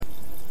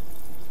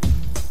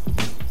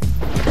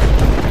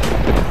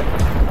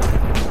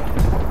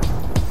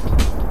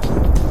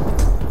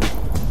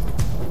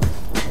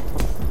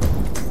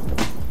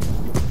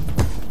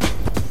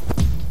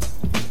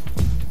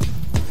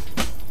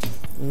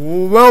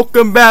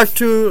welcome back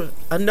to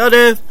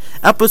another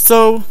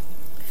episode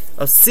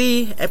of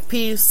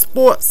C&P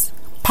Sports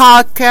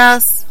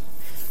Podcast.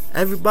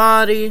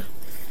 Everybody,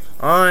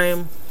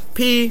 I'm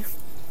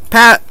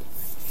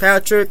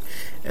Patrick,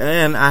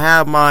 and I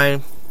have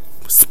my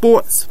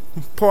sports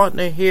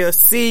partner here,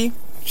 C.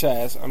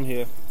 Chaz, I'm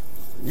here.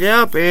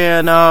 Yep,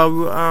 and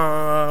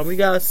we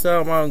got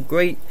some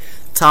great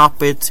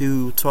topic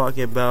to talk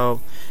about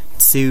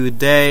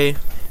today.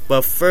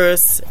 But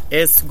first,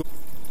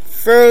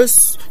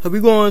 we're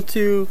going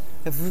to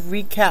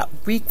recap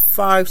Week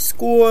 5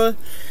 score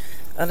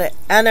of the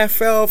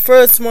NFL.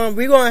 First one,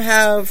 we're going to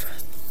have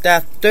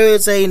that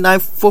Thursday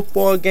night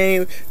football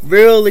game.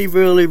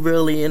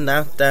 Really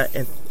enough that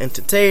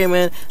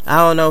entertainment. I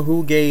don't know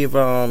who gave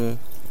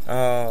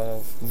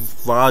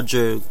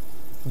Roger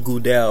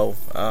Goodell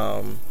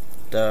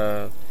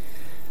the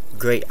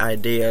great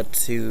idea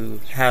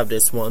to have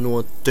this one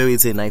on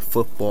Thursday night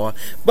football,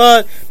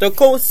 but the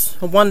Colts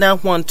won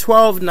that one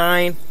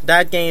 12-9.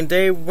 That game,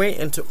 they went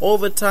into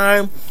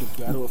overtime.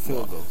 Battle of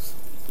field goals.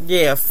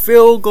 Yeah,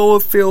 field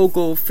goals.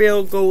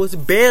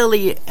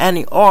 Barely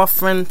any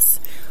offense.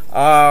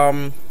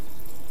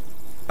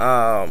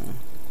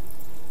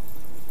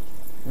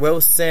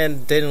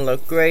 Wilson didn't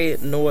look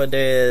great, nor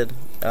did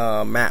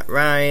Matt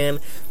Ryan.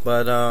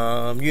 But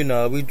we're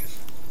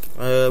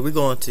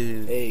going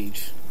to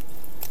age.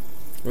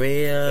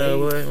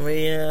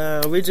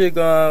 We're just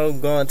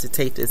going to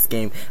take this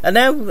game, and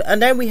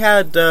then we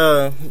had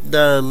the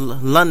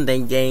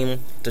London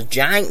game, the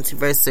Giants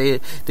versus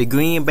the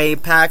Green Bay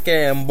Packers,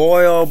 and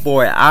boy oh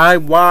boy, I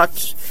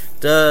watched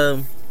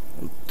the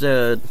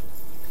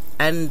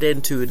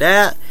ending to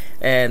that,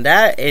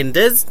 and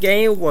this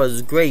game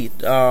was great.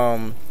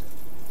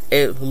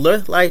 It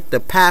looked like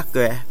the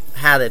Packers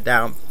had it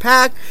down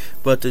packed,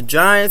 but the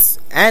Giants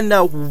end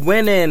up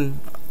winning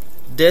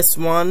this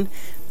one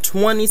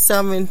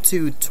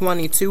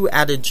 27-22.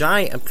 At the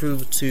Giant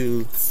improved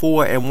to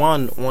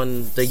 4-1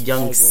 on the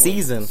young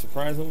season.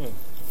 Surprising win.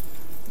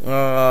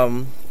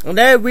 And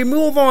then we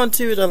move on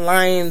to the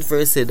Lions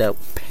versus the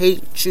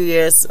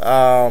Patriots.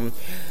 That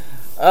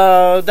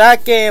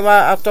game,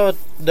 I thought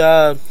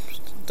the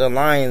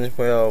Lions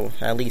will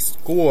at least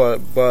score,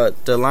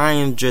 but the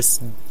Lions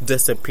just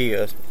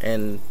disappeared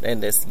in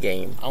this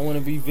game. I want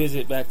to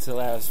revisit back to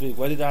last week.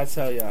 What did I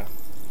tell y'all?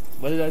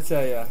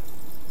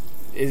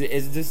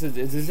 Does this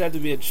have to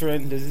be a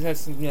trend? Does this have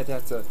something you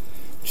have to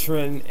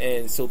trend,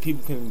 and so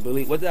people can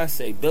believe? What did I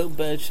say? Bill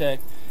Belichick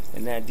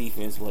and that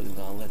defense wasn't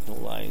gonna let no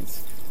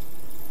Lions.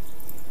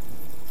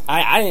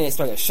 I didn't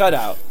expect a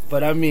shutout,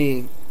 but I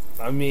mean.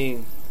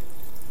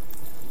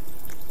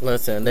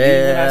 Listen,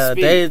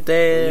 they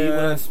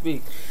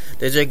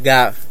just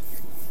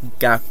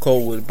got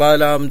cold, but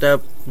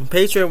the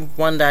Patriots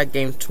won that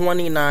game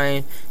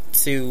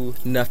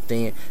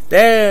 29-0.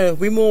 Then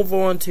we move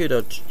on to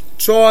the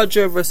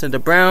Chargers versus the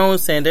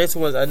Browns, and this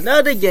was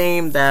another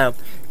game that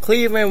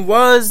Cleveland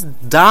was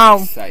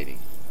dominating,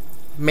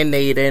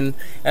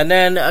 and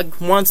then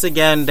once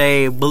again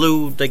they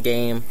blew the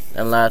game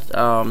and let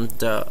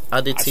the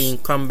other team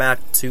come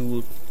back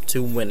to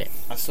win it.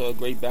 I saw a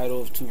great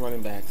battle of two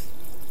running backs,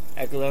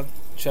 Eckler,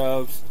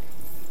 Chubbs.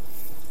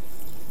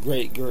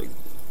 Great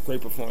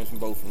performance from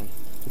both of them.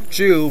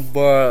 True,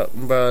 but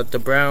the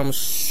Browns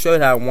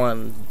should have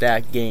won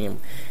that game,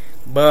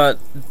 but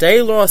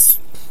they lost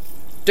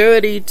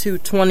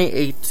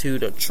 30-28 to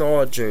the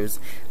Chargers.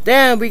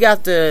 Then we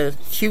got the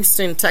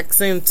Houston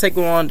Texans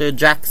taking on the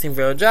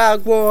Jacksonville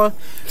Jaguars.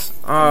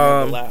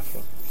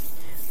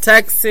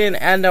 Texans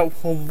end up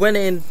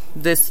winning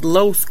this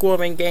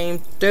low-scoring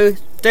game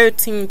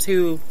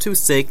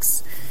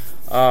 13-6.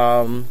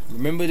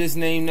 Remember this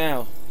name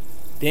now,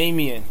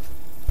 Damien.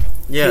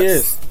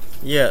 Yes.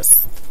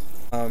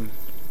 And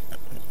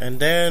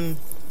then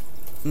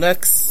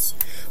next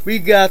we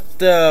got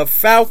the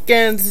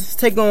Falcons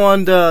taking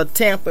on the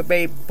Tampa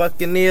Bay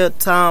Buccaneers.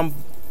 Tom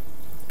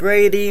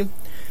Brady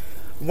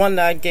won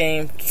that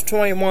game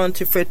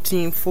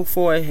 21-15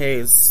 for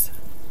his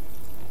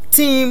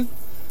team.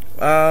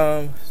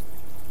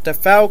 The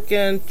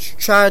Falcons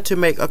tried to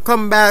make a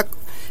comeback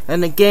in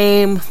the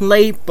game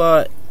late,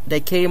 but they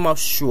came up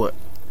short.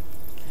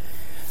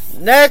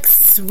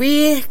 Next,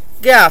 we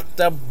got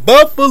the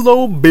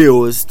Buffalo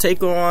Bills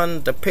taking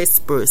on the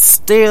Pittsburgh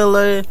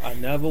Steelers.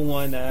 Another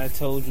one that I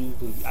told you,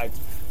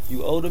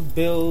 you owe the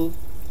Bills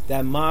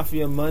that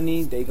mafia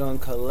money, they gonna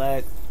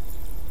collect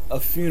a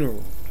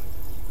funeral.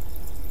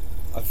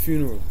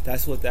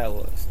 That's what that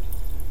was.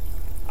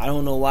 I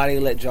don't know why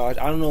they let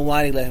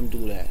him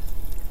do that.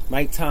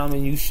 Mike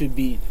Tomlin, you should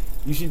be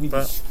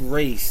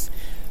disgraced.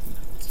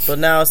 But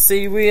now,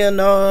 see,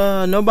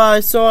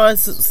 nobody saw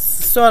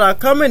that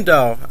coming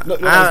though.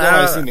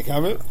 Nobody seen it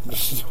coming.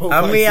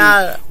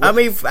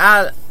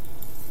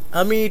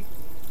 I mean,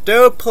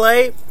 third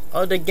play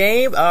of the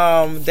game.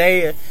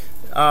 They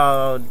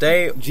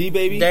G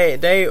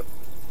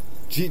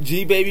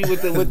baby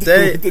with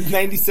the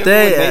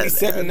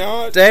 97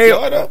 yards. They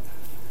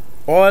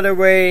all the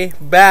way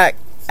back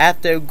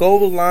at the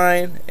goal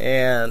line,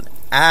 and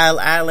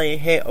Allen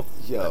hit a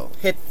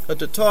hit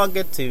the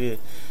target to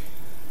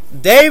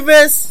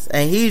Davis,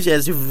 and he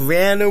just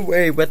ran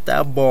away with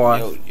that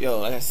ball.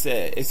 Like I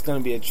said, it's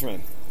gonna be a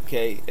trend.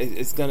 Okay,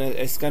 it's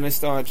gonna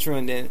start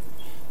trending.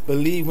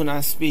 Believe when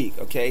I speak.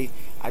 Okay,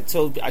 I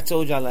told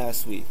y'all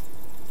last week.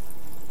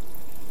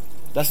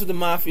 That's what the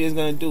Mafia is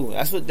gonna do.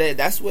 That's what they're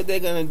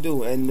gonna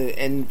do. And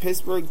the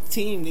Pittsburgh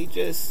team,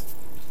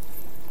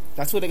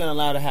 that's what they're gonna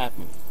allow to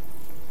happen.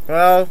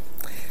 Well,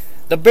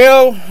 the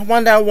Bill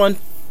won that one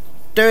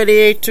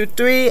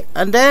 38-3,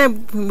 and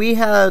then we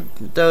had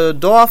the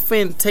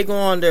Dolphins taking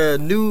on the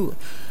New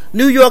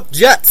York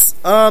Jets.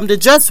 The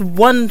Jets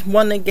won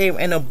the game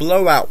in a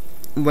blowout,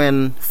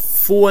 when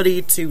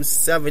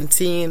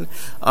 40-17.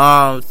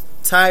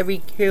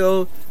 Tyreek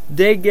Hill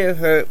did get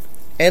hurt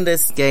in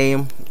this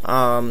game.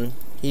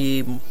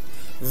 He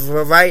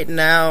right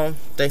now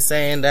they're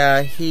saying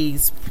that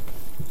he's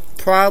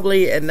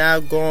probably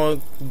not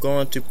going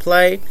to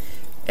play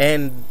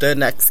in the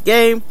next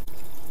game,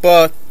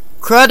 but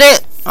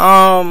credit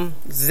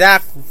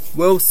Zach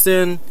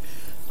Wilson,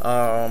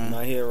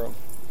 my hero.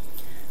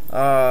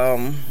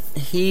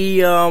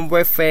 He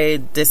with a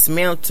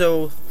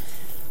dismantle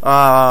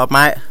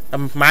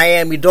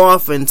Miami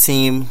Dolphins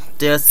team.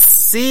 Their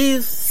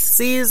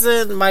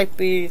season might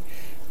be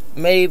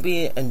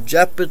maybe in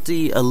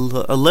jeopardy a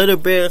little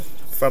bit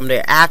from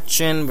their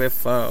action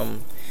with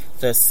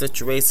the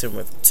situation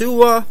with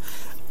Tua.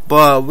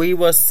 But we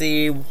will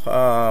see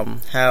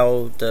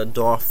how the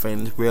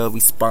Dolphins will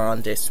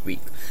respond this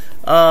week.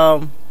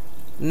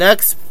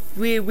 Next,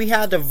 we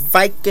had the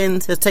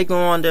Vikings to take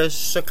on the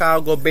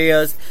Chicago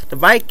Bears. The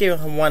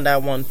Vikings won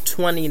that one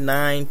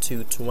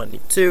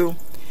 29-22.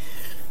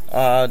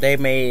 They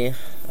made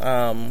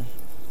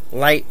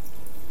light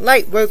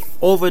work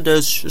over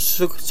the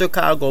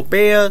Chicago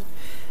Bears.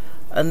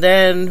 And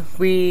then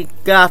we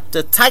got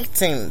the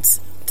Titans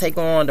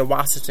taking on the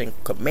Washington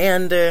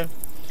Commanders.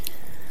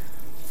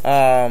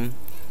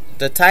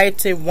 The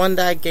Titans won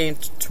that game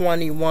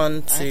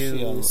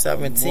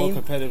 21-17. More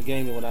competitive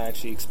game than what I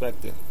actually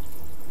expected.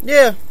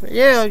 Yeah.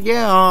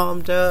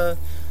 The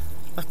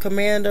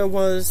Commander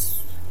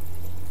was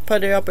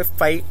putting up a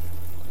fight,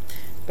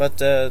 but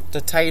the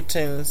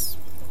Titans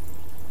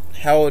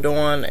held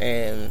on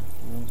and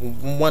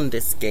won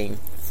this game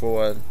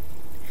for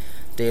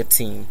their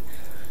team.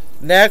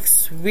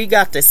 Next, we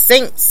got the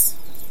Saints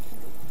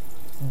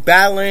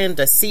battling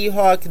the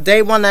Seahawks.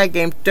 They won that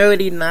game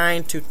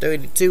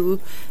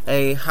 39-32,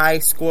 a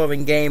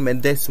high-scoring game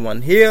in this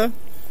one here.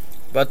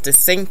 But the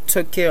Saints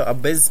took care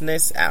of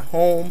business at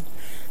home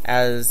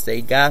as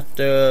they got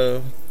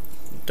the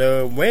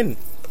win.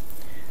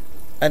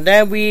 And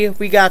then we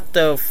got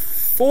the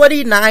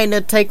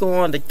 49ers taking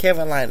on the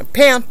Carolina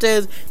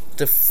Panthers.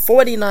 The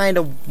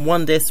 49ers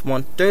won this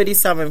one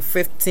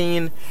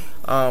 37-15.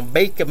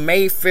 Baker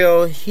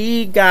Mayfield,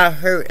 he got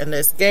hurt in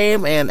this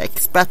game and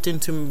expecting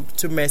to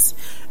miss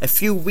a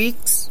few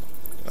weeks.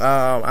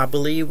 I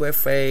believe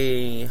with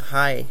a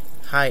high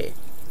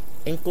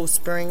ankle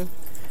sprain.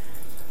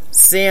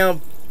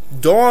 Sam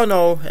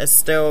Darnold is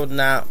still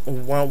not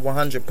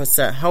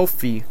 100%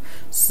 healthy,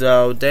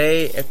 so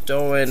they are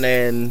throwing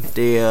in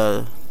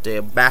their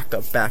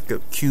backup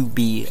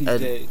QB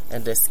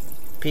and this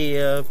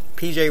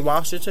PJ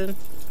Washington.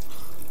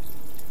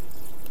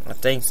 I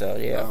think so.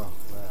 Yeah. Oh,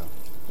 wow.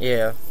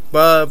 Yeah,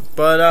 but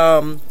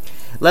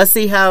let's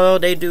see how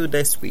they do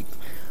this week.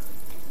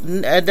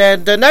 And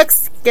then the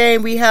next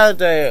game we have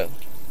the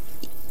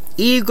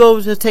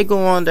Eagles to take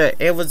on the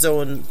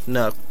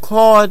Arizona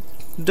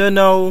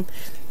Cardinals.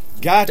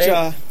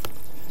 Gotcha.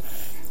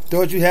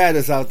 Thought you had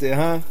us out there,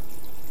 huh?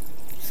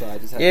 So I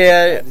just had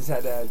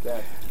to add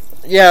that.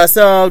 Yeah,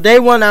 so they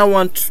won that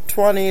one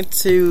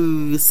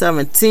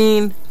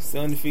 20-17.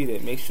 Still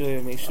undefeated. Make sure you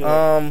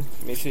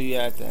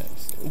add that.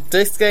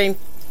 This game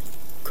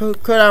could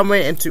have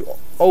went into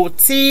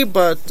OT,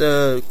 but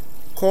the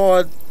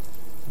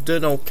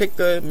Cardinal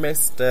kicker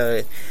missed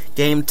the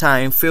game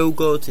time field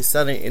goal to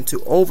send it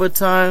into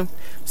overtime.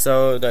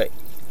 So the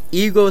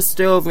Eagles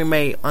still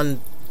remain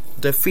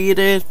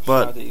undefeated,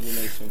 but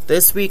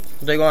this week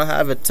they're gonna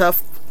have a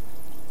tough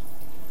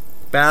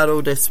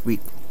battle this week.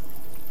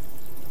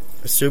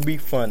 It should be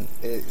fun.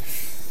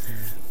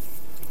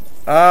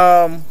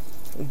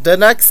 The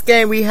next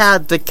game we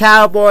had the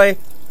Cowboys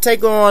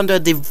take on the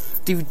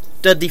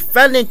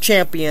defending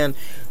champion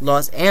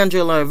Los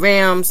Angeles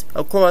Rams.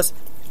 Of course,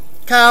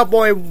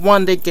 Cowboys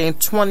won the game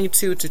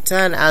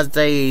 22-10 as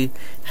they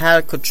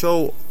had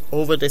control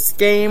over this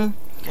game.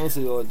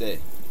 Mostly all day.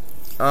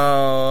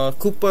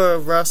 Cooper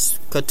Rush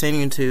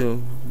continued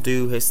to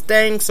do his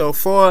thing so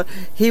far.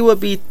 He will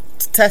be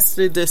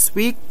tested this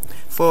week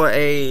for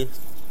a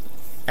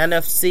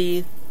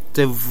NFC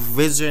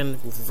division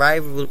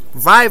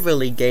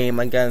rivalry game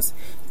against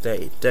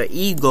the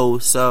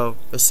Eagles, so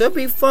it should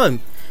be fun.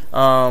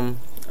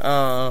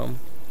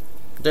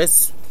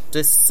 This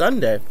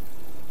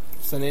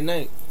Sunday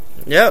night.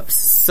 Yep,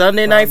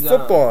 Sunday night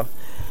football.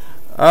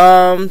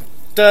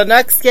 The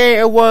next game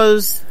it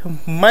was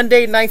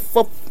Sunday night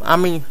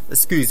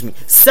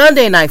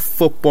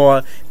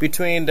football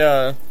between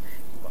the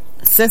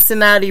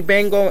Cincinnati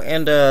Bengal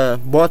and the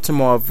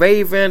Baltimore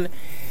Raven.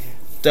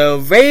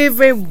 The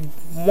Raven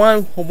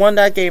won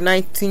that game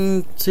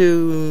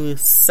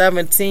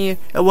 19-17.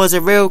 It was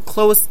a real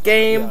close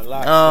game.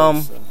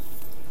 Yeah,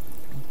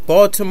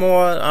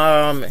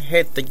 Baltimore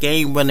hit the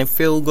game-winning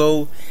field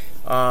goal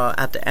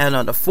at the end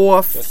of the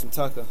fourth. Justin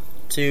Tucker.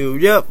 To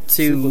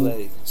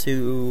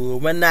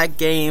win that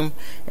game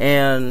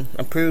and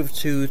improve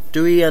to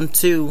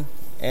 3-2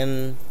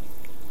 in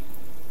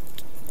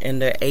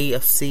the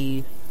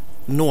AFC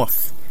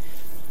North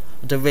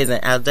division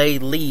as they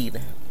lead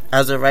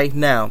as of right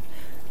now.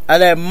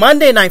 And then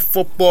Monday Night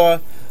Football,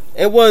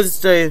 it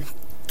was the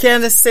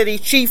Kansas City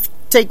Chiefs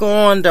taking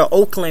on the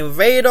Oakland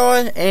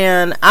Raiders,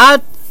 and I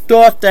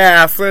thought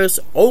that at first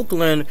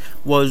Oakland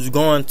was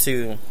going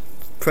to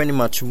pretty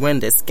much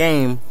win this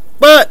game,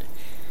 but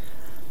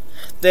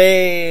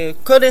they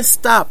couldn't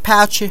stop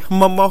Patrick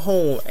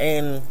Mahomes,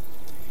 and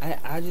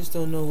I just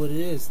don't know what it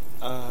is.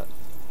 Out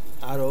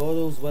of all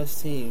those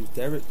West teams,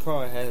 Derek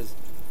Carr has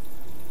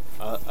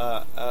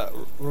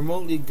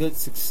remotely good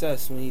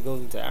success when he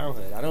goes into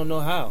Arrowhead. I don't know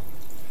how,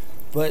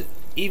 but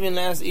even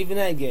that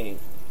game,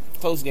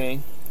 close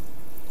game,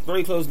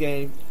 very close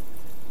game,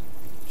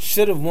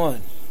 should have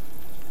won.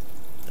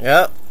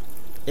 Yep.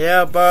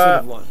 Yeah,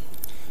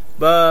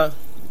 but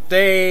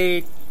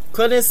they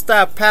couldn't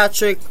stop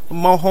Patrick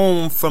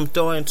Mahomes from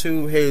throwing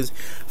to his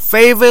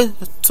favorite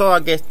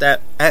target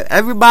that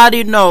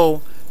everybody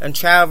know, and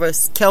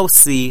Travis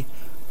Kelce,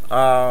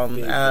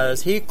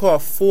 as he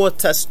caught 4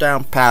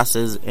 touchdown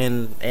passes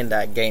in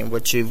that game,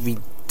 which is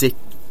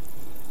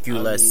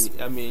ridiculous.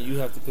 I mean, you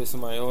have to put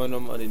somebody on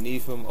them,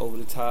 underneath them, over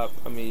the top.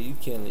 I mean, you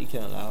can't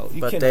allow.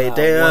 But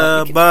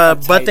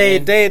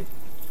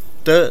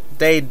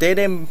they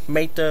didn't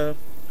make the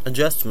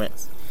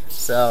adjustments,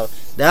 so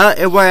that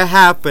is what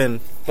happened.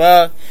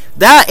 But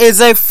that is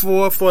it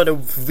for the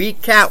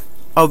recap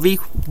of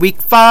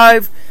week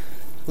 5.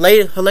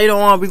 Later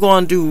on, we're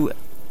going to do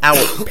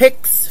our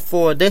picks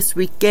for this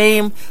week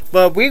game,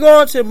 but we're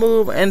going to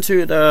move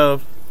into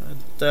the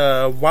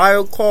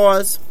wild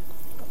cards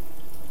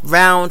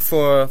round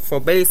for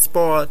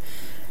baseball,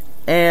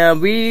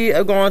 and we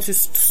are going to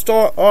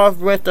start off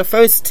with the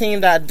first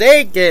team that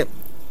did get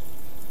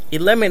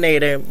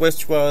eliminated,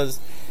 which was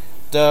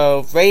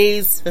the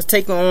Rays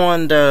taking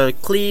on the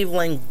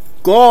Cleveland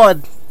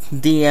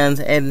Guardians,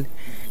 and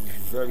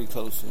very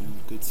close and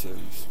good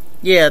series.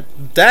 Yeah,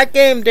 that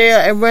game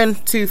there, it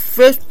went to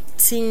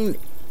 15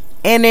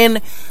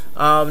 inning.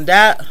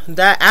 That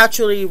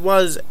actually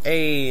was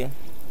a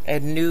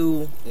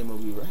new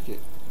MLB record.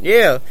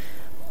 Yeah.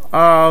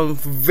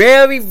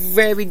 Very,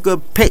 very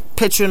good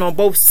pitching on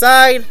both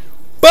sides,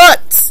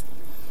 but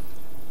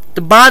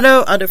the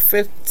bottom of the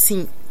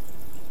 15th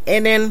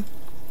inning,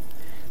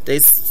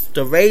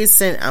 the Rays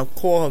sent out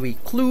Corey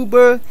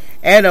Kluber,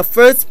 and the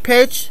first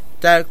pitch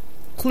that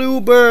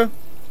Kluber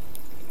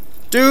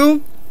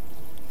threw,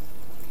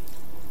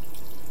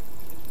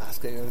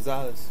 Oscar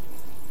Gonzalez.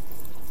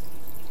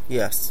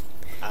 Yes.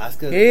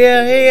 Oscar. He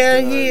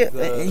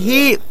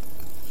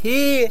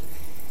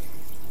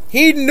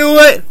knew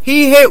it.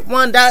 He hit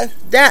one that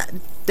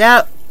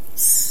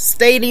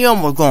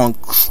stadium was going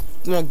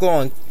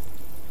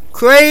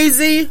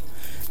crazy,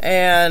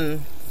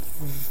 and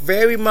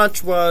very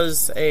much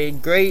was a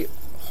great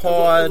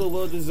hard,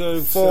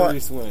 well-deserved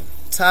series win.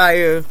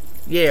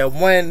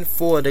 Win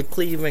for the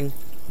Cleveland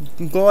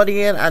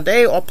Guardians, and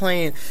they are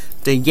playing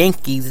the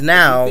Yankees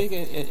now. I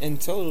think in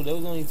total, there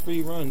was only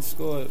 3 runs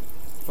scored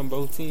from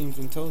both teams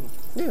in total.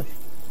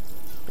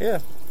 Yeah.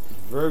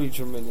 Very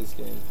tremendous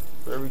game.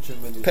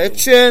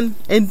 Pitching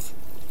and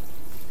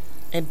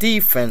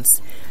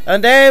defense,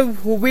 and then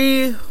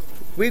we're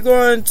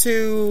going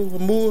to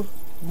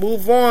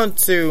move on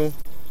to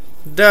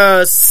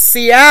the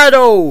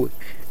Seattle.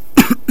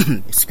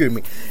 Excuse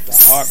me. The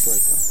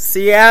heartbreaker.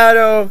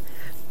 Seattle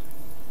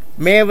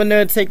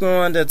Mariners taking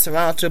on the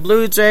Toronto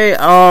Blue Jay.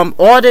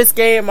 All this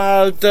game,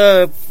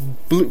 the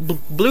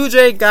Blue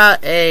Jay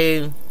got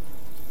a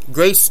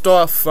great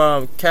start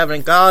from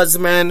Kevin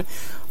Gausman.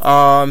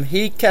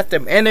 He kept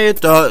them in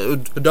it.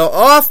 The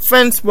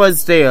offense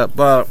was there,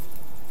 but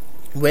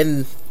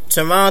when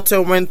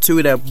Toronto went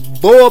to the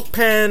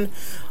bullpen,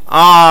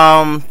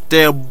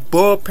 their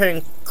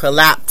bullpen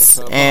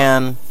collapsed,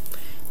 and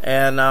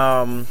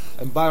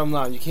bottom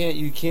line,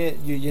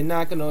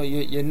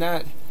 you're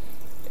not.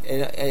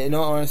 In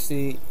all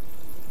honesty,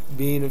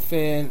 being a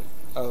fan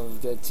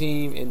of the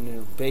team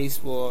in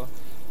baseball,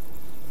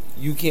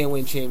 you can't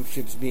win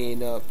championships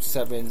being up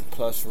 7+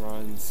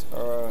 runs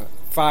or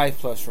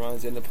 5+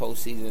 runs in the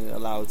postseason and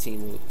allow a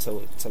team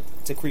to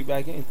creep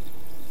back in.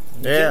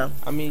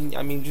 I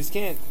mean, just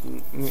can't.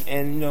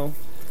 And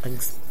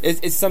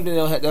it's something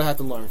they'll have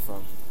to learn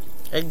from.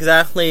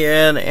 Exactly,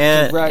 and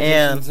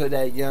congratulations to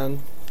that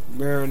young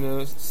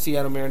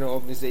Seattle Mariners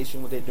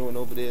organization. What they're doing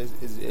over there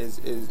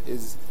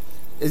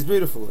is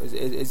beautiful.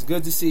 It's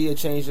good to see a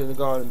change in the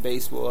guard in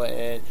baseball,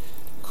 and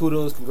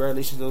kudos,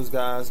 congratulations to those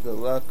guys. Good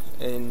luck,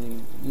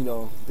 and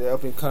the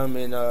up and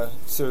coming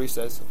series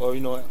that's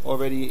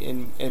already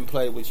in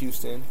play with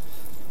Houston.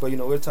 But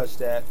we'll touch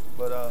that.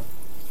 But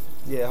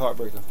yeah,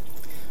 heartbreaker.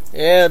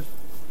 Yeah,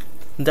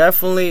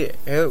 definitely.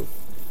 It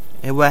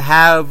will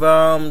have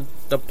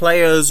the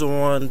players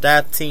on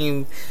that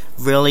team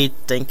really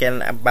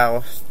thinking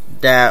about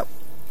that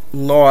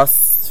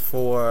loss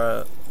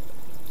for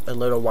a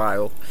little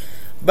while.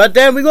 But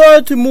then we're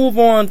going to move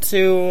on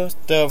to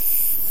the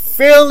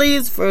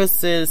Phillies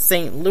versus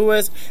St.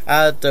 Louis.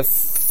 The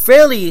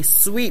Phillies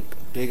sweep.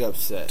 Big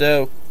upset.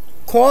 The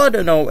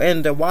Cardinal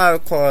in the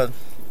wild card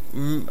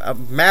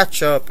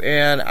matchup,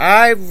 and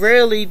I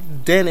really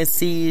didn't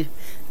see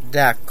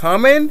that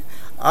coming.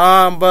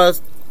 But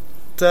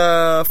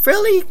the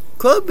Philly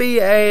could be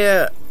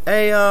a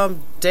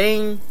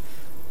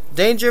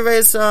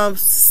dangerous,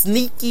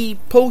 sneaky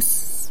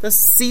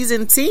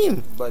post-season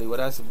team. Buddy, what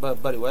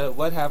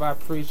have I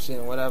preached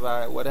and what have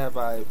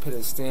I put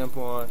a stamp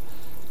on?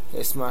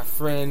 It's my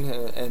friend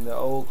and the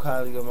old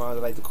colleague of mine I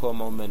like to call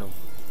momentum.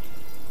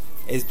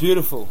 It's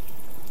beautiful.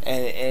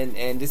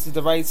 And this is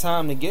the right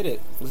time to get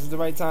it. This is the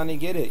right time to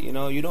get it. You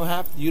don't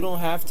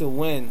have to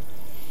win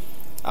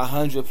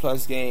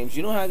 100+ games.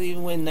 You don't have to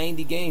even win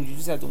 90 games. You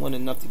just have to win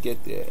enough to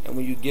get there. And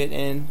when you get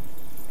in,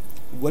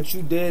 what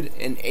you did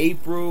in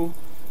April,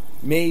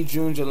 May,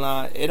 June,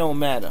 July, it don't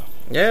matter.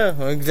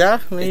 Yeah,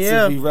 exactly.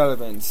 It's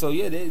irrelevant. So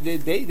yeah,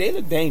 they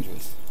look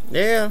dangerous.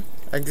 Yeah,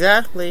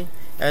 exactly.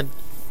 And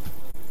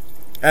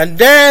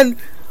then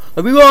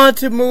we're going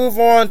to move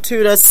on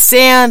to the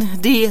San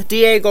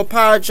Diego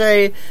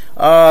Padres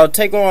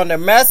take on the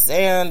Mets,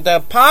 and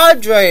the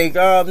Padres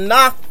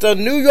knocked the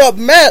New York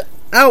Mets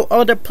out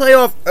of the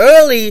playoff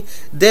early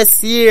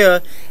this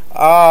year,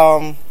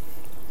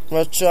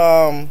 which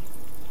I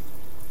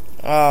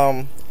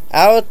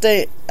don't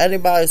think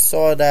anybody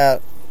saw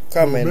that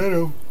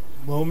coming.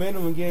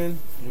 Momentum again.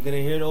 You're gonna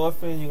hear it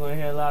often. You're gonna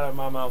hear a lot of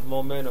my mouth.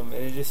 Momentum,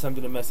 and it's just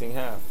something the Mets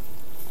have.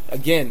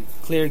 Again,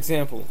 clear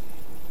example.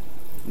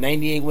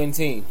 98 win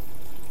team.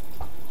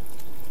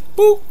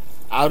 Boop,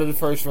 out of the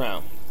first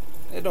round.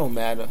 It don't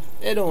matter.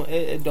 It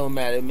don't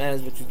matter. It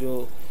matters what you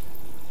do.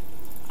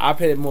 I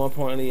put it more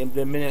importantly.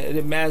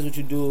 It matters what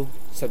you do.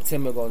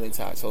 September going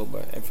into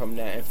October, and from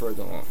that and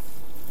further on.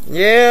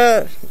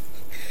 Yeah,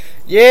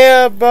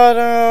 but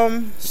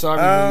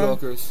sorry, New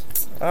Yorkers.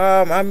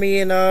 I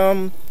mean,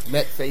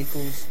 Met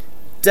faithfuls.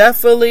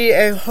 Definitely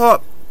a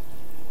heartbreaker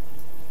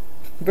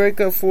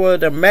for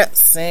the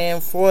Mets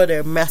and for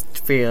the Mets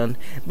fan.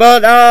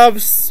 But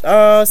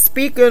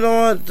speaking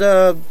on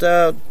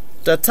the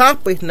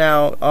topic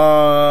now,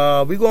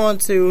 we're going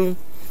to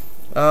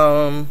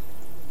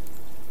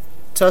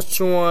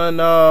touch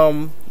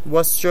on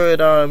what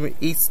should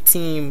each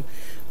team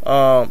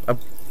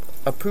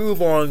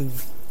approve on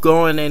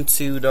going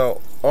into the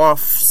off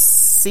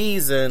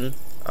season.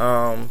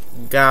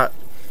 Got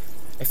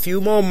a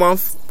few more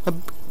months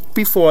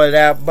before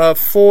that, but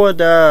for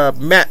the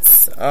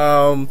Mets,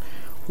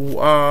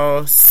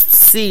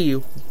 see,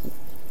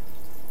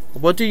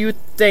 what do you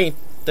think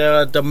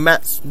the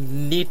Mets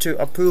need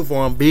to approve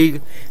on?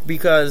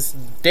 Because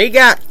they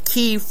got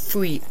key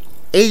free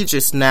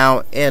agents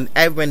now, and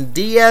Edwin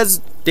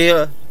Diaz,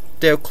 their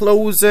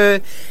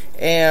closer,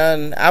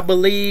 and I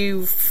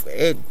believe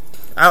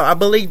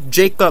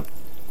Jacob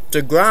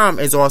deGrom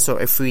is also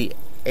a free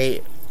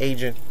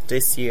agent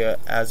this year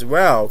as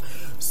well.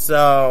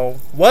 So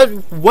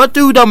what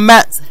do the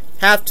Mets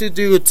have to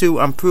do to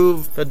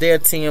improve for their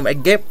team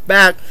and get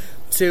back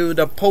to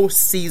the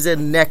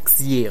postseason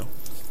next year?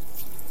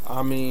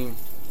 I mean,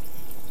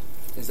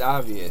 it's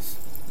obvious.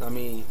 I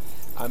mean,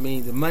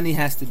 the money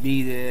has to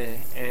be there,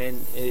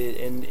 and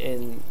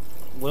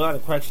without a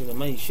question, the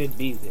money should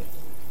be there,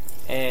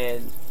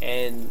 and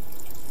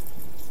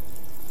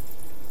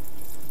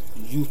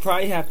you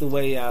probably have to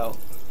weigh out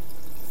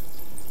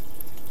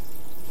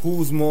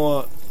who's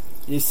more,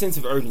 your sense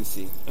of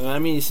urgency. And I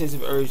mean your sense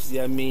of urgency,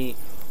 I mean,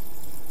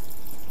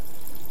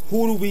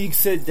 who do we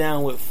sit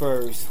down with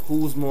first?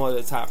 Who's more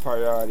the top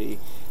priority?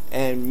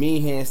 And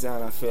me, hands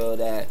down, I feel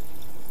that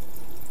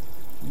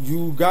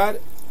you got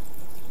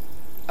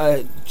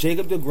a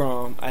Jacob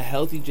deGrom, a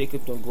healthy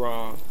Jacob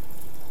deGrom,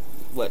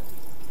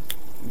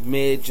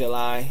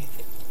 mid-July,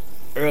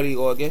 early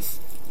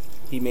August,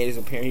 he made his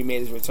appearance, he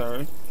made his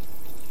return.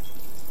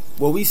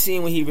 What we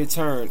seen when he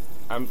returned,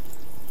 I think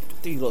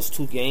he lost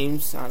 2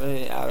 games out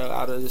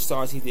of the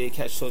starts he did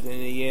catch towards the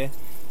end of the year.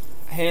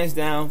 Hands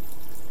down,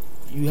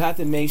 you have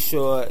to make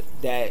sure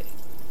that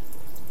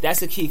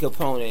that's a key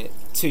component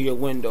to your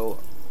window,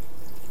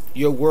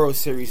 your World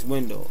Series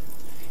window.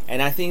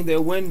 And I think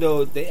their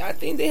window, I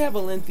think they have a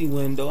lengthy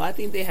window. I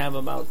think they have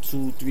about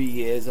 2-3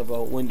 years of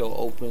a window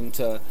open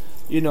to,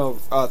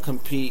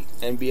 compete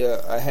and be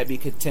a heavy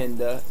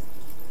contender.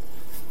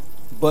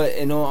 But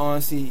in all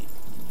honesty,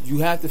 you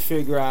have to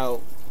figure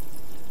out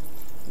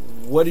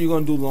what are you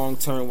going to do long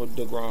term with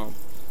deGrom,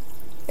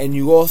 and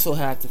you also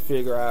have to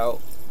figure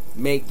out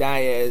make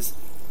Diaz,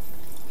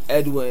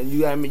 Edwin.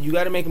 You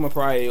got to make him a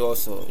priority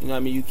also.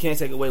 You can't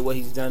take away what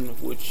he's done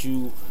with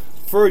you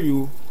for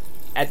you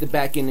at the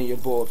back end of your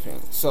bullpen.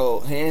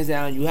 So hands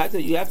down, you have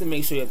to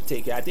make sure you have to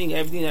take care. I think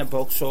everything that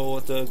Buck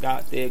Showalter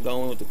got there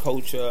going with the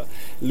culture,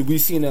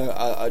 we've seen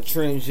a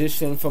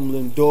transition from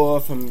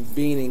Lindor from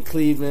being in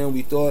Cleveland.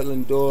 We thought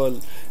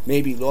Lindor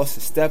maybe lost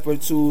a step or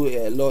two,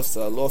 lost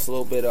a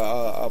little bit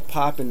of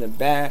pop in the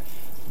bat,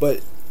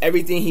 but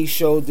everything he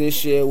showed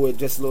this year with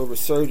just a little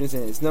resurgence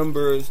in his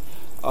numbers.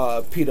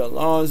 Peter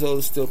Alonso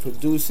is still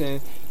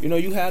producing.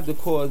 You have the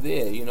core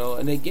there.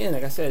 And again,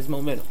 like I said, it's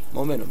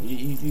momentum.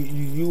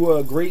 You were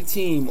a great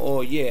team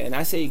all year, and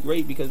I say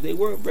great because they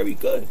were very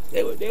good.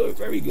 They were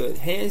very good,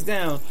 hands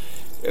down.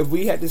 If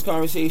we had this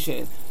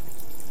conversation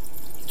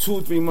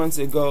 2-3 months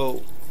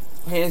ago,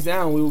 hands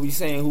down, we would be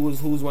saying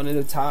who's one of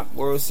the top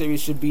World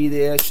Series should be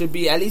there, should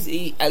be at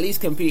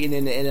least competing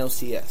in the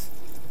NLCS.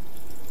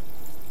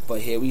 But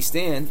here we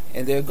stand,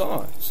 and they're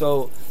gone.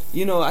 So.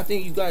 I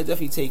think you guys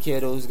definitely take care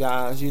of those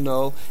guys,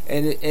 and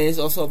it's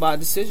also about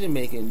decision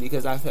making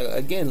because I feel,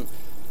 again,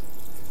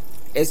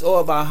 it's all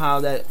about how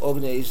that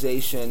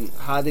organization,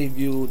 how they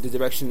view the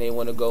direction they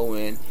want to go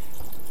in,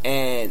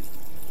 and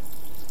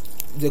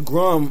the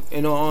Grum,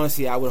 in all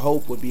honesty, I would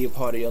hope would be a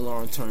part of your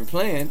long-term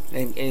plan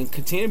and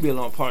continue to be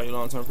part of your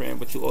long-term plan,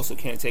 but you also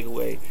can't take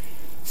away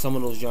some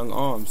of those young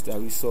arms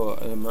that we saw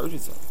an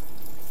emergence of.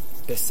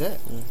 That's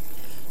it.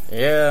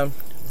 Yeah,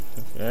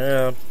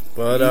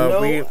 but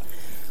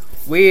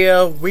we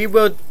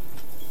will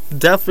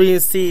definitely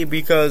see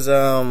because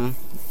the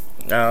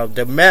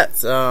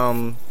Mets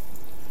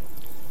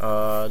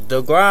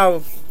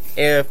DeGrom,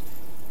 if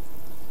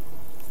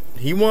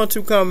he wants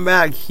to come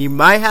back, he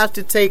might have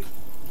to take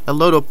a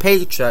little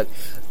paycheck,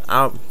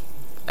 a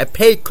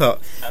pay cut.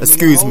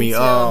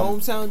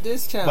 Hometown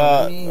discount.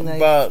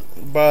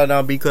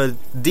 But because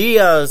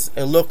Diaz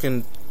is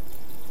looking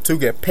to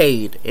get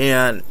paid,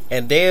 and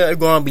there are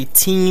going to be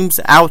teams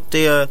out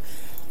there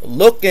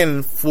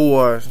looking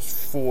for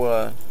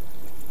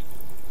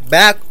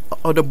back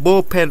of the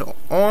bullpen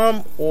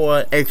arm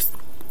or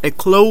a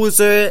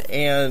closer,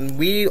 and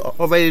we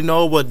already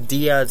know what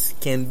Diaz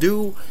can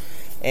do,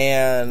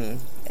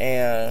 and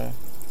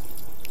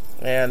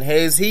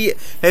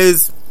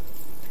his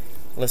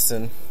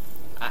listen.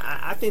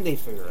 I think they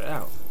figure it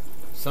out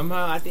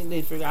somehow. I think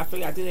they figure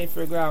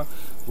out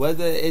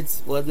whether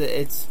it's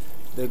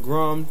the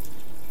Grum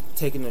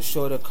taking a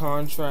shorter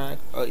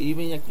contract, or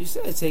even like you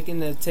said,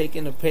 taking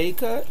a pay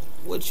cut,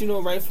 which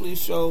rightfully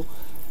so.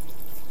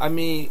 I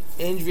mean,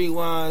 injury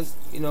wise,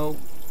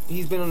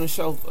 he's been on the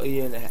shelf a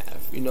year and a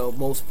half.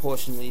 Most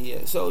portion of the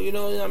year. So it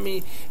all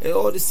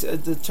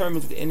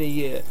determines at the end of the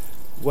year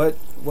what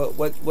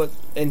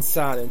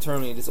inside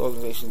internally this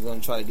organization is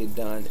going to try to get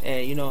done.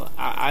 And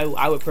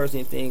I would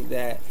personally think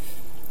that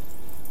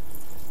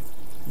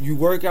you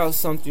work out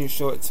something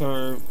short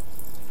term,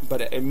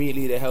 but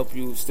immediately to help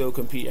you still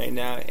compete right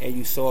now, and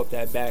you sew up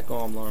that back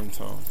arm long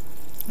term.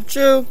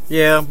 True,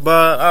 yeah,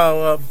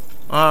 but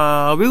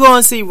we're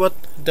gonna see what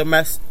the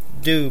Mets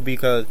do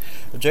because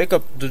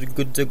Jacob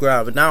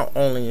DeGrom, not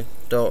only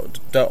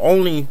the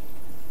only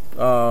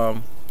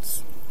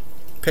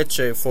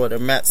pitcher for the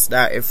Mets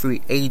that is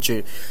free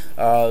agent,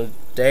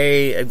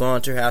 they are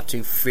going to have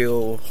to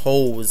fill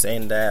holes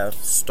in their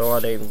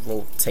starting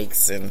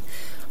rotation.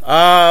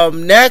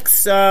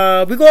 Next,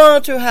 we're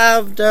going to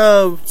have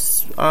the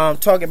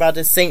talk about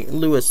the St.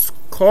 Louis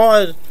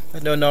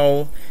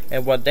Cardinals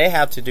and what they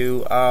have to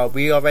do.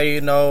 We already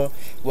know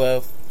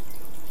with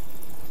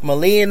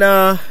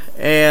Molina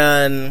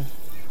and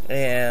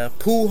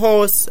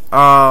Pujols,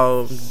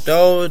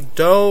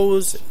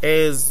 those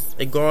is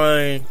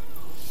going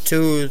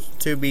to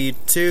be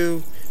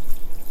two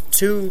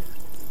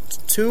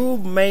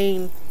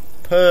main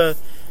per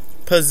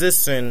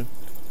position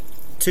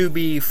to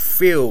be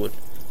filled.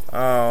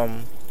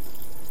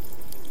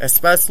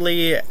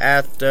 Especially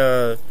at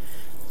the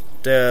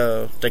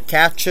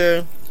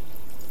catcher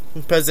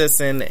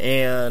position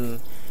and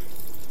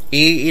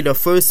either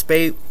first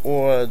base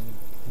or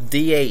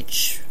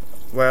DH.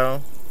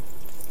 Well,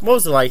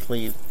 most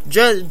likely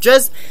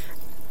just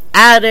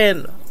add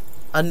in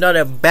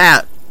another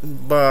bat,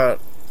 but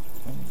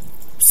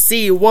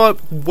see what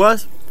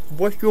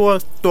your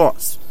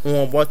thoughts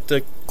on what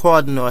the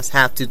Cardinals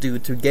have to do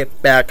to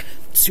get back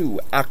to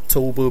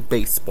October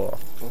baseball.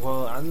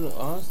 Well,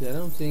 honestly, I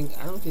don't think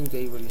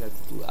they really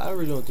have to do. I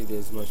really don't think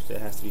there's much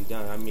that has to be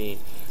done. I mean,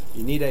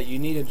 you need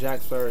a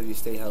Jack Flaherty to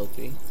stay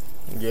healthy.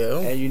 Yeah.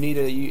 And you need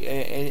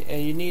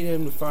you need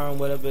him to find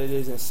whatever it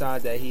is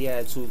inside that he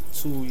had 2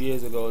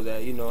 years ago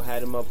that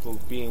had him up for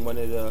being one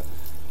of the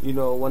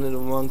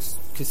ones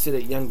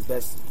considered young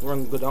best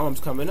run good arms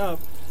coming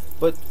up.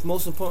 But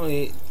most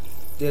importantly,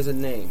 there's a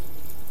name.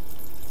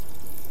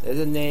 There's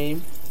a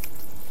name,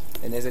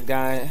 and there's a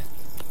guy.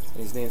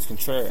 His name's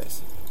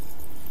Contreras.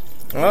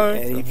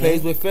 And he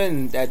plays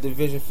within that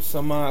division for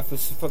a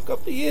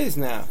couple of years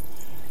now.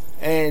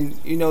 And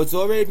it's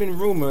already been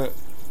rumored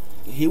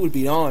he would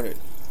be honored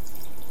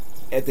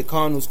if the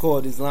Cardinals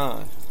called his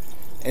line,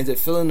 and to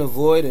fill in the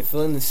void and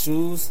fill in the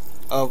shoes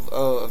of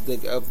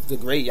the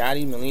great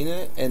Yadi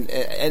Molina. And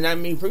I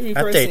mean, pretty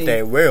personally, I think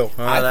they will.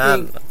 I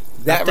think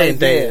that right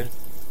there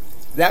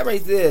That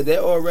right there, they're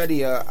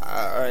already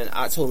an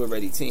October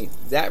ready team.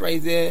 That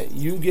right there,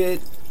 you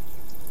get,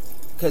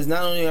 because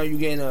not only are you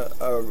getting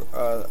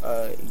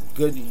a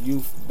good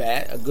youth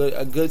bat, a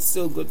good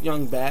still good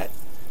young bat,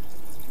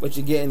 but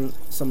you're getting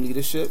some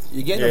leadership.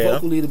 You're getting a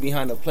vocal leader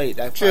behind the plate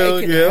that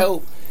probably can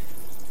help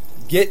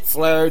get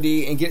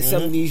Flaherty and get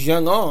some of these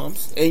young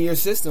arms in your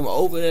system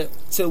over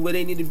to where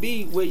they need to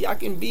be, where y'all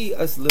can be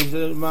a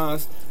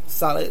legitimized,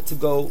 solid to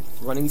go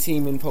running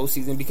team in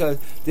postseason. Because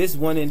this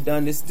one and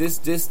done, this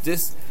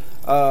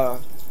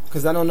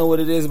because I don't know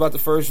what it is about the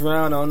first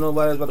round. I don't know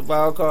about the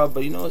wild card,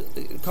 but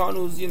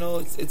Cardinals,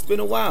 it's been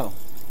a while.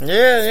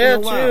 Yeah,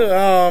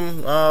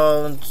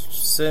 true.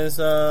 Since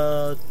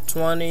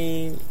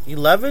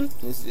 2011,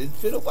 it's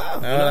been a while.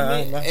 You know what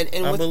I mean?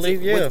 And I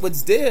believe,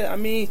 what's there? I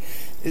mean,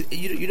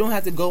 you don't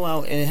have to go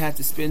out and have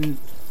to spend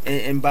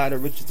and buy the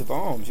richest of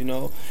arms.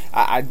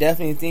 I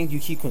definitely think you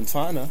keep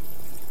Quintana.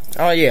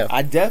 Oh yeah,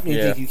 I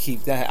definitely think you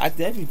keep that. I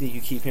definitely think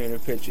you keep him in the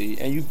picture,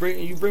 and you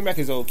bring back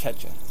his old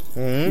catcher.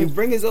 You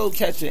bring his old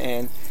catcher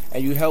in,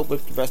 and you help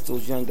with the rest of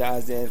those young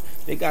guys. Then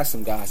they got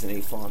some guys in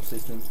their farm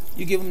system.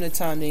 You give them the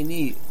time they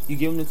need. You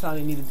give them the time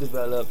they need to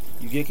develop.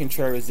 You get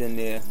Contreras in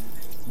there.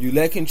 You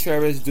let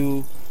Contreras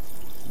do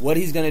what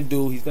he's gonna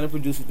do. He's gonna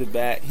produce with the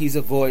bat. He's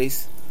a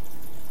voice.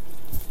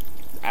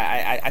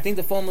 I think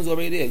the formula's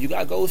already there. You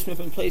got Goldsmith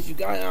in place. You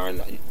got Aaron.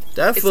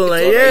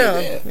 Definitely,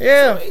 it's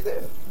already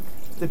there.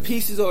 The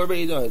pieces are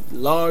already there.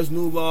 Lars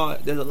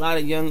Newbar. There's a lot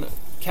of young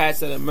cats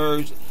that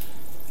emerged.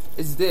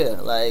 It's there,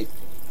 like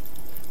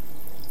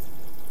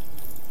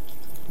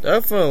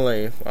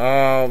definitely.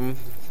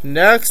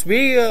 Next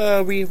we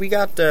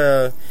got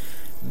the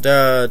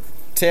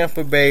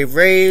Tampa Bay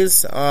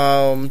Rays.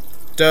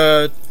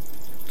 The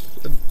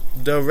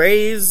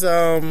Rays.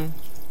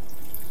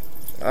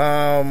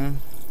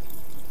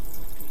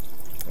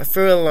 I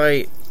feel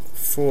like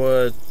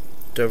for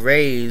the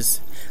Rays,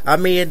 I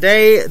mean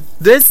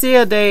this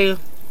year they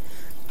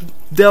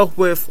dealt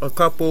with a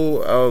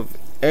couple of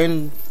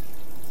injury,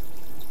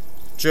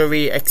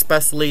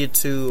 especially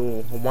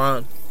to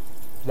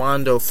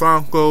Wander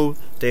Franco,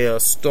 their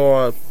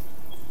star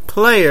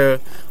player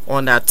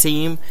on that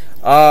team.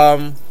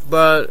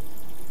 But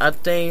I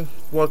think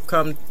what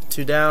come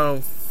to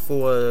down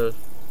for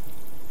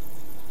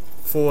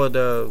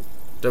the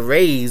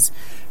Rays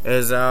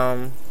is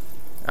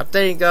I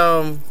think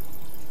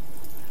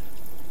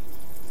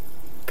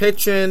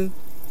pitching,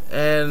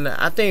 and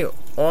I think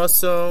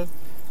also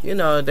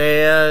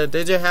they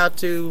just have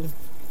to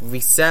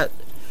reset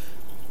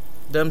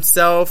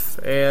themselves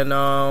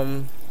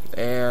and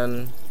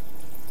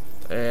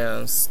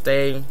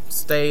stay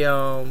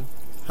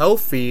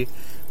healthy,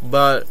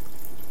 but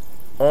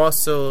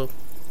also,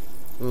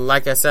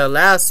 like I said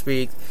last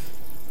week,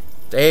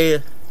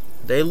 they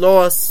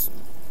lost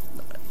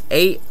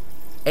eight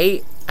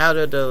out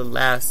of the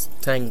last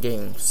 10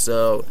 games,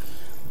 so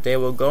they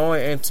were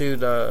going into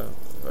the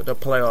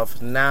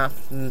playoffs not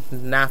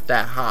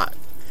that hot,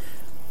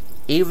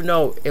 even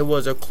though it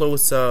was a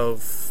close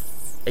of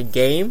a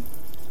game.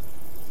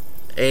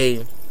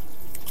 A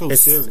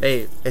series,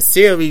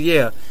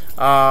 yeah.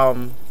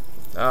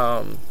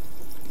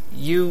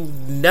 You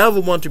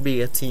never want to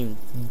be a team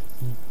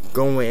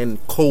going in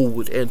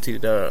cold into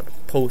the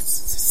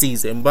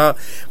postseason. But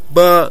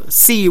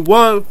see,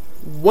 what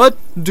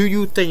do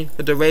you think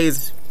the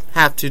Rays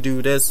have to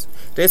do this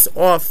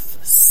off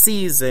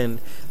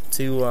season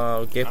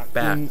to get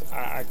back?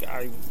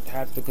 I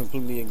have to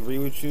completely agree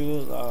with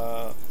you.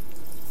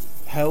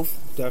 Health,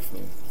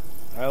 definitely.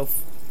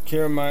 Health.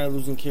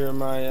 Losing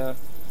Kiermaier.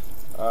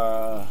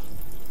 All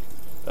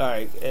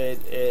right,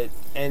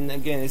 and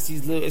again, it's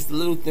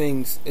little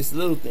things.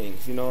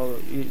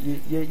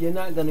 You're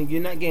not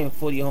getting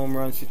 40 home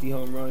runs, 50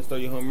 home runs,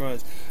 30 home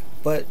runs,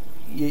 but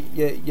you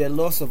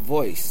lost a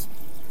voice.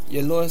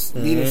 You lost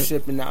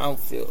leadership in the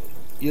outfield.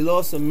 You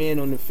lost a man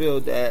on the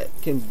field that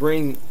can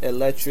bring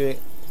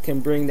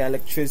that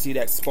electricity,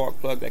 that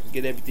spark plug that can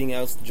get everything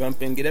else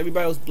jumping, get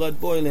everybody else blood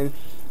boiling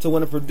to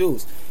want to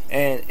produce.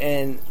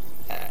 And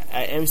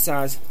I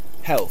emphasize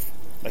health,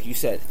 like you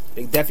said.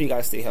 They definitely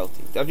gotta stay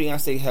healthy.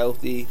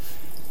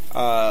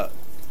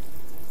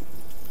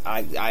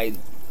 I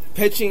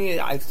pitching it.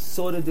 I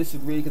sort of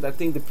disagree because I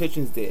think the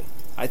pitching's there.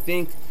 I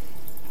think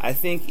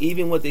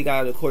even what they got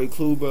out of Corey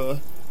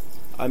Kluber.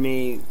 I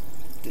mean,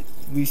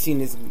 we've seen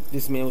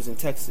this man was in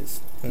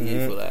Texas the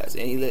year before last,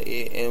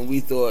 and we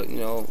thought,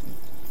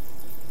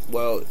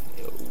 well,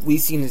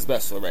 we've seen his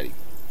best already.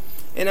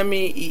 And I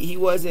mean, he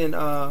wasn't.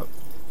 I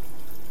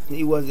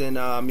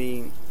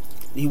mean,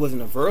 he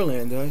wasn't a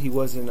Verlander. He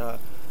wasn't not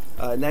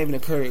even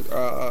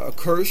a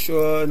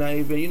Kershaw. Not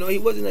even, he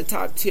wasn't a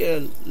top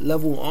tier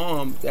level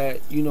arm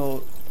that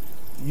you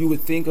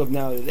would think of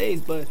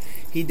nowadays. But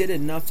he did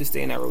enough to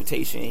stay in that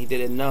rotation. He did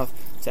enough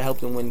to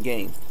help them win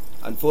games.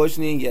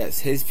 Unfortunately,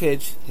 yes, his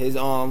pitch, his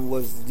arm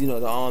was,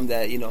 the arm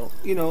that,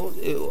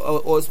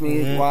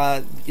 ultimately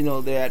why,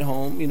 they're at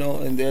home,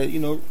 and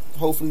they're,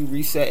 hopefully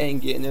resetting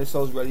and getting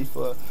themselves ready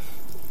for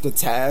the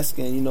task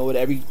and, what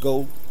every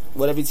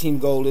team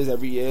goal is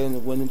every year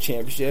and win the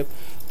championship.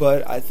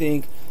 But I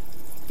think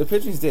the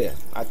pitching's there.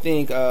 I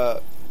think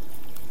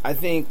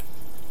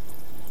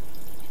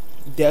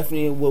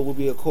definitely what will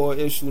be a core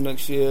issue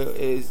next year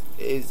is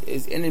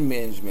inning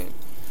management.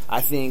 I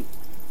think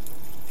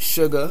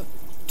Sugar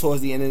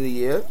towards the end of the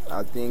year.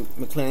 I think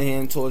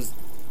McClanahan towards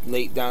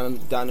late down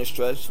the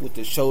stretch with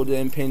the shoulder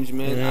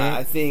impingement. Mm-hmm.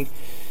 I think,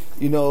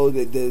 the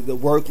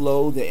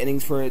workload, the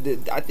innings for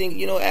it. I think,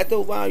 after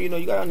a while, you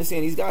got to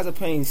understand these guys are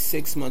playing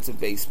 6 months of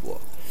baseball.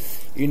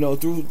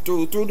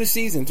 Through the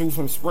season, through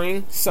from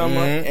spring,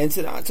 summer,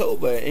 into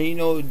October.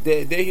 And,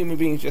 they're human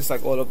beings just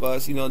like all of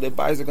us. Their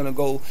bodies are going to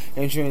go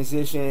in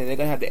transition, and they're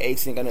going to have the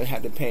aches and going to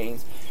have the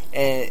pains.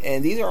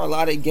 And these are a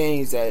lot of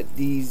games that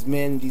these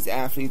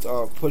athletes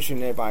are pushing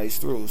their bodies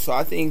through. So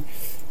I think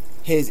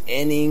his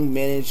inning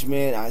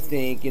management, I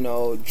think, Drew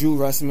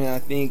Russman, I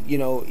think,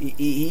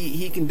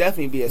 he can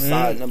definitely be a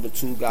solid number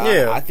 2 guy.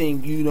 Yeah. I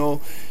think,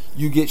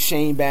 you get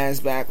Shane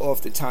Baz back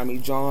off the Tommy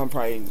John,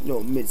 probably,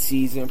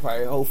 mid-season,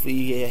 probably, hopefully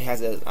he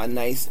has a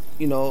nice,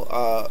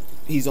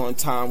 he's on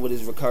time with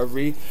his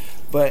recovery.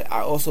 But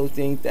I also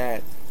think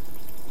that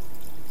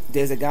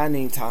there's a guy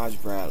named Taj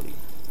Bradley.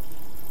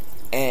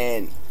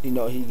 And,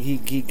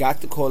 he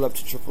got the call up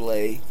to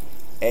AAA,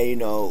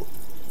 and,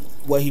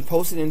 what he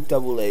posted in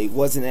AA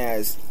wasn't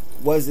as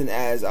what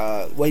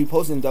he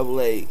posted in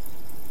AA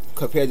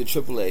compared to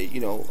AAA.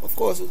 Of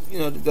course,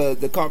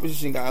 the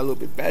competition got a little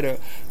bit better,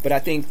 but I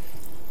think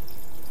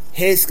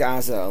his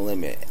skies are a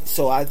limit.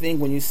 So I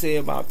think when you say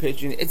about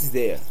pitching, it's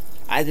there.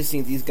 I just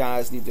think these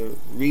guys need to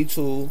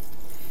retool.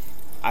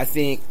 I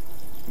think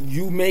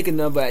you make a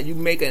number,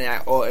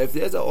 or if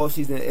there's an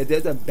offseason, if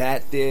there's a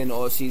bat there in the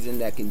offseason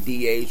that can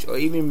DH or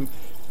even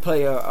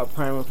play a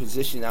primary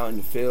position out in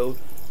the field.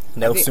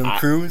 Nelson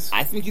Cruz.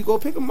 I think you go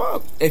pick him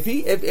up. If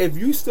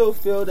you still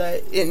feel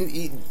that,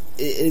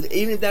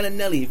 even down at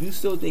Nelly, if you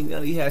still think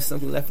Nelly has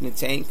something left in the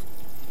tank,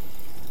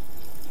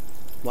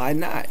 why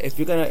not? If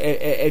you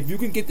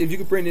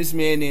can bring this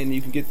man in,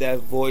 you can get that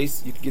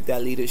voice, you can get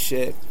that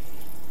leadership.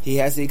 He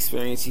has the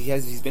experience.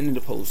 He's been in the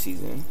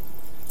postseason.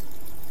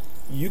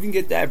 You can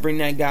get that, bring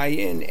that guy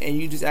in, and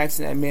you just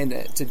asking that man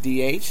to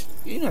DH.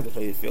 You don't have to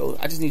play the field.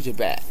 I just need your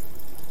bat.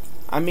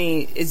 I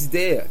mean, it's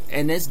there,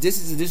 and this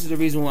is the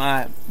reason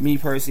why, me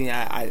personally,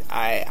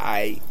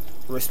 I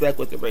respect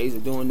what the Rays are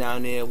doing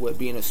down there with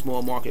being a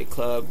small market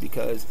club,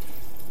 because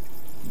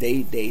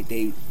they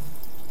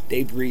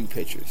breed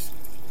pitchers,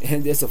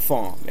 and it's a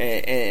farm,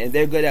 and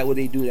they're good at what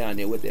they do down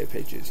there with their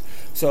pitchers.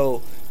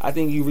 So I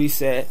think you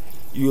reset,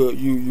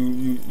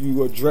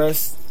 you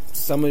address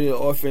some of the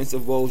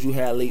offensive woes you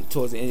had late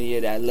towards the end of the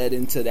year that led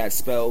into that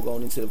spell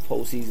going into the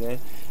postseason.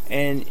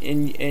 And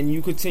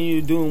you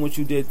continue doing what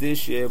you did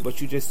this year,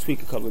 but you just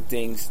tweak a couple of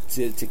things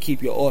to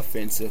keep your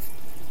offensive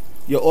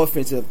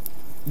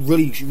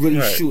really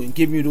right. Shooting,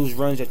 giving you those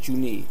runs that you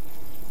need.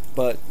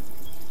 But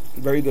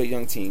very good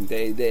young team.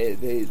 They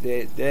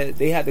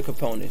have the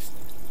components.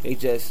 They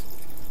just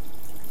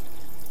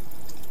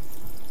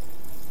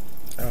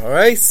all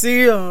right.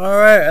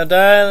 And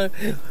then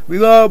we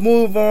gonna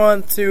move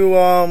on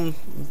to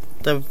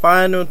the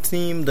final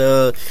team,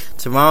 the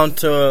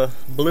Toronto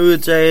Blue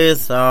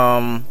Jays.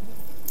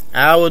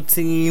 Our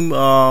team,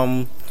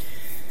 the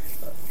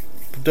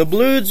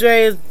Blue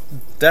Jays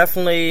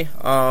definitely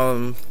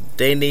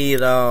they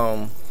need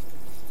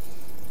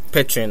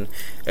pitching,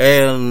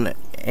 and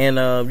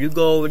you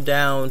go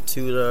down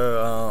to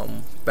the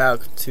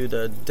back to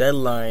the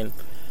deadline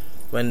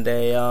when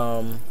they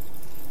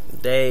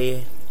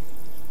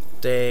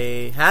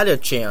had a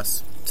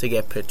chance to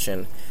get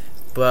pitching,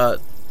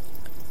 but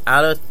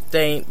I don't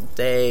think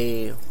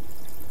they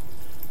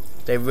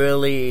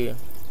really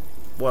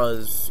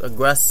was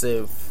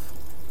aggressive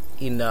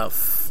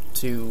enough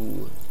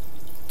to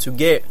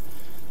get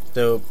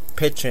the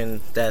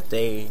pitching that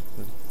they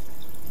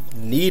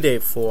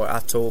needed for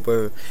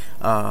October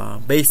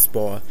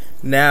baseball.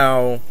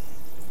 Now,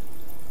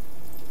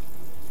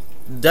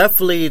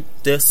 definitely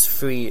this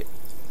free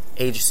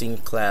agency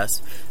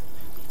class,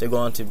 they're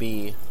going to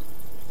be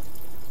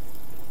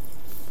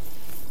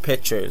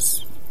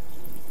pitchers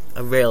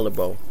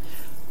available.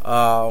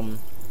 But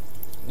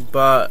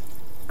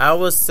I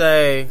would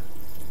say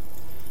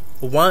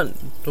the one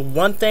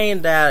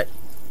thing that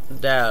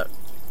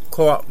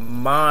caught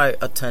my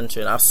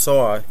attention, I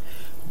saw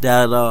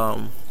that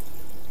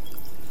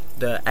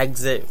the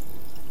exit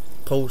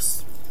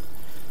postseason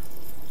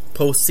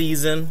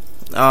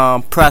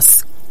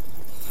press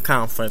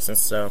conference and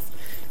stuff.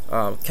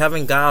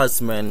 Kevin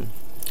Gausman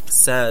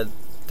said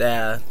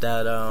that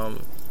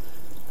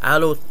I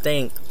don't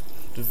think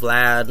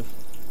Vlad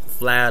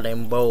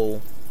and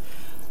Bo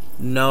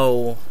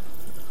know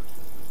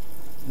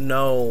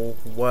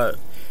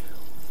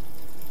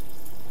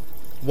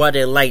what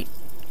it like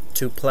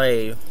to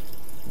play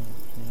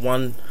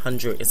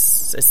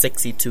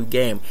 162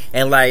 game,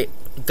 and like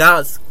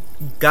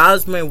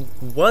Gausman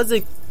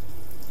wasn't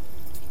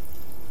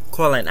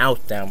calling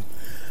out them,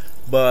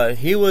 but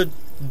he was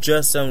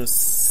just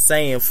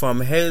saying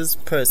from his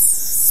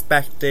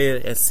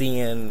perspective and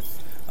seeing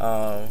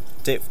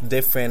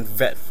different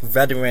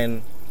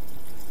veteran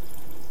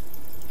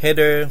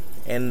hitter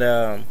and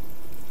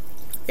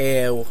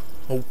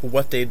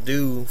what they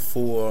do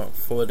for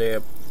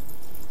their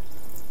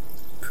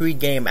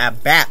pregame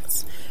at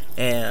bats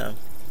and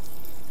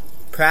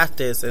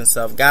practice and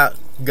stuff.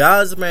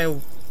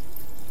 Gosman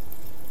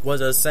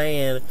was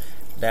saying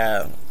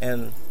that,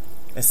 and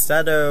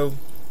instead of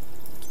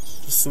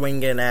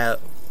swinging at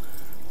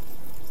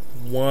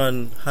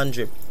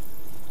 100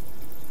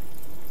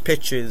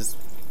 pitches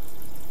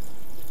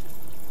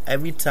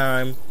every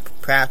time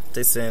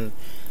practicing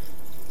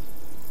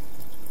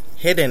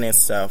hitting and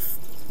stuff,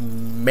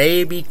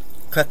 maybe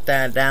cut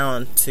that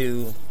down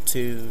to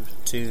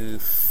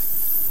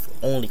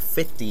only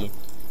 50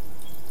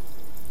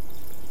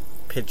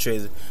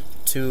 pitches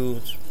to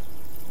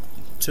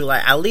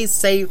like at least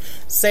save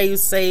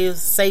some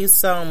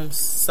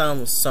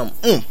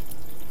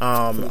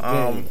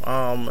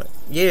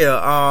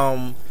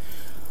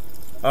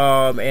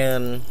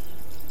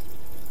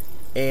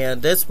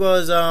and this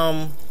was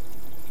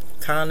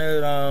kind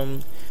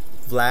of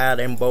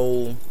Vlad and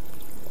Bo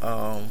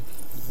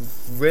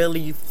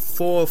really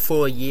for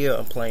a year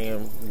of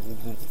playing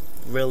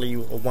really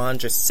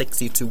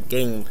 162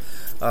 game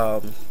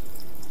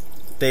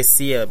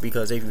this year,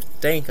 because if you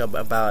think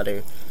about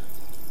it,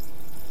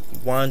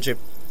 100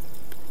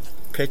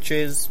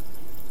 pitches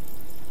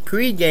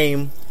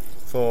pre-game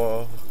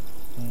for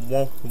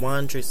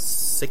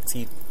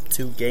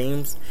 162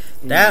 games,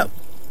 that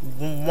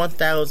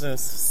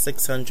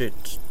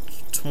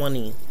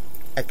 1,620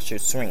 extra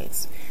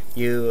swings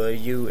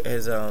you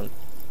is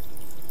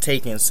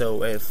taken.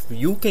 So if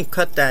you can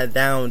cut that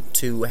down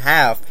to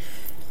half,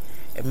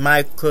 it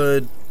might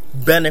could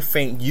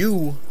benefit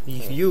you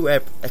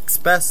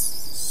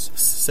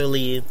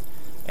especially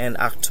in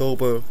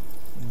October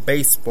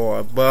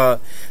baseball. But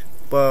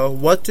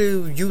what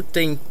do you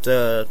think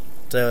the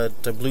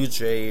Blue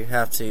Jays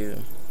have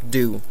to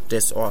do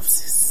this off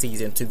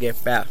season to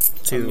get back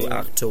to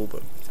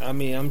October? I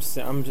mean, as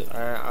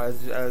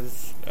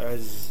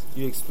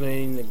you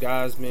explained, the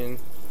Gosman,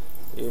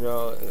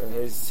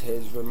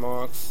 his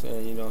remarks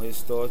and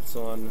his thoughts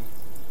on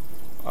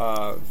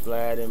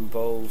Vlad and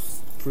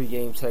Bo's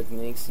pregame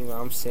techniques.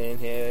 I'm saying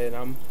here, and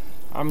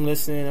I'm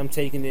listening, I'm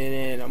taking it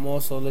in. I'm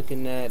also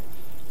looking at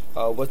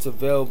what's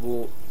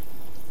available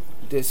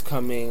this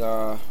coming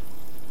off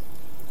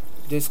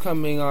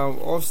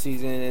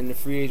season in the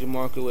free agent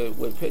market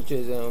with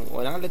pitchers. And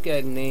when I look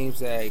at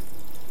names like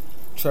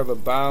Trevor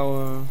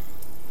Bauer,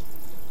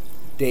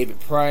 David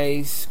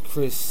Price,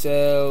 Chris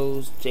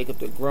Sales, Jacob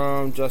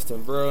deGrom,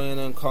 Justin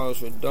Verlander, Carlos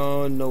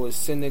Rodon, Noah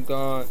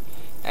Syndergaard,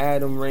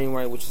 Adam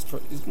Wainwright, which is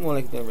more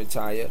like going to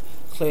retire,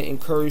 Clayton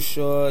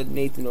Kershaw,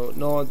 Nathan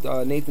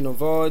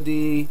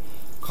Eovaldi,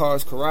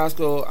 Carlos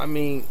Carrasco. I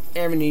mean,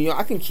 Aaron New York.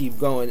 I can keep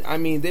going. I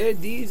mean,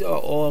 these are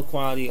all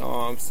quality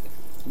arms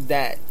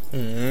that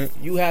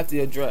you have to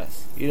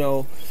address.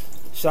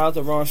 Shout out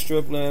to Ron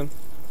Strickland.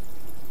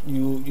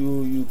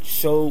 You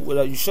showed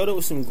it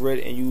with some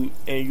grit, and you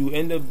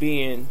end up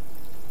being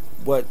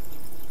what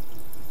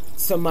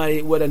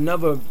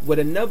another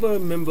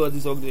member of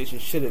this organization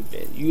should have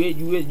been.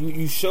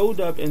 You showed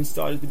up and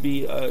started to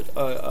be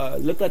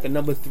look like a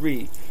number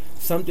 3,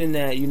 something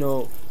that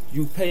you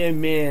pay a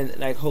man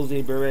like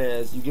Jose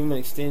Perez, you give him an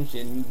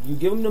extension, you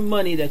give him the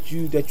money that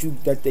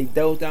they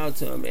dealt out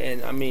to him.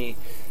 And I mean,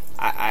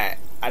 I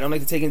don't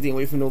like to take anything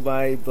away from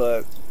nobody,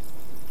 but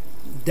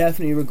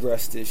definitely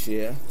regressed this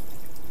year.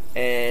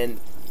 And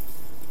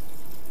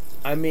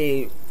I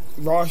mean,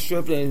 Ross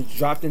Strickland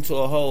dropped into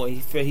a hole,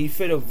 and he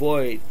fit a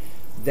void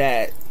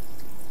that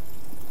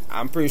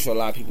I'm pretty sure a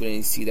lot of people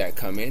didn't see that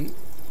coming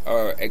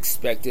or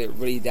expected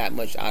really that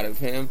much out of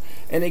him.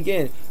 And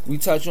again, we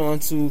touch on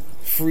to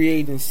free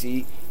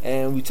agency,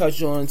 and we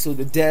touch on to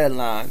the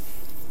deadline.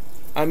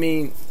 I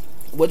mean,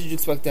 what did you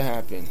expect to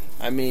happen?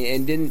 I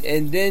mean,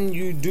 and then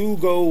you do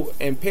go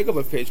and pick up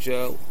a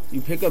pitcher. You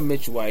pick up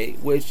Mitch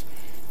White, which,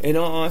 in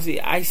all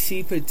honesty, I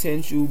see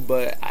potential,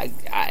 but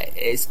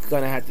it's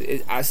gonna have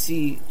to. I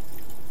see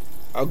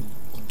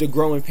the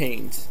growing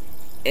pains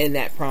in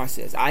that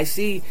process. I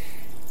see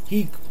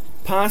he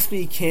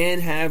possibly can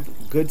have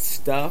good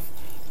stuff,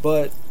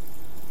 but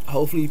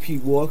hopefully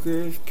Pete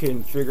Walker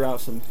can figure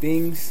out some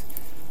things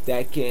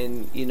that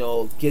can,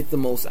 get the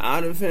most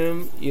out of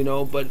him,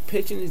 but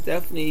pitching is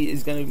definitely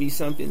going to be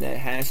something that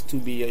has to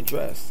be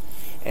addressed.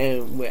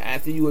 And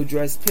after you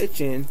address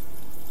pitching,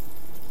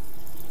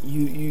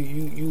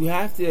 you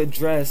have to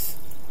address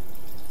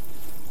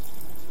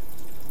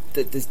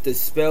the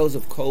spells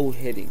of cold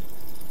hitting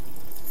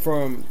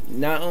from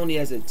not only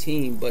as a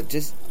team, but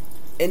just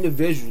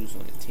individuals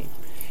on the team.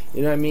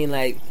 You know what I mean?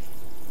 Like,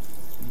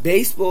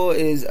 baseball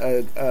is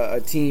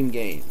a team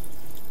game.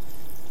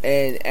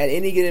 And at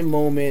any given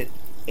moment,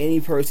 any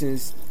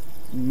person's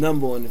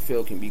number on the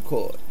field can be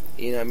called.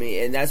 You know what I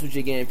mean? And that's what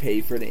you're getting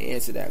paid for, to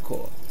answer that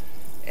call.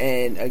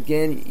 And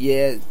again,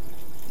 yeah,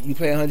 you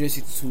play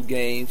 162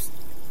 games.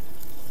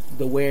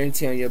 The wear and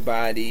tear on your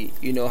body,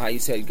 how you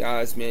said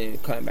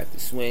Gosman, cutting back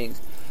the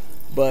swings.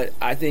 But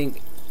I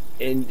think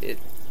you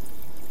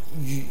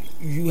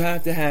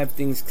have to have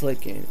things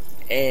clicking.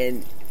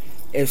 And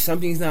if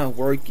something's not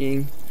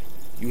working,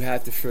 you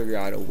have to figure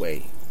out a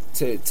way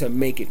to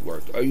make it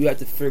work, or you have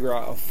to figure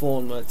out a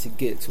formula to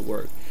get it to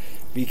work.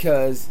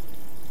 Because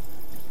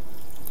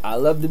I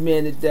love the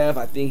man to death.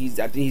 I think he'll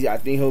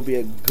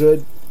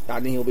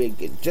be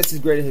just as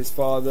great as his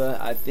father.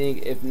 I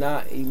think if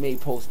not, he may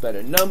post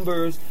better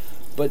numbers,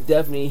 but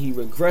definitely he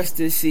regressed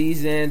this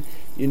season.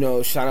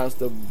 Shout outs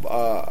to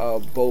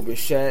Bo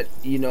Bichette.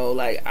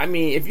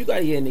 If you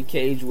gotta get in the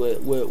cage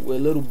with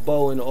little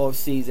Bo in the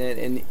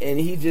offseason and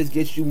he just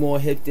gets you more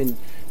hip than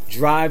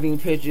driving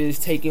pitches,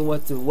 taking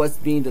what's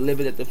being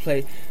delivered at the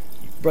plate,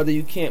 brother,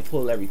 you can't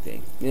pull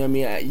everything. You know what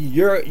I mean?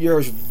 You're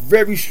a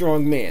very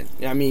strong man.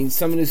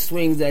 Some of the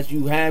swings that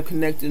you have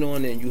connected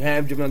on and you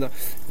have driven on,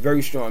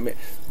 very strong man.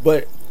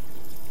 But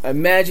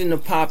imagine the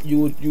pop you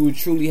would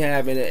truly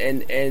have,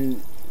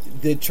 and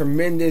the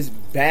tremendous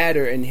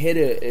batter and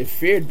hitter, and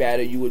feared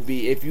batter you would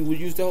be if you would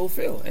use the whole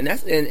field. And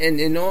that's and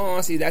in all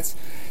honesty, that's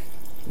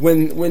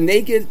when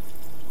they get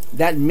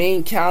that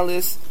main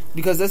callus.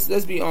 Because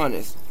let's be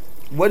honest,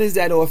 what is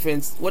that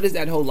offense? What is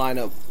that whole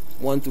lineup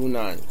 1 through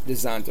 9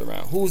 designed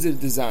around? Who's it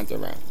designed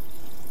around?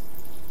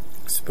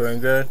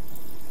 Springer,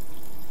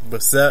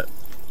 Bassett,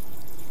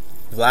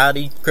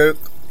 Vladdy, Kirk,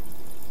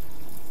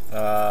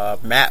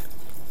 Matt,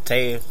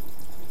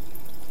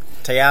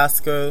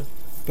 Teoscar.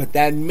 But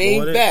that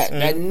main bat,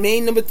 that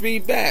main number 3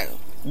 bat,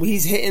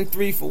 he's hitting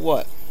 3 for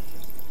what?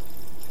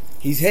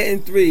 He's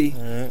hitting 3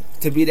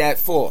 to be that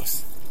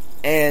force.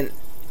 And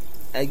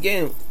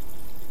again,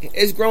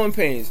 it's growing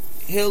pains.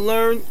 He'll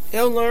learn,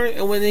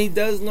 and when he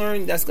does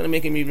learn, that's going to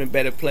make him even a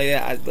better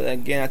player. But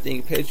again, I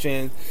think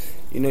pitching,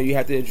 you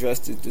have to address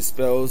the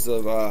spells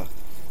of,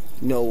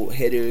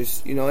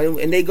 hitters,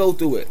 and they go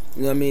through it.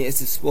 You know what I mean?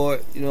 It's a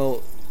sport,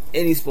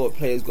 any sport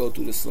players go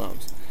through the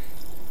slumps.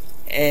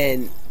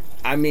 And,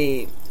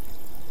 the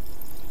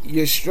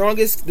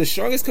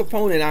strongest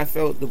component I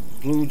felt the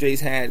Blue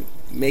Jays had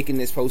making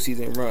this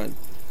postseason run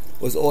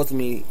was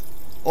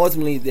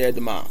ultimately their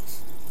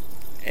demise.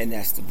 And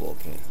that's the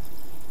bullpen.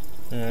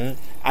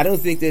 I don't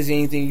think there's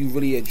anything you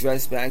really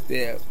address back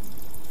there,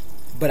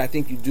 but I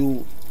think you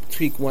do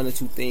tweak 1 or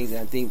 2 things, and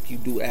I think you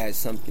do add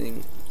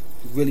something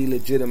really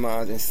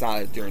legitimized and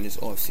solid during this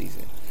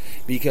offseason.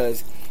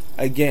 Because,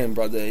 again,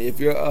 brother, if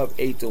you're up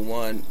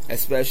 8-1,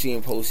 especially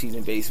in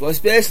postseason baseball,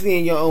 especially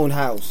in your own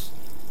house,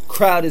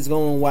 crowd is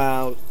going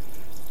wild,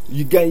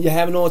 you're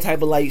having all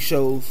type of light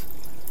shows,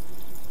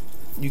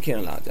 you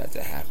can't allow that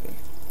to happen.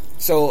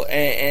 So,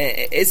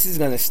 and this is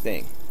going to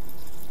sting.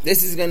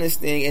 This is going to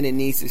sting, and it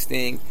needs to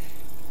sting,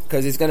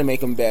 because it's going to make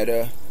them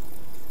better.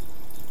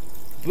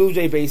 Blue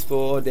Jay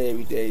baseball all day,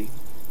 every day.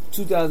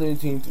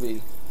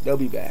 2023, they'll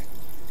be back.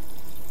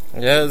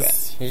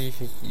 Yes,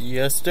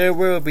 yes, there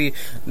will be.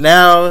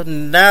 Now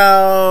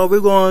we're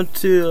going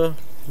to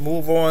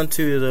move on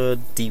to the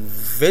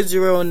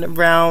divisional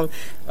round.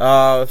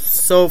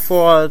 So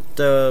far,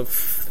 the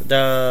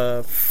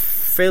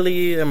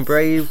Philly and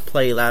Brave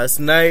played last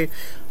night.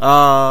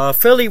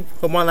 Philly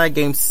won that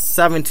game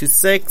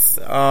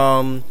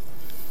 7-6.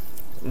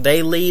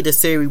 They lead the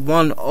series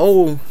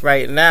 1-0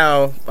 right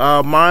now.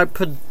 My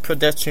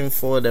prediction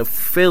for the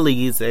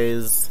Phillies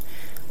is,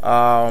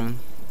 and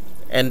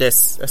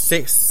this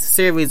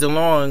series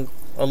alone,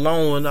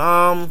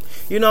 I'm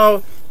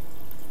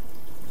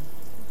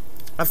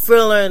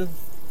feeling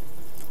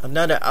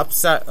another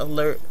upset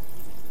alert.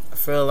 I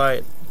feel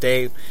like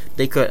they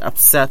could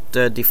upset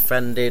the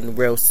defending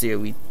World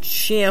Series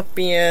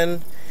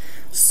champion.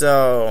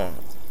 So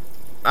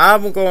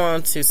I'm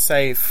going to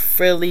say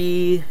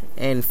Philly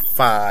in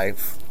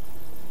 5.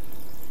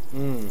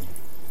 You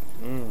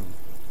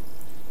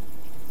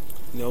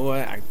know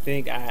what? I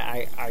think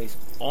I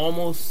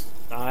almost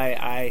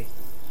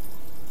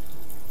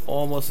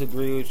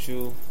agree with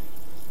you.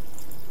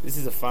 This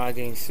is a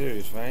 5-game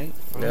series, right?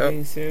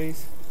 5-game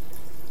series.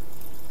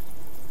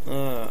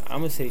 I'm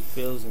gonna say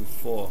Phil's in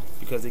 4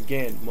 because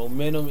again,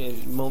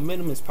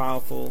 momentum is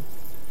powerful,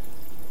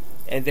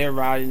 and they're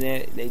riding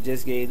it. They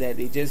just gave that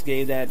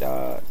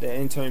the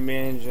intern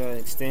manager an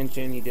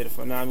extension. He did a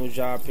phenomenal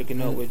job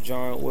picking up with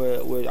Joe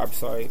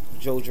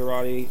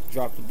Girardi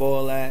dropped the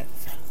ball at.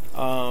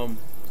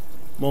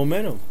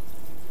 Momentum,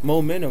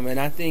 and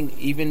I think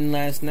even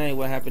last night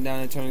what happened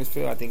down in Turner's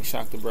Field, I think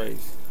shocked the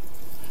Braves.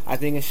 I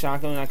think it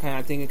shocked them. I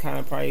think it kind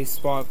of probably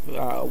sparked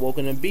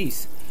awoken a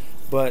beast.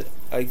 But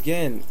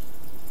again,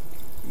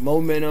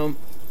 momentum.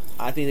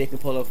 I think they can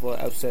pull up for an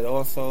upset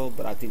also,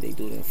 but I think they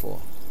do it in 4.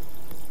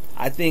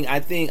 I think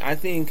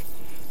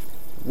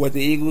what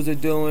the Eagles are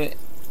doing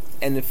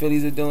and the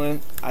Phillies are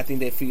doing, I think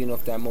they're feeding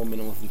off that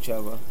momentum with each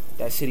other.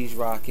 That city's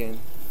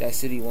rocking. That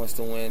city wants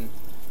to win.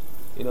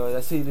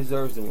 That city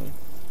deserves to win.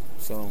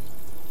 So.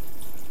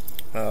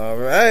 All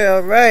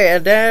right,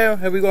 and now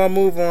we're gonna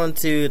move on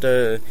to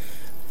the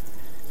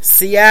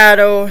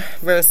Seattle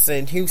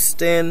versus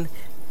Houston.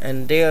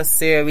 And their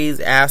series,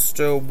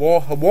 Astro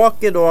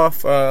walk it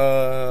off.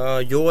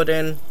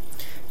 Jordan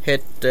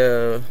hit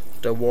the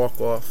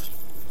walk-off,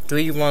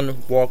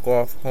 3-1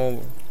 walk-off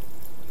home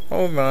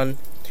run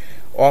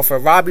off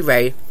of Robbie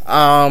Ray.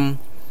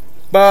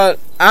 But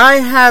I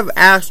have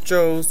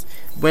Astros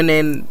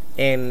winning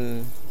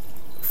and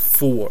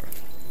 4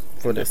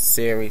 for the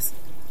series.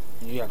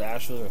 You got the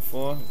Astros at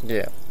 4.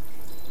 Yeah.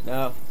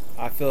 No,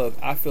 I feel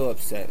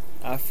upset.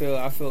 I feel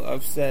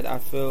upset. I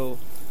feel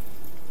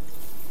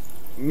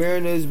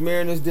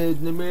Mariners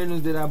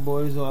did our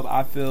boys up.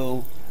 I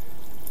feel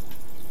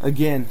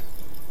again,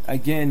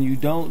 you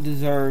don't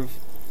deserve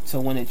to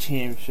win a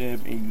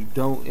championship, and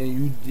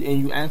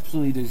you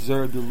absolutely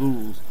deserve to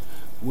lose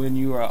when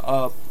you are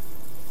up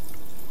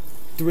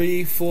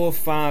 3, 4,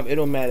 5. It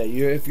don't matter.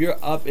 If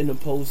you're up in the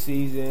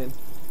postseason,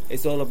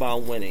 it's all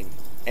about winning.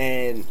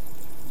 And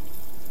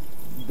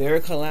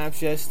their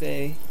collapse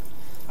yesterday,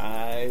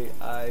 I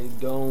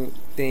don't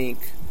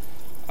think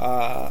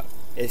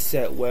it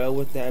set well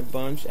with that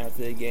bunch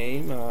after the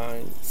game.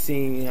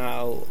 Seeing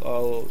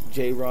how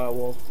J-Rod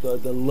walked, the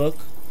look,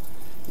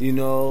 the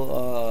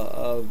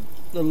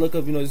look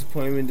of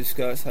disappointment,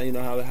 disgust. How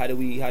do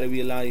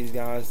we allow these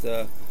guys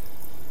to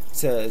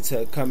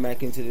come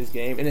back into this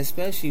game, and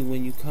especially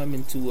when you come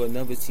into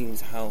another team's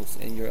house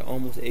and you're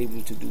almost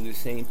able to do the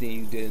same thing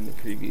you did in the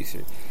previous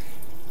year.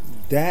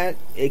 That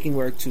it can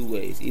work 2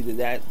 ways. Either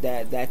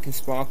that can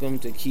spark them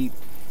to keep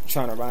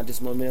trying to ride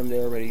this momentum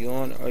they're already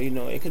on, or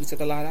it could have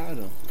took a lot out of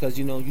them because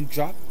you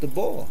dropped the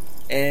ball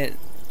and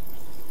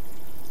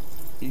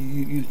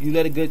you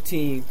let a good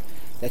team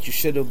that you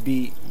should have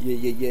beat.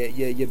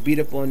 You beat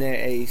up on their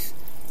ace.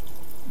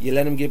 You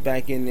let them get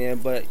back in there,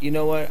 but you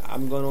know what?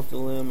 I'm going off the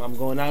limb. I'm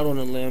going out on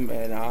a limb,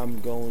 and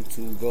I'm going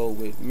to go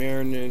with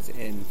Mariners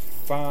in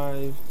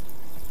 5.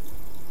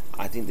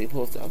 I think they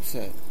pull off the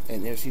upset,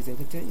 and their season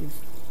continues.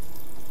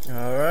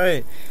 All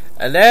right,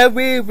 and then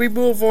we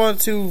move on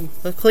to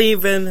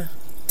Cleveland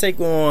take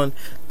on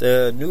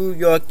the New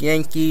York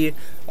Yankee.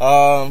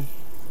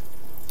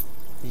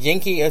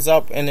 Yankee is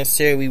up in the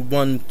series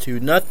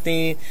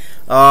 1-0.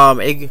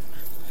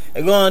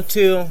 It going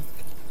to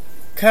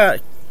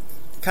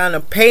kind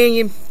of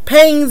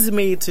pains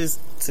me to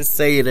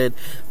say that,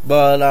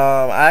 but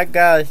I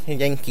got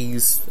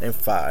Yankees in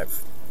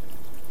 5.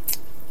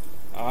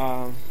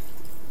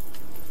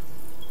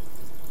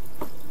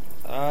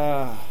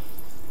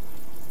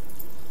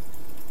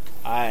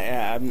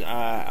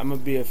 I'm gonna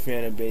be a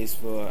fan of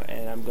baseball,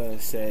 and I'm gonna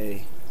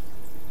say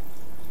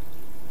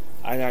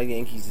I got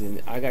Yankees in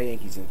 3. I got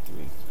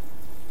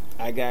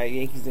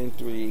Yankees in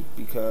 3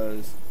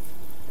 because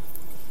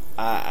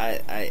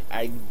I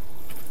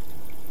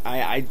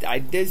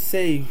did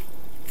say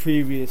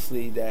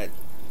previously that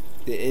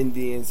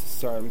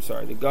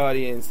the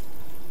Guardians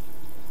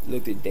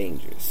looked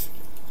dangerous.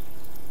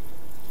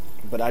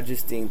 But I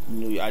just think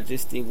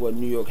what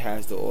New York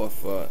has to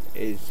offer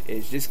is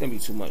just gonna be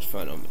too much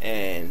for them.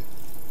 And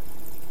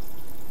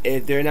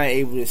if they're not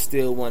able to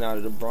steal one out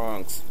of the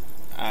Bronx,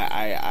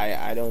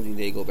 I don't think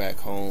they go back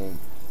home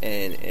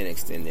and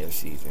extend their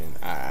season.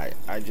 I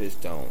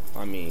just don't.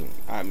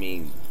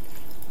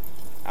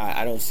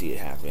 I don't see it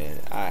happening.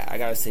 I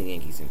gotta say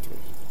Yankees in 3.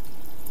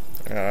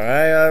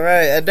 All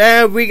right. And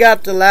then we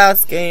got the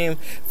last game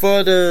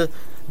for the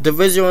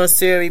divisional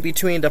series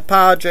between the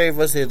Padres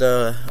versus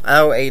the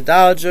LA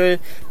Dodgers.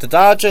 The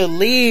Dodgers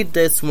lead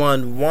this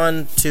one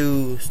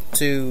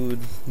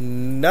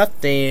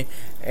 1-0,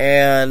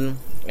 and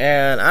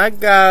I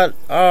got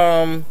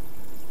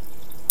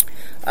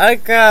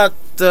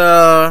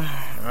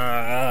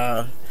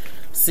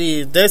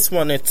see, this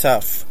one is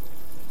tough,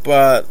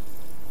 but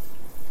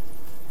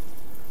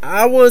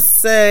I would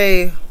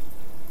say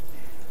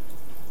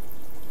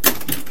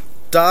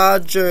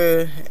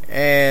Dodger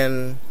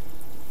and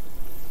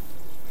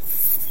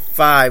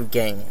 5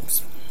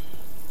 games.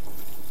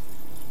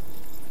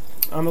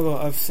 I'm gonna go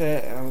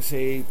upset. I'm gonna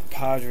say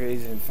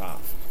Padres in 5.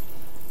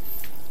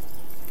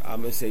 I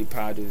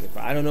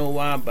don't know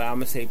why, but I'm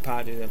gonna say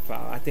Padres in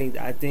 5. I think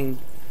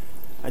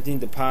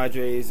the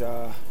Padres.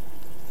 I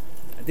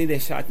think they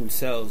shot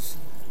themselves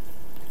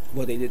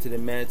what they did to the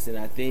Mets, and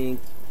I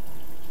think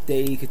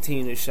they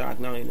continue to shock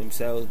not only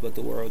themselves but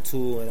the world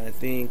too. And I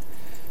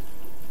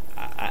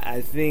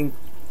think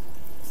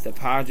the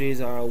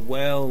Padres are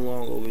well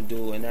long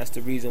overdue, and that's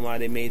the reason why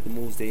they made the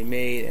moves they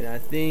made. And I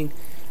think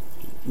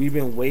we've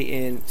been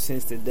waiting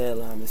since the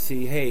deadline to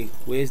see, hey,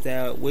 where's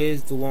the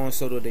Juan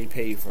Soto they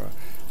paid for?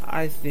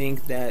 I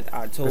think that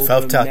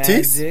October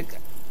Magic.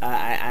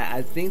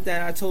 I think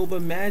that October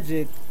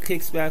Magic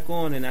kicks back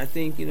on, and I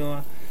think he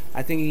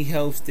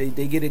helps. They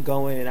get it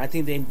going, and I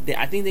think they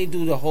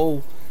do the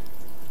whole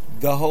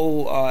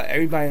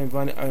everybody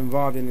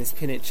involved in this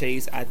pennant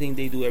chase. I think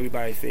they do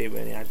everybody a favor,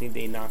 and I think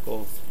they knock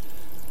off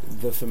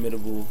the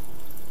formidable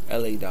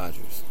LA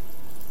Dodgers.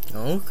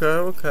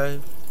 Okay.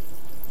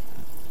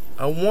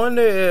 I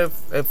wonder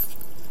if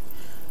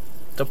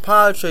the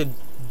Padres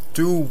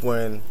do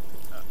win.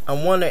 I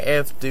wonder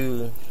if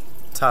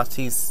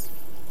Tatis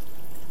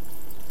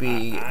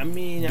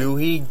do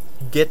he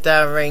get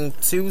that ring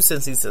too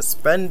since he's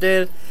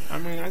suspended? I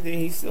think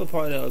he's still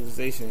part of the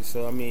organization.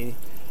 So I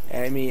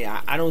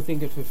don't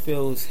think it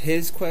fulfills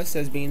his quest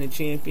as being a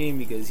champion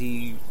because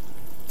he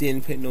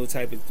didn't put no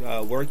type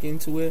of work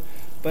into it.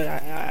 But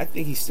I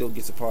think he still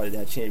gets a part of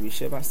that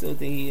championship. I still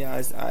think he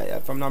has.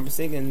 If I'm not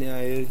mistaken,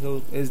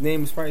 his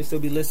name is probably still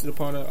be listed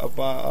upon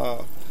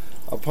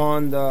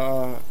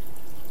the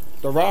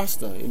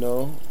roster. You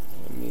know,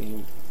 I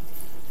mean,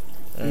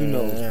 who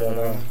knows?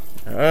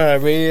 But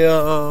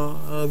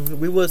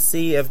we will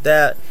see if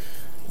that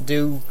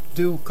do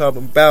come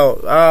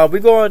about. We're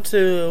going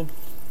to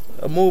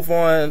move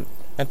on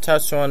and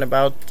touch on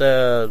about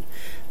the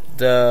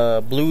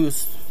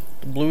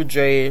Blue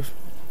Jays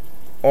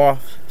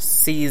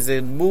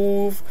off-season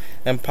move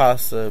and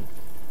possibility.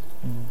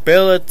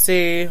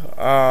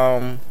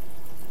 I'm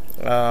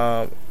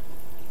gonna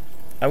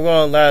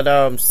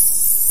let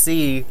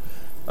C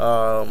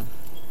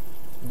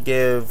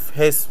give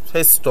his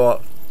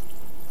thought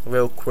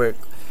real quick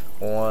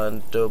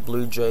on the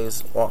Blue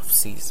Jays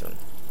off-season.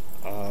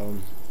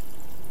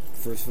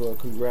 First of all,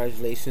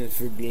 congratulations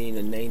for being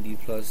a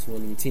 90-plus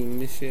winning team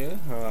this year.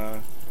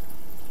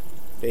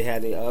 They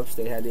had their ups,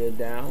 they had their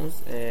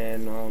downs,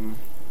 and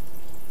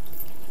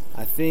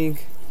I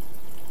think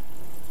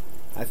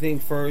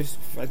first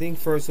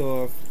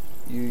off,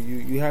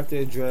 you have to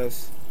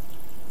address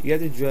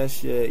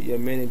your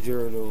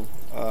managerial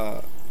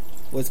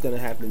what's going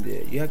to happen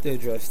there. You have to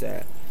address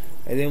that,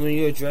 and then when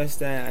you address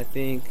that, I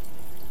think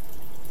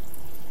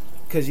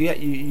because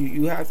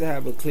you have to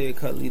have a clear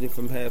cut leader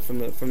from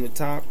the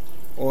top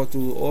all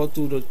through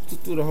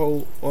the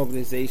whole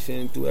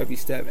organization, through every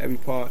step, every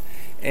part,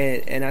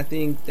 and I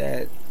think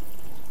that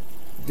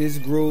this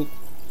group.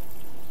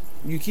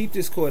 You keep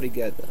this core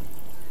together,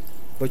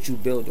 but you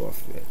build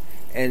off of it.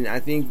 And I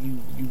think you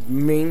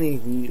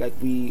mainly, like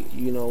we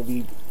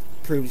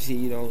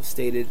previously,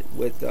 stated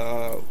with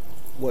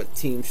what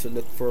teams should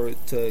look for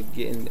to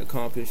get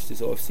accomplished this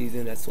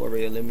offseason. That's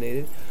already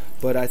eliminated.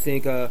 But I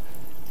think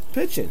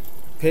pitching.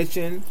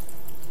 You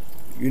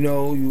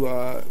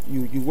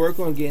work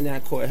on getting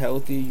that core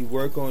healthy.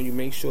 You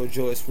make sure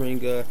George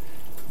Springer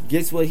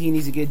gets what he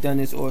needs to get done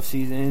this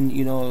offseason.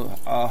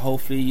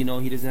 Hopefully, he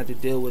doesn't have to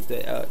deal with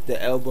the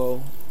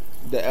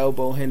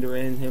elbow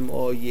hindering him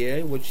all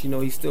year, which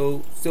he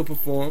still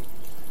performed.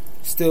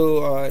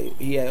 Still,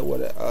 he had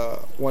 1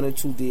 or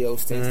 2 DL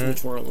stints,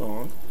 which weren't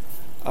long.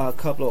 A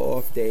couple of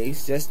off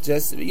days, just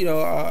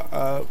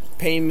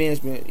pain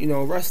management,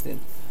 resting.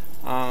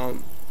 I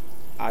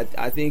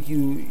think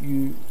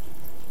you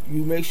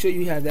make sure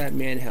you have that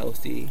man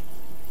healthy,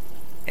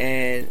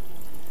 and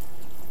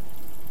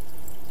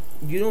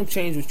you don't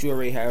change what you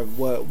already have.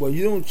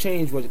 You don't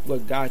change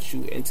what got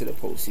you into the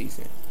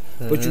postseason,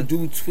 but you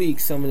do tweak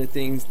some of the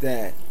things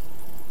that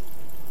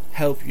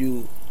help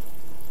you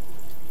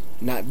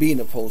not be in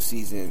the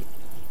postseason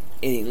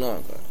any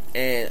longer.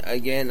 And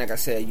again, like I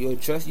said, you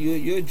tweak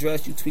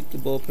the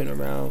bullpen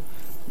around,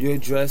 you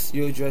address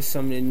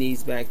some of the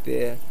needs back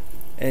there,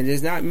 and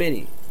there's not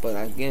many, but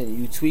again,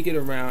 you tweak it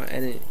around,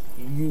 and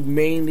you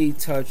mainly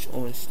touch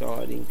on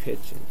starting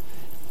pitching.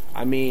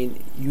 I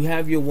mean, you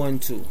have your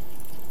 1-2.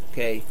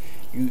 Okay,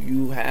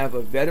 you have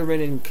a veteran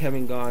in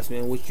Kevin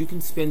Gausman, which you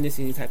can spin this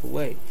any type of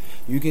way.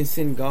 You can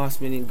send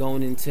Gausman and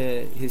going into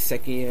his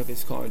second year of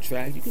his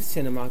contract. You can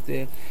send him out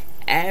there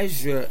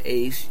as your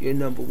ace, your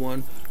number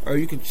one, or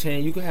you can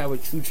have a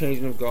true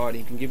changing of guard.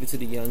 You can give it to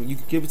the young. You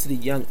can give it to the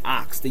young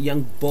ox, the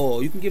young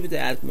bull. You can give it to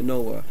Alek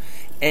Manoah.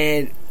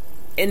 And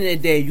end of the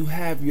day, you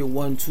have your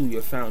 1-2,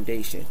 your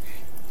foundation.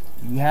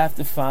 You have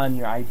to find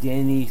your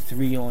identity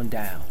 3 on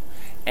down,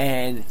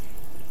 and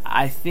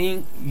I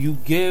think you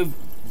give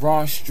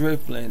Ross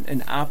Stripling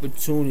an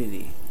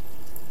opportunity.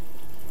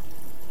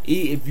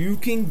 If you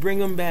can bring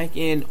him back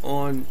in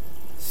on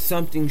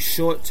something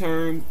short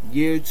term,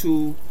 year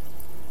 2,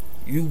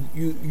 you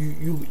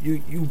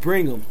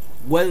bring him.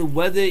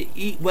 Whether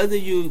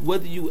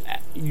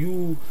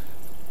you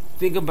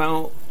think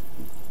about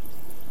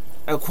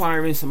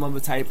acquiring some other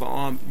type of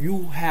arm,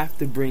 you have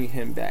to bring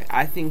him back.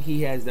 I think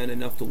he has done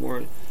enough to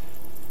warrant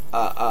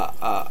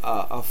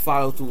a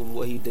follow through of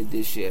what he did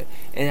this year.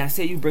 And I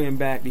say you bring him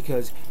back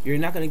because you're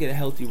not going to get a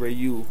healthy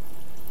Ryu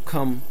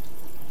come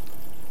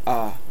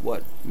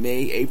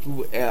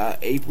April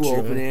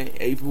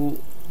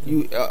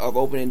of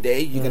opening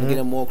day. You're going to get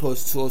him more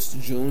close towards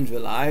June,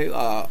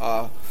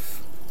 July,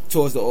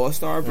 towards the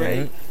All-Star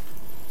break.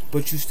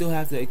 But you still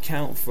have to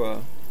account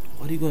for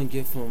what are you going to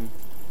get from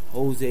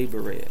Jose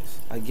Barrez.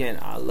 Again,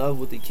 I love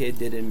what the kid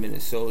did in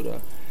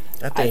Minnesota.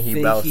 I think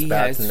he bounced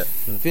back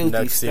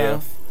next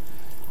year.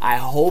 I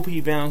hope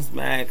he bounced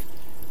back.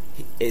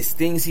 It's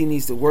things he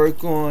needs to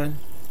work on.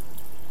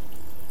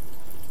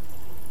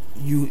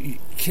 You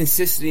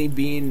consistently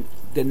being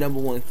the number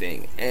one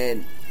thing.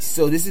 And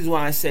so this is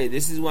why I say,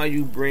 this is why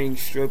you bring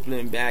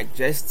Stripling back,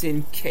 just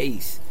in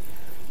case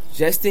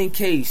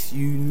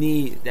you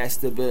need that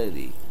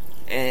stability.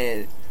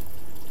 And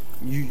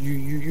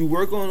you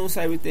work on those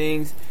type of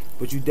things,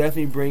 but you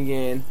definitely bring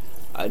in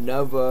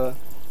another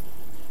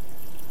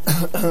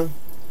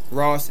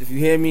Ross. If you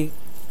hear me,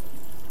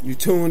 you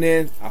tune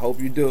in. I hope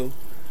you do.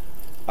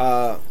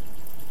 I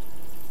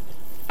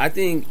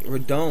think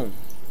Rodon.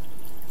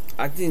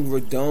 I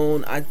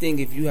think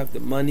if you have the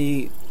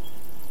money,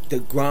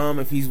 DeGrom,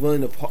 if he's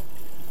willing to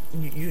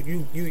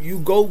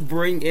you go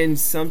bring in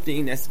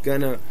something that's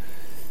gonna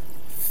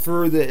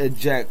further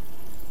eject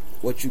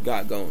what you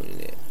got going in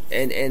there.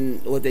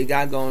 And what they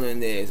got going in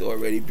there is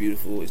already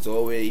beautiful. It's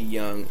already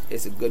young.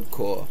 It's a good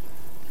core.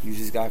 You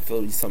just got to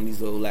fill some of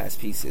these little last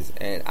pieces,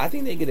 and I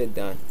think they get it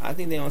done. I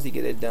think they honestly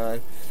get it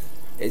done.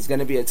 It's going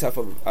to be a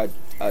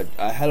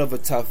hell of a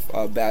tough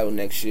battle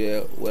next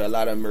year with a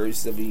lot of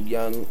emergence of the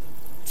young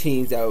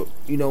teams that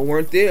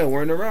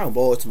weren't around.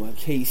 Baltimore,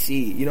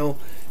 KC.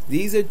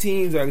 These are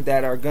teams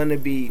that are going to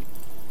be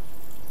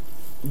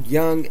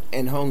young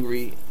and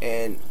hungry,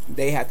 and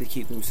they have to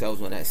keep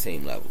themselves on that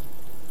same level,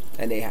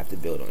 and they have to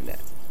build on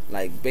that.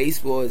 Like,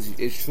 baseball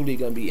is truly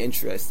going to be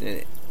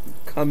interesting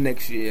come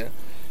next year.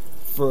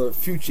 For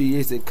future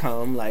years to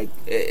come, like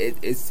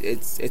it's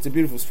a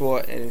beautiful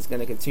sport, and it's going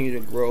to continue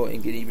to grow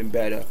and get even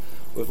better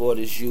with all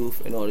this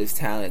youth and all this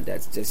talent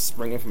that's just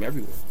springing from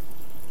everywhere.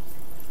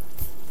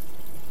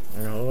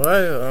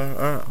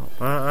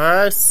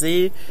 I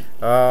see.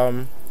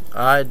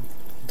 I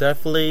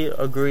definitely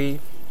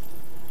agree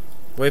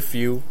with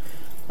you.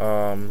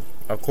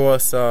 Of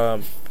course,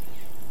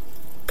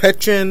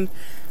 pitching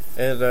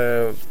is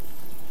the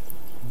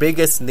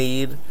biggest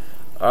need.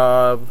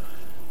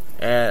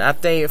 And I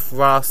think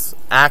Ross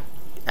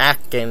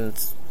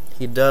Atkins,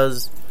 he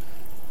does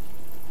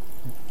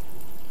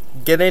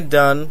get it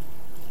done.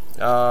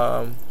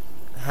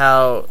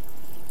 However,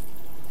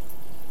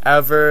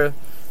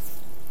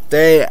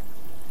 the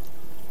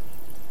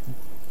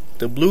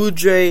Blue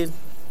Jays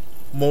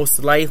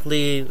most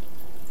likely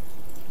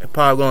are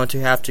probably going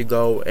to have to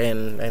go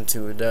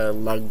into the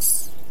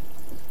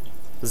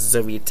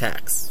luxury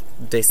tax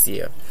this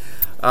year.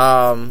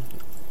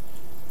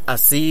 I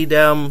see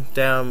them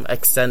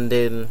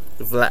extending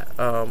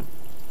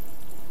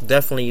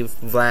definitely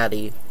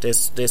Vladdy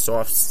this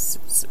off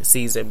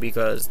season,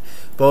 because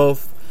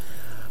both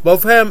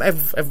him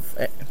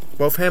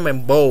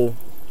and Bo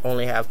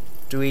only have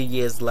 3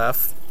 years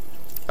left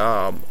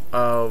of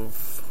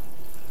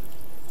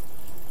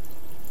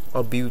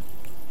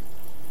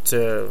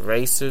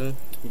arbitration.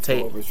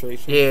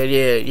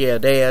 Yeah.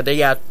 They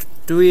got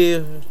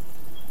three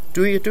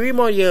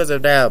more years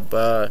of that.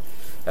 But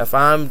if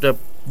I'm the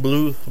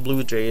Blue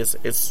Jays,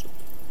 it's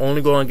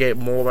only going to get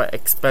more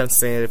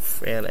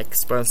expensive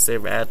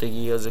as the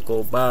years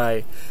go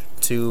by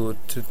to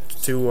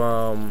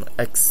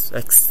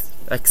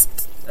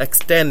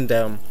extend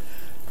them.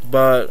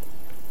 But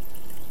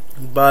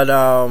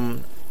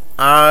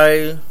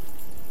I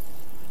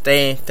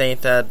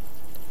think that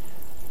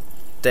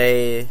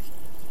they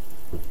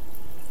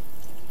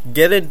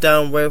get it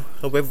done with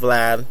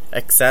Vlad,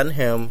 extend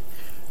him.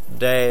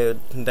 They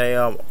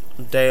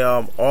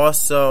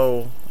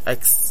also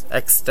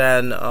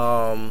extend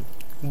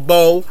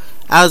Bo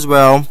as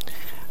well,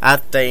 I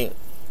think.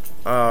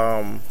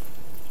 And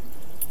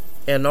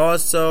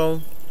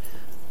also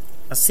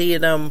I see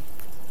them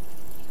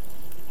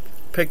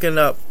picking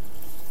up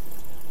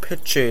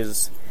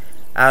pitchers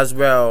as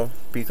well,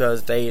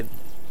 because they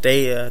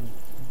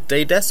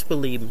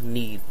desperately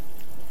need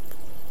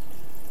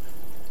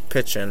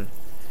pitching.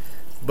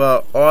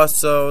 But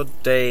also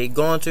they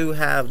going to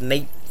have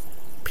Nate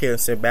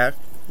Pearson back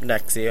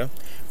next year,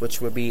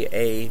 which would be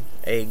a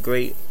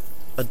great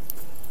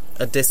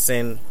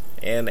addition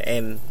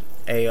and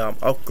a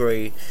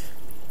upgrade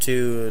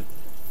to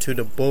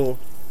the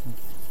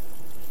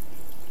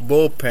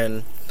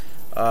bullpen.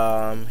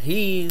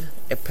 He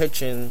is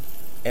pitching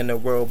in the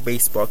World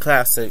Baseball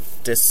Classic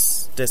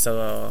this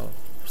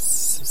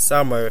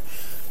summer,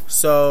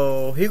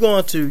 so he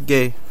going to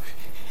get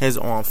his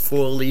arm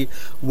fully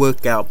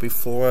worked out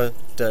before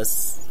the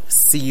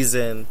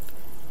season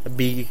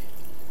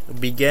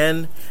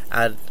begin.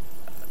 I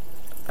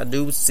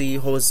do see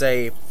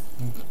Jose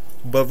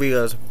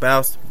Barrios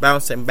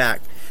bouncing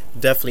back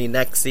definitely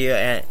next year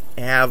and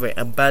having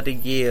a better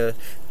year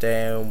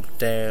than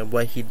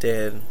what he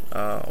did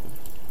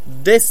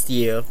this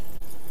year.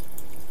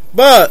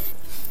 But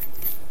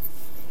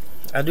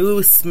I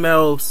do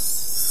smell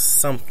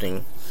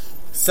something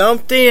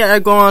is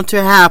going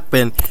to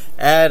happen,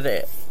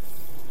 and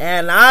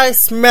I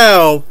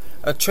smell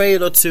a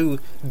trade or two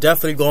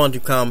definitely going to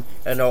come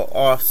in the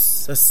off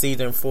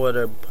season for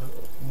the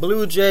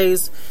Blue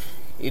Jays.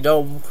 You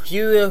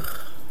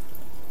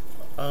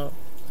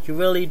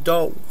really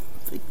don't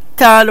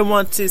kind of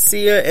want to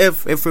see it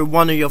if it's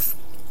one of your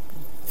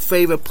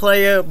favorite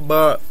player,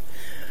 but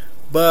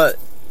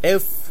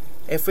if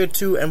it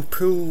to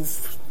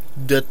improve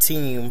the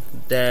team,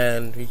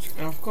 then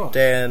of course,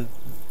 then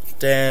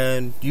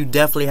you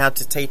definitely have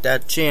to take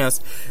that chance.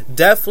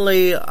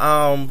 Definitely,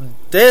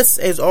 this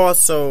is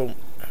also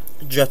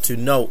just to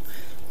note,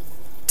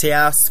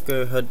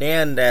 Teoscar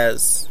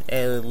Hernandez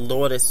and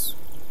Lourdes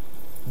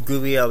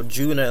Gurriel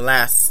Jr.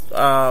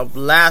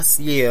 last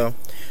year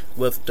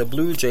with the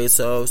Blue Jays,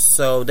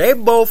 so they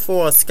both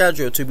are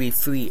scheduled to be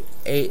free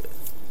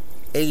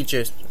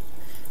agents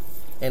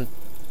in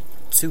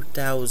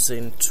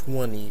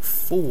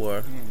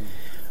 2024.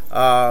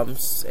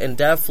 And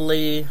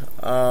definitely,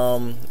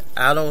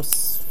 I don't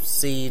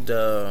see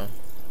the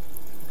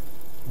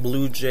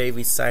Blue Jay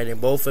re-signing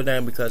both of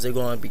them because they're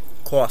going to be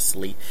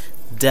costly.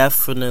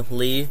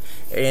 Definitely.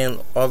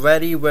 And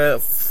already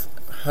with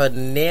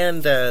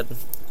Hernandez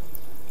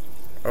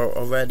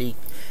already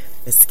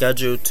is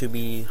scheduled to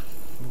be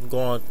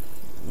going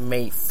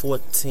make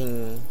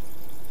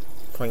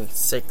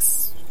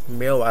 14.6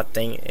 mil, I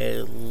think.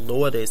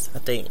 Lourdes, I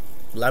think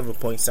 11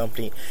 point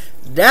something.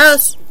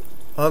 That's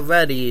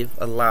already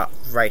a lot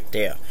right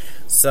there.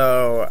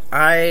 So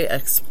I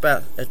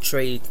expect a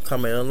trade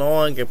coming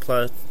along, and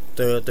plus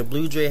the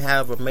Blue Jay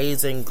have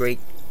amazing, great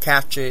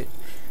catcher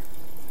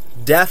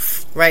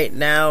depth right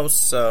now.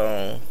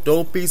 So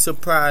don't be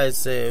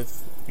surprised if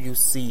you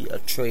see a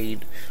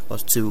trade or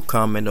two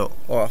come in the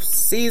off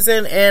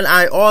season. And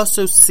I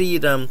also see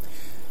them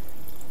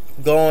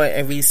going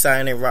and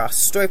re-signing Ross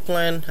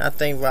Strickland. I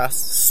think Ross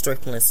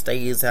Strickland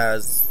stays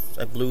as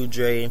a Blue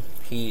Jay.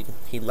 He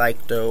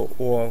liked the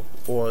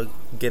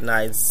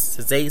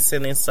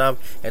organization and stuff,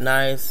 and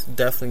I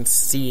definitely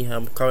see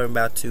him coming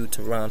back to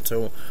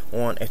Toronto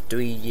on a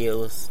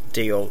 3-year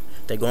deal.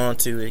 They're going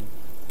to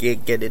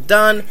get it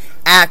done.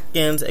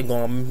 Atkins is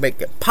going to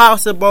make it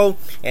possible,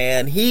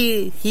 and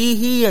he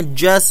is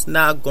just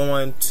not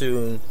going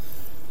to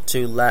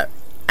let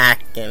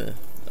Atkins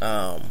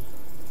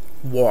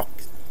walk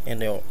in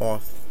the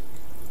off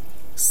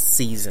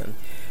season.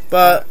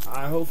 But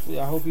I hope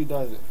he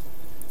does it.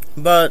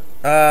 But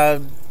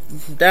that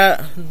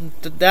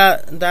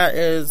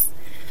is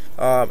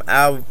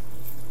our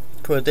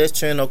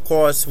prediction. Of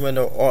course, when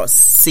the off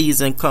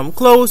season come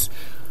close,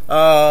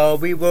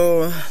 we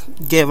will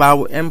give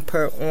our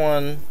input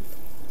on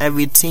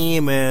every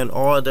team and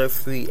all the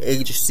free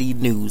agency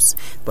news.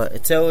 But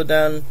until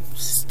then,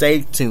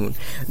 stay tuned.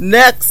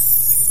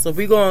 Next, so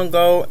we're gonna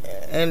go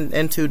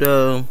into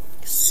the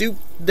soup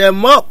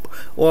them up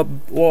or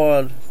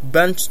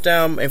bench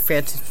them in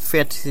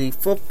fantasy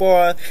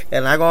football,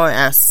 and I'm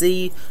gonna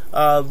see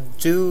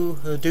do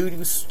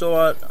you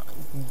start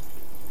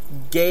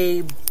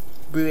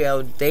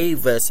Gabriel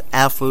Davis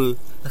after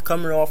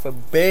coming off a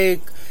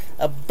big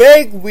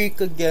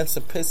week against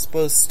the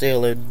Pittsburgh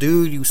Steelers?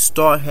 Do you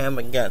start him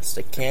against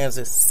the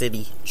Kansas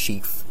City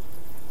Chiefs?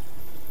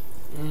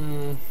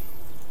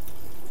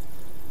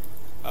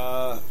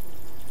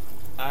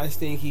 I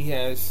think he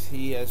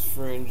has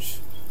fringe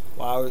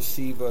wide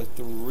receiver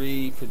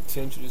 3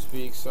 potential this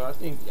week, so I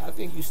think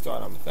you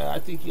start him. I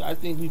think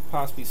we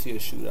possibly see a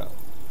shootout.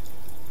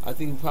 And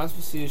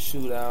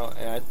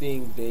I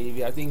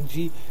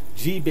think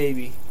G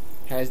Baby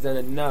has done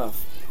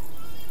enough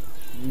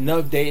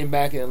dating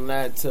back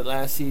to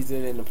last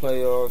season in the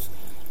playoffs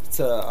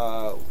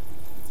to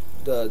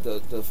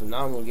the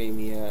phenomenal game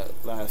he had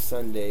last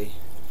Sunday.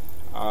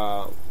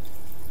 I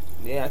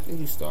think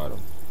you start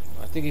him.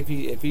 I think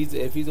if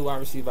he's a wide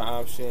receiver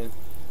option,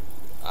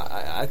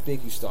 I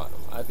think you start him.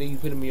 I think you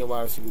put him in your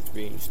wide receiver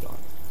 3 and you start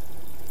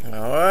him.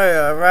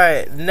 All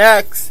right.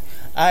 Next,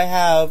 I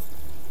have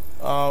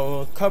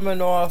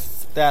coming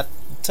off that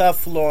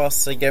tough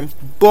loss against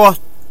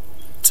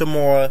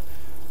Baltimore,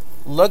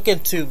 looking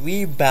to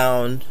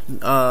rebound.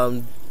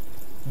 Do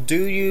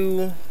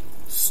you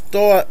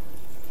start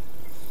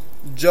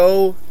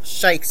Joe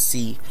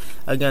Shiesty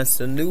against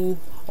the New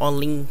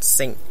Orleans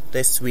Saints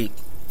this week?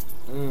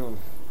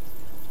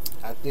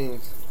 I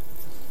think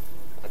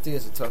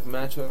it's a tough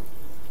matchup,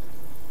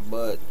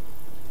 but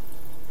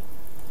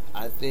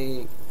I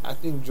think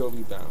Joe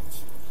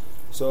rebounds.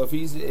 So if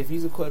he's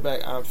a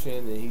quarterback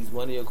option and he's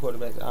one of your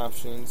quarterback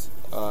options,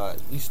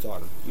 you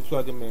start him. You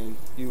plug him in.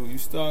 You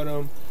start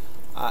him.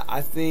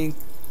 I think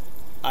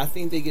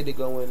they get it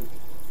going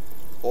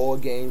all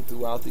game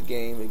throughout the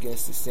game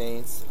against the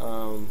Saints.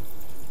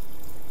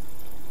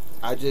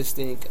 I just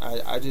think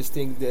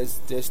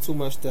there's too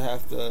much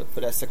for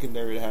that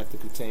secondary to have to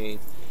contain,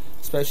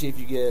 especially if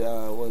you get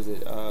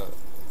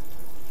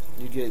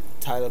you get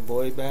Tyler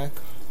Boyd back,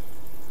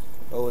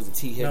 or was it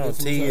T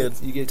Higgins?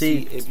 If you get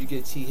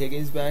T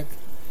Higgins back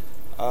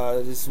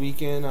this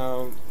weekend,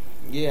 I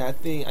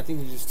think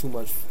it's just too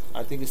much.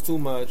 I think it's too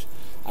much.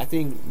 I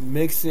think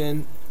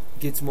Mixon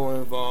gets more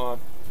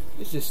involved.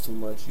 It's just too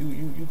much.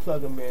 You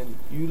plug him in.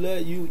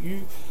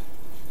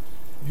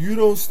 You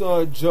don't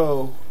start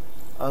Joe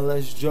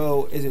unless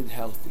Joe isn't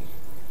healthy.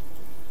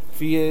 If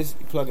he is,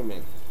 you plug him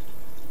in.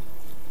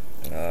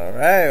 All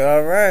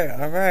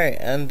right.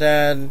 And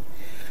then,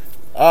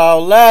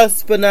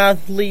 last but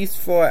not least,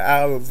 for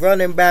our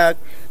running back,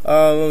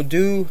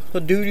 do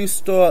you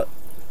start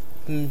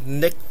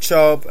Nick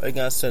Chubb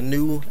against the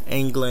New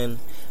England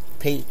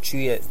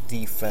Patriot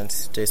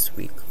defense this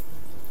week?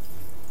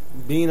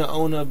 Being an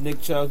owner of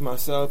Nick Chubb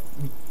myself,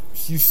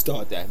 you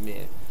start that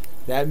man.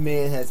 That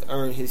man has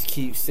earned his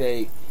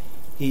keepsake.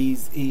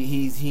 He's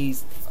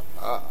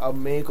a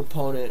main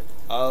component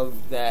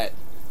of that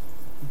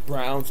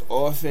Browns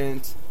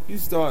offense. You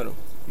start him.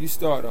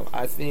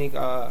 I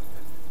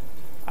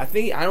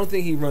don't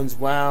think he runs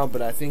wild,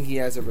 but I think he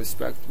has a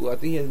respectable. I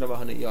think he has another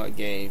 100-yard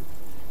game,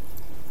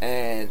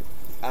 and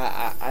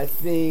I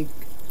think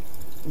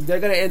they're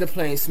gonna end up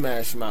playing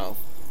smash mouth,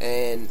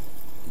 and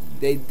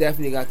they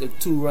definitely got the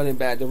running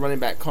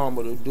back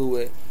combo to do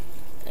it.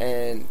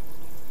 and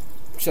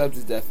Chubbs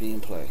is definitely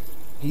in play.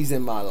 He's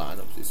in my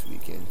lineup this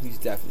weekend. He's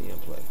definitely in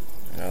play.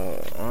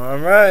 All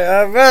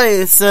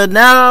right. So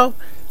now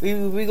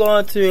we're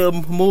going to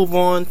move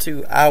on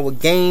to our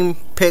game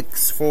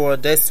picks for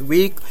this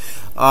week.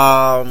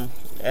 And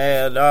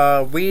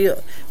we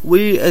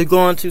are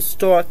going to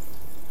start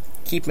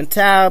keeping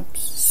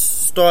tabs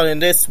starting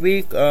this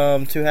week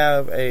to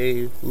have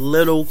a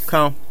little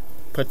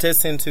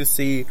competition to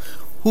see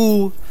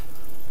who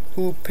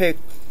picked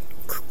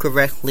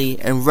correctly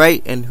and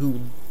right and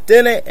who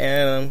didn't.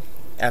 And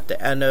at the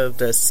end of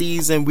the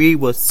season, we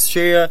will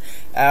share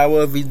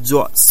our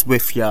results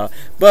with y'all.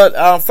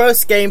 But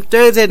first game,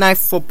 Thursday Night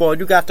Football,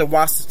 you got the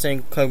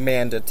Washington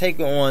Commanders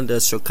taking on the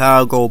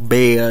Chicago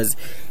Bears.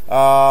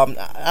 And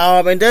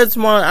this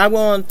one, I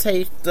want to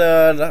take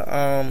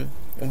the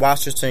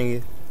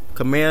Washington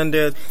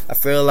Commanders. I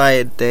feel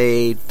like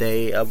they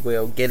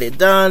will get it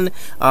done.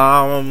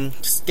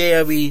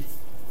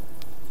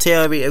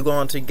 Terry are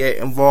going to get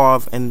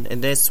involved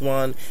in this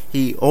one.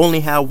 He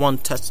only had one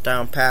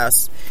touchdown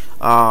pass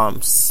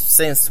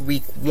since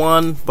week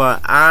 1,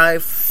 but I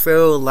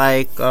feel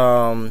like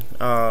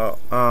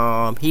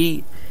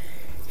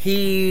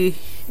he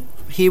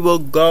will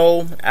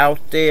go out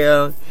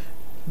there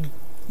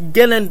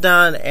getting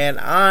done, and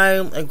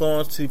I'm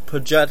going to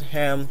project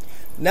him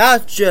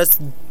not just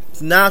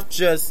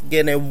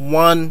getting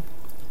one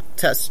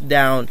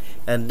touchdown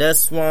in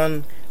this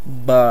one,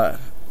 but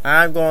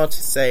I'm going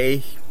to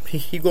say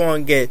he's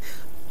going to get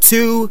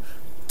 2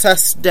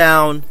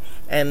 touchdowns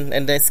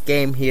in this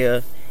game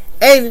here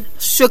in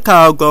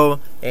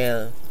Chicago,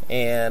 and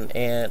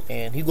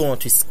he's going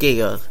to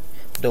scare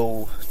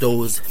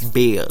those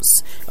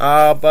Bears.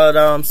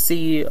 But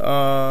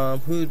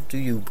who do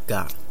you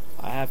got?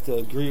 I have to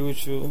agree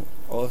with you.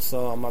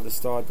 Also, I'm about to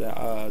start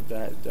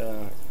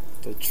the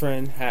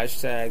trend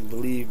hashtag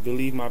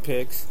believe my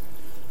picks.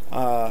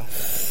 Okay.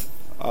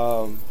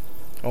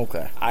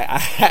 I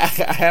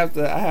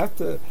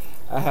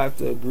have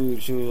to agree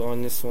with you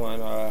on this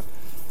one.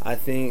 I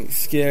think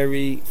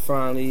Scary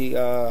finally.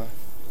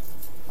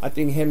 I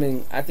think him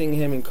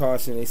and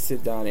Carson, they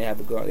sit down, they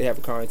have a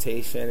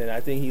conversation, and I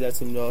think he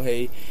lets him know,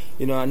 hey,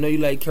 I know you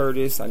like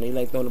Curtis, I know you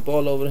like throwing the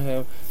ball over to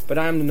him, but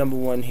I'm the number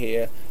one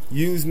here.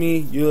 Use me,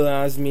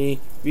 utilize me.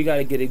 We got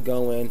to get it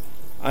going.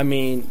 I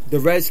mean, the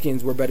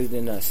Redskins were better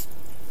than us,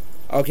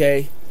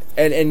 okay?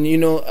 And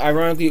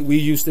ironically, we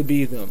used to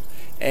be them.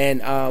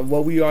 And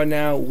what we are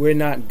now, we're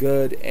not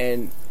good.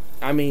 And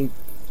I mean,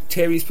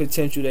 Terry's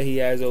potential that he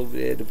has over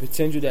there, the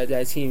potential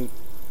that team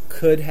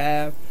could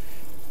have.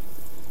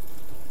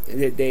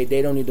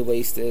 They don't need to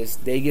waste this.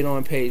 They get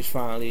on page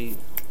finally.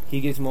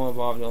 He gets more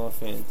involved in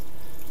offense.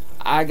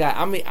 I'm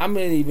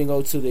gonna even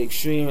go to the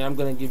extreme. I'm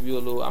gonna give you a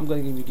little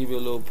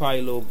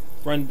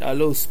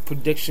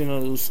prediction, a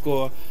little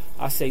score.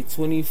 I say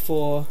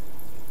 24.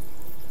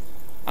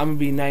 I'm gonna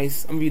be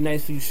nice. I'm gonna be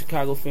nice for you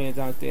Chicago fans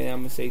out there.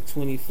 I'm gonna say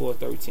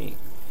 24-13.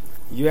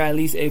 You're at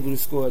least able to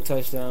score a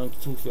touchdown,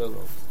 2 field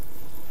goals.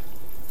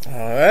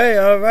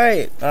 All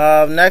right.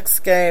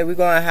 Next game, we're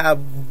going to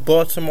have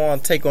Baltimore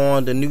take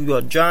on the New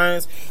York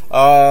Giants.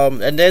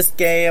 In this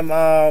game,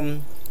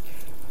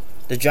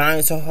 the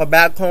Giants are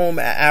back home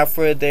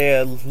after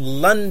their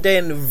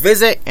London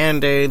visit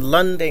and their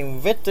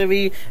London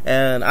victory.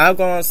 And I'm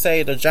going to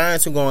say the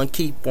Giants are going to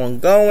keep on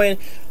going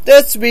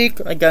this week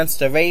against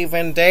the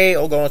Ravens. They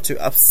are going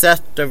to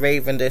upset the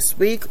Ravens this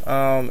week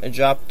and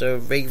drop the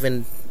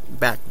Ravens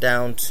back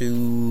down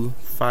to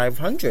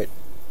 500.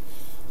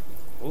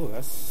 Oh,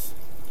 that's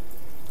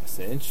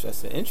an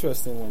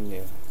interesting one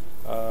there.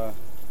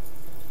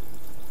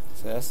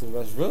 So that's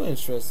real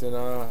interesting.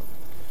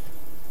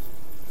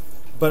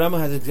 But I'm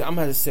gonna have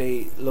to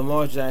say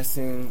Lamar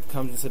Jackson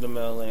comes into the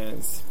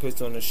Meadowlands, puts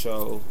on the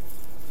show,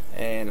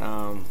 and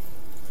I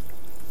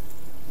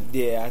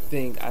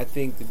think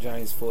the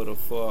Giants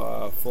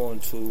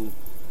 4-2.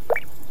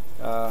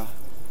 I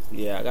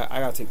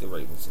gotta take the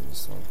Ravens in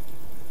this one.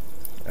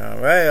 All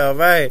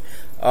right.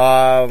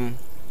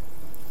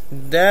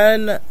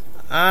 Then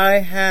I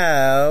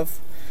have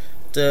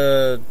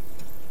the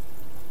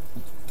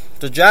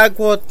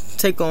Jaguars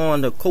take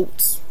on the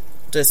Colts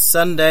this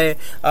Sunday.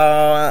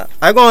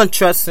 I'm going to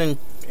trust in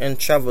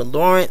Trevor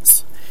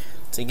Lawrence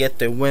to get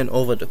the win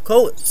over the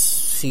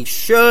Colts. He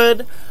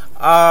should.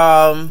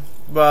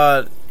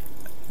 But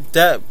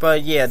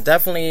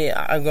definitely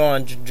I'm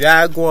going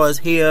Jaguars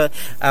here.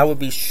 I would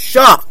be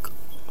shocked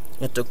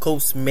if the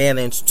Colts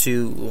managed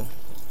to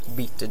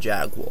beat the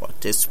Jaguars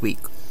this week.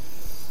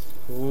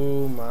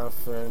 Ooh, my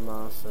friend.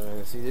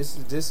 See, this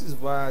is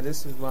why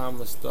I'm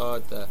gonna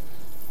start the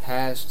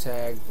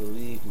hashtag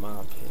believe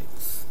my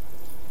picks.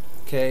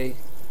 Okay.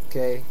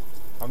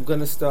 I'm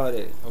gonna start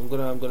it. I'm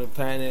gonna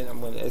plan it.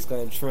 It's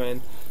gonna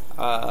trend.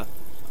 I'm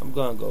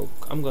gonna go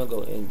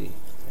Indy.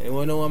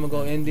 Anyone know why I'm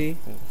gonna go Indy?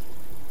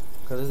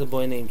 Because there's a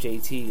boy named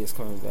JT that's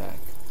coming back,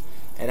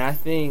 and I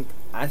think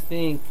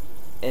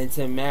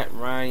into Matt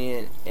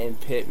Ryan and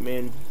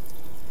Pittman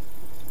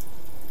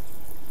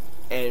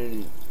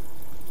and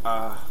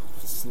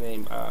what's his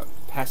name?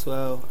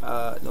 Pascal.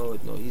 No,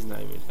 he's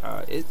not even.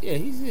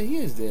 He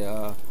is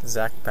there.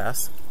 Zach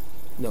Pass.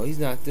 No, he's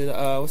not there.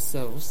 What's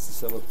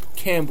the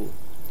Campbell.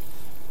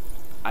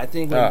 I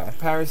think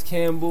Paris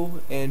Campbell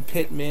and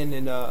Pittman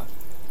and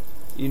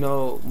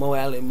Mo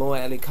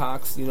Alley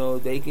Cox,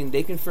 they can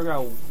figure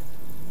out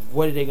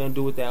what are they gonna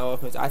do with that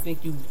offense. I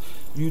think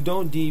you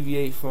don't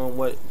deviate from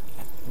what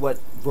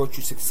brought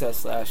you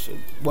success last year.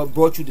 What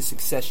brought you the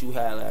success you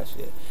had last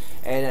year.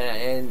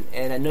 And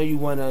I know you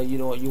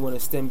wanna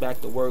stem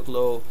back the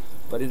workload,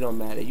 but it don't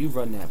matter. You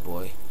run that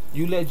boy.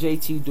 You let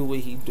JT do what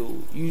he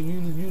do.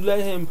 You let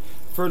him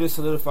further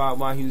solidify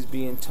why he was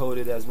being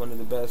touted as one of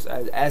the best,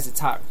 as a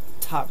top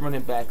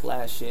running back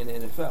last year in the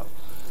NFL.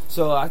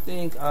 So I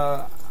think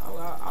I'm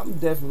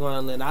definitely going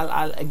to lend.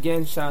 I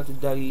again, shout out to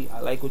Dougie. I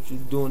like what you're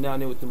doing down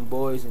there with them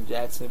boys in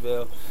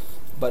Jacksonville.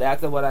 But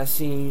after what I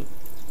seen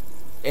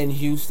in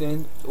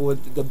Houston,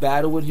 with the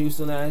battle with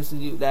Houston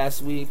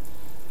last week,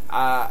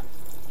 I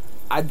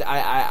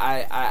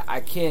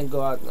can't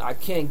go out. I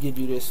can't give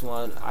you this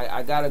one.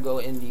 I gotta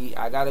go Indy.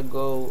 I gotta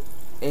go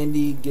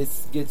Indy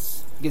gets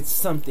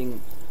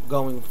something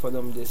going for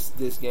them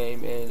this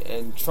game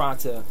and try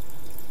to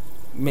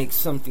make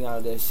something out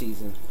of their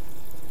season.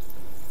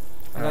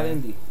 I got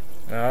Indy.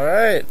 All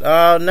right.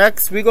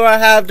 Next, we're gonna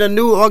have the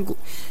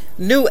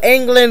New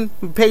England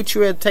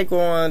Patriots take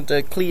on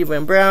the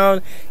Cleveland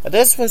Browns.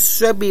 This one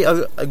should be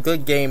a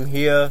good game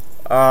here.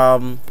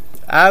 I'm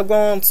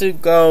going to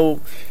go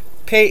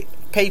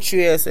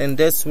Patriots in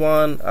this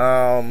one.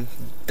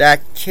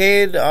 That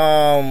kid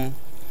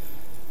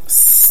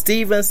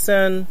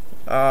Stevenson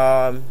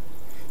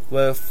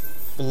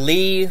with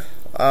Lee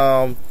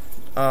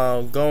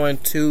going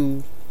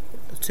to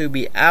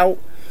be out.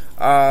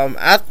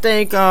 I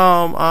think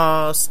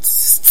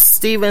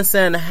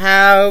Stevenson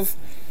have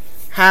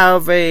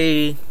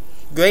a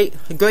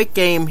great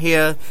game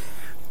here.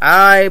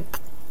 I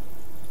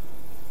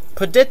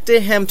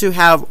predicted him to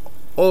have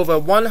over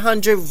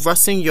 100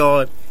 rushing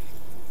yards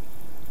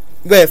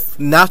with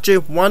not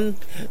just one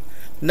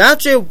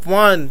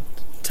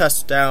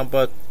touchdown,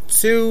 but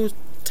 2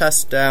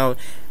 touchdowns.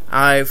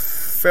 I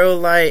feel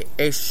like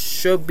it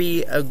should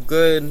be a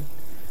good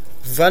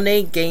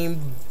running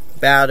game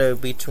battle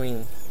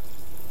between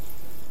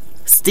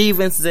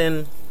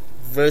Stevenson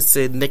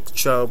versus Nick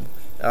Chubb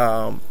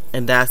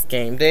in that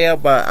game there,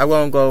 but I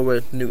won't go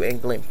with New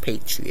England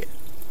Patriots.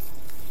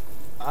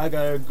 I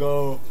gotta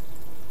go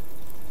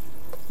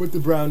with the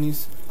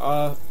Brownies.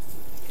 Like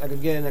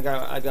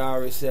I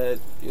already said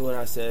when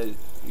I said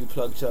you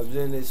plug Chubbs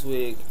in this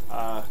week.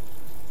 I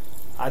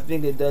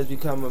think it does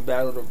become a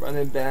battle of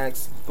running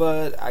backs,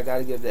 but I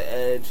gotta give the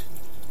edge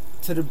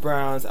to the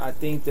Browns. I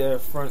think their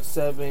front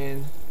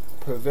seven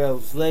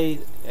prevails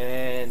late,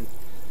 and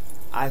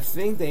I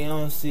think they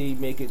honestly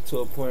make it to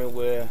a point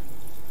where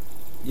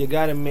you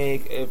gotta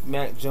make, if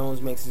Mac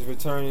Jones makes his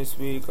return this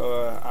week,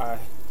 or I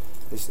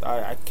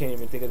can't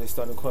even think of the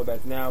starting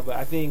quarterback now, but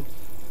I think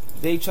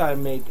they try to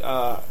make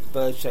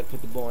Belichick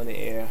put the ball in the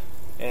air,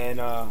 and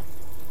I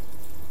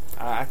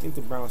think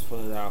the Browns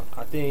pull it out.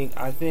 I think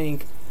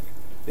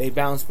they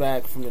bounce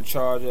back from the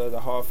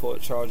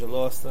hard-fought Charger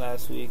loss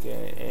last week,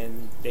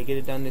 and they get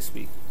it done this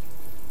week.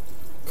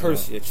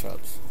 Courtesy of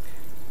Chubbs.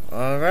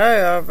 All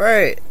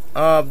right.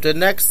 The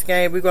next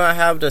game, we're going to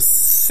have the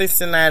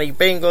Cincinnati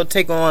Bengals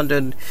take on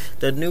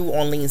the New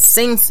Orleans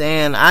Saints,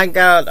 and I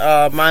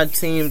got my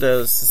team,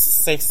 the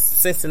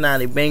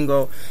Cincinnati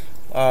Bengals,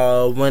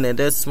 winning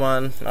this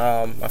one.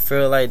 I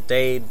feel like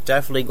they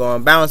definitely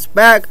going to bounce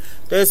back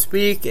this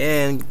week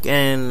and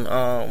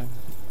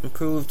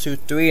improve to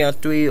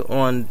 3-3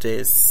 on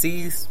the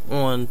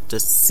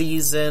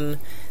season,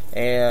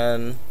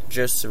 and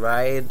just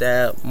ride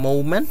that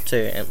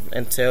momentum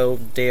until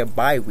their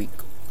bye week.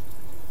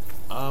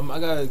 I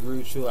gotta agree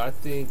with you. I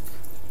think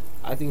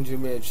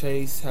Ja'Marr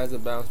Chase has a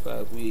bounce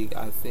back week.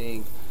 I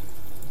think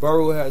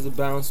Burrow has a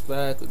bounce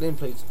back. They didn't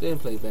play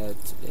bad.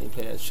 They didn't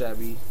play that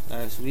shabby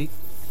last week,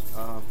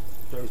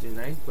 Thursday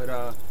night.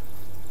 But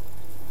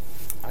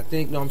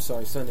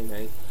Sunday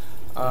night.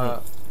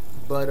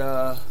 But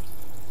I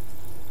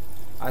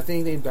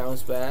think they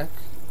bounce back.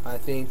 I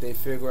think they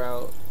figure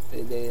out. I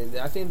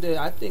think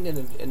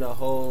in the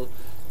whole,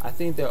 I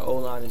think their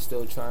O-line is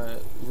still trying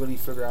to really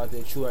figure out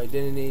their true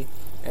identity,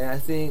 and I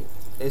think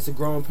it's a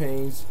growing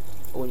pains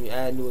when you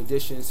add new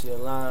additions to your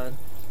line.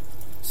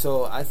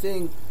 So I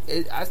think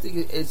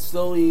it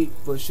slowly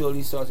but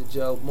surely starts to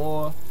gel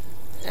more,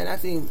 and I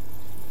think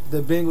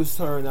the Bengals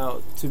turn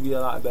out to be a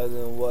lot better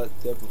than what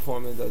their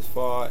performance thus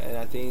far, and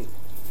I think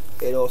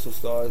it also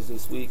starts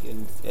this week,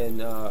 and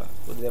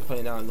whether they're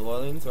playing out in New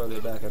Orleans or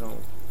they're back at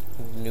home.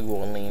 New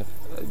Orleans.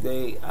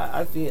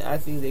 I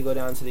think they go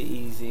down to the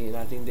easy, and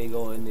I think they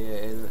go in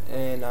there,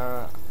 and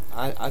I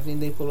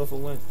think they pull off a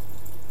win.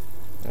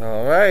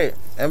 All right,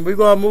 and we're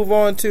gonna move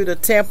on to the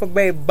Tampa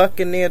Bay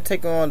Buccaneers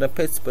taking on the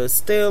Pittsburgh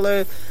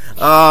Steelers.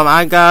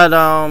 I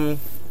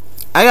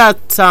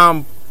got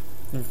Tom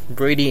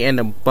Brady and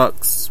the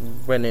Bucks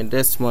winning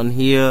this one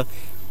here.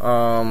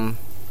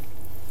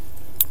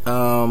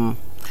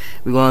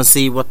 we're gonna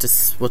see what the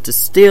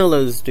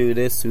Steelers do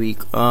this week.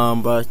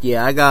 But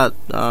yeah, I got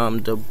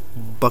the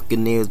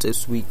Buccaneers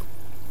this week.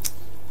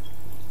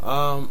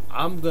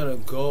 I'm gonna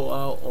go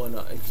out on.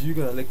 You're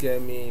gonna look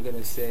at me and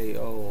gonna say,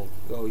 "Oh,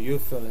 you're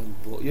feeling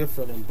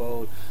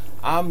bold."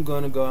 I'm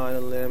gonna go on a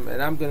limb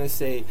and I'm gonna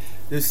say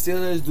the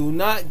Steelers do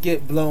not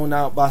get blown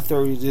out by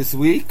 30 this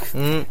week.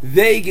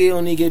 They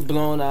only get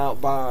blown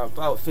out by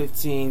about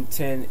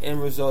 15-10.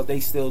 End result, they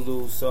still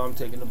lose. So I'm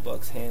taking the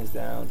Bucs hands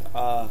down.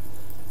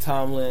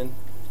 Tomlin,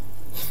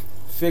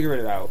 figure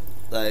it out.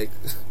 Like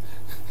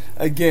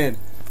again,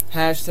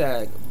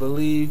 hashtag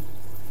believe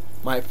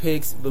my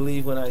picks.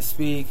 Believe when I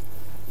speak.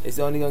 It's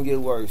only gonna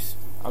get worse.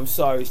 I'm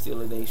sorry,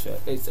 Steelers Nation.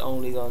 It's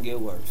only gonna get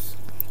worse.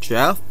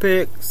 Draft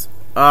picks.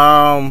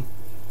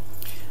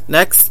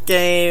 Next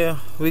game,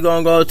 we're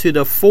going to go to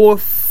the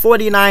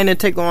 49 and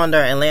take on the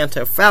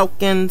Atlanta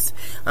Falcons.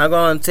 I'm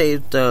going to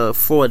take the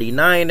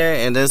 49er,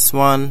 and this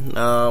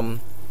one,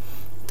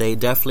 they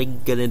definitely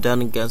get it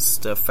done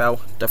against the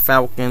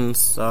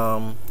Falcons.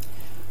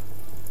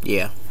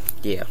 Yeah,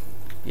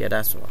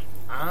 that's one.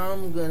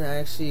 I'm going to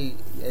actually,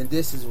 and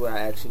this is where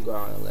I actually go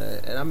out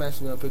and I'm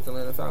actually going to pick the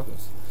Atlanta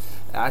Falcons.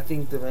 I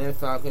think the Atlanta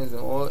Falcons,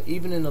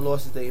 even in the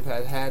losses they've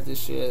had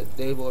this year,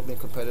 they've all been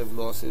competitive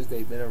losses.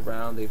 They've been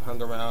around, they've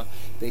hung around.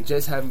 They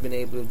just haven't been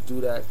able to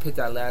do that, put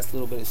that last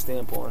little bit of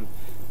stamp on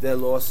their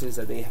losses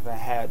that they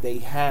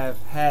have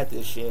had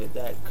this year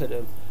that could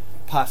have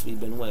possibly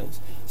been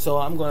wins. So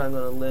I'm going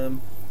on a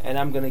limb, and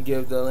I'm going to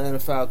give the Atlanta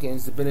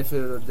Falcons the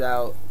benefit of the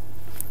doubt.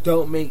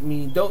 Don't make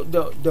me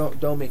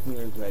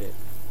regret it.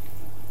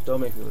 Don't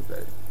make me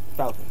regret it.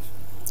 Falcons.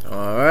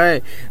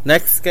 Alright,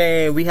 next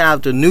game we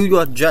have the New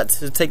York Jets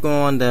to take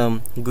on the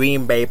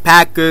Green Bay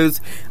Packers.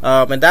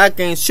 And that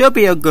game should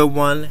be a good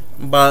one,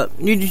 but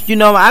you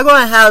know I'm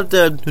gonna have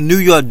the New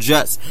York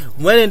Jets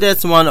winning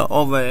this one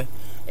over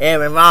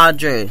Aaron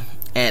Rodgers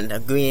and the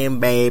Green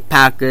Bay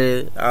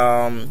Packers.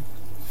 I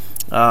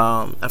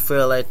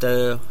feel like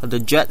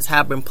the Jets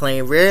have been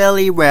playing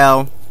really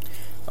well,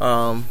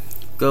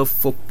 good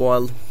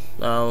football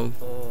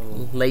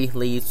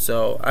lately.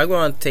 So I'm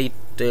gonna take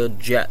the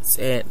Jets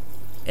and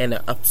an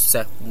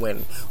upset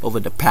win over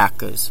the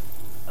Packers.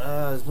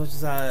 As much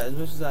as I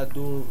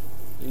do,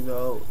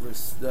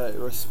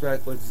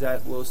 respect what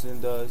Zach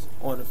Wilson does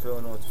on the field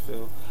and off the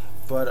field,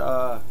 but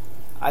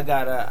I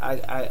gotta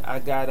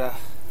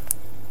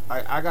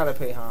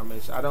pay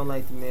homage. I don't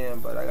like the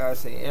man, but I gotta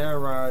say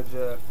Aaron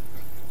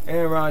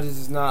Rodgers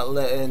is not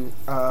letting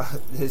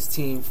his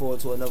team fall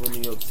to another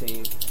New York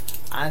team.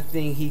 I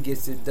think he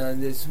gets it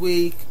done this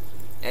week,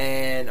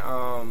 and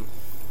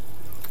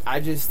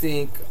I just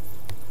think.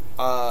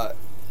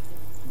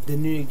 The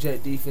New York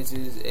Jet defense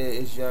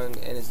is young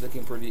and it's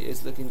looking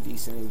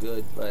decent and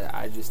good, but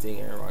I just think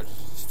Aaron Rodgers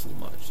is too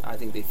much. I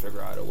think they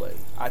figure out a way.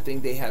 I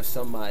think they have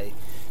somebody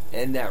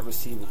in that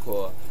receiver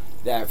corps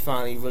that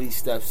finally really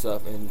steps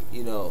up and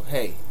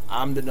hey,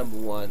 I'm the number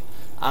one.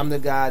 I'm the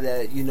guy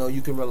that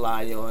you can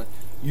rely on.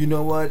 You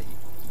know what?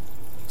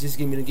 Just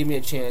give me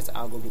a chance.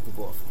 I'll go get the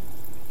ball for you.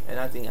 And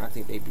I think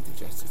they beat the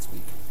Jets this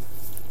week.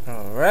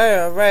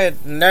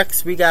 Alright.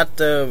 Next, we got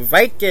the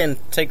Vikings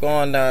take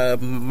on the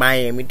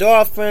Miami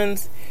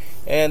Dolphins.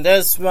 And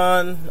this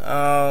one,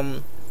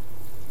 it's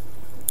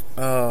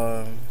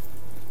going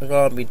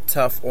to be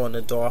tough on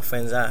the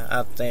Dolphins,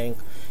 I think.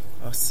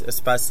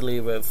 Especially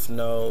with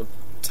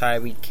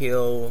Tyreek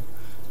Hill.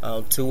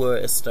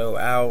 Tua is still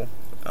out.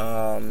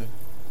 And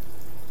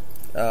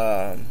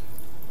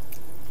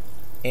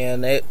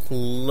it's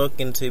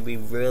looking to be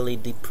really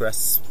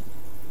depressing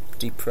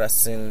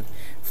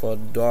for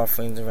the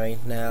Dolphins right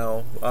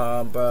now,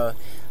 but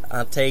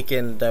I'm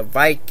taking the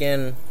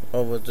Vikings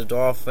over the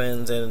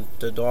Dolphins, and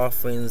the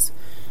Dolphins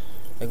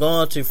are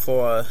going to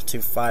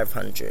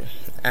 500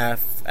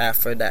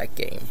 after that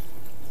game.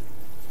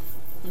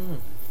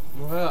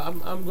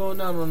 Well, I'm going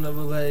down on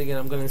another leg, and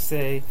I'm gonna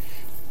say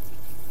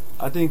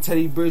I think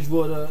Teddy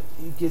Bridgewater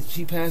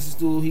he passes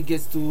through, he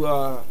gets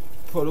through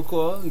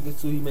protocol, he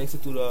makes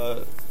it through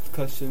the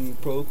concussion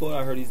protocol.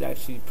 I heard he's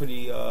actually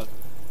pretty.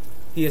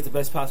 He has the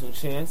best possible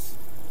chance.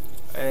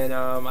 And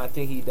I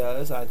think he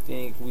does. I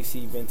think we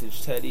see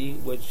vintage Teddy,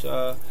 which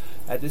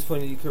at this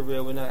point in your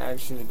career, we're not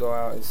actually going to go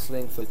out and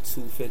sling for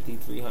 250,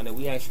 300.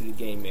 We actually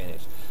game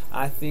manage.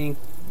 I think,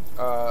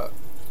 I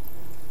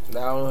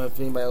don't know if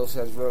anybody else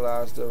has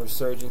realized the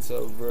resurgence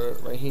of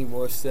Raheem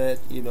Morstead,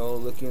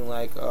 looking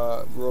like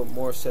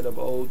Morstead of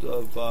old,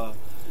 of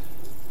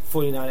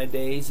 49er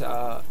days.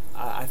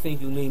 I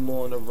think you lean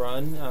more on the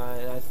run.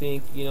 And I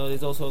think,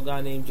 there's also a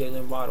guy named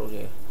Jalen Waddle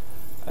here.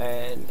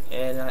 And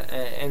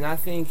I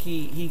think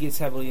he gets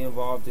heavily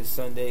involved this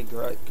Sunday.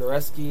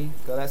 Gillespie.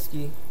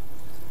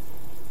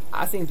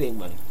 I think they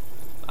win.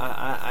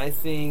 I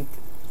think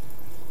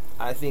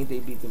they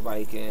beat the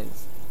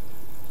Vikings.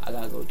 I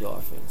gotta go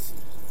Dolphins.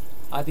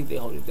 I think they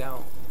hold it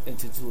down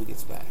until Tua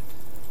gets back.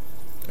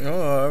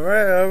 All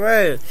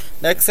right.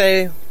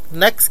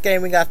 Next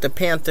game we got the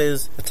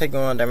Panthers taking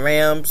on the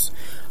Rams.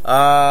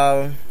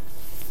 I'm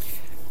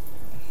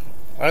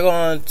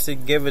going to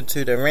give it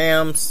to the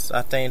Rams.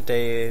 I think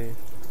they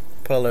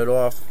pull it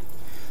off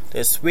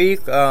this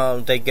week.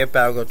 They get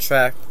back on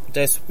track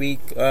this week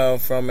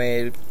from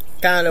a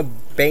kind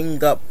of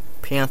banged up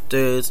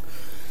Panthers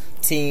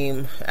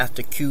team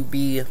after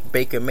QB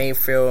Baker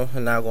Mayfield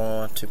not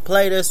going to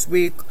play this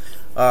week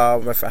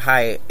with a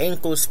high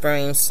ankle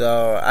sprain.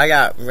 So I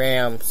got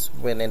Rams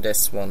winning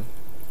this one.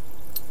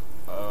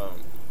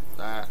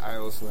 I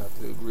also have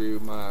to agree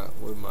with my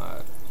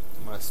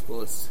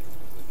sports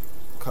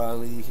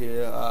colleague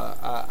here.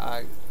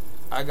 I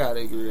gotta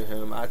agree with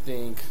him. I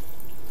think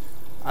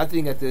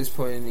at this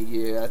point in the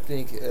year, I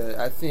think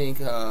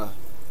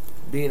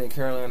being a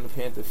Carolina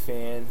Panther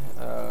fan,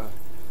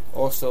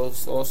 also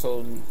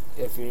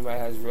if anybody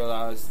has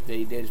realized,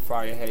 they did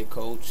fire head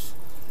coach.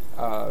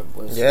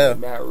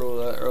 Matt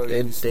Rule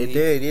earlier this week.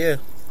 They did, yeah.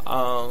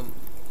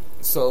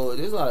 So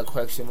there's a lot of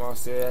question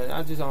marks there, and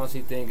I just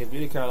honestly think if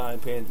you're the Carolina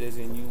Panthers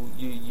and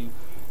you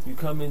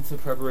come into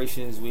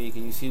preparation this week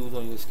and you see who's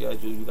on your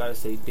schedule, you got to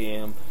say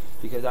damn,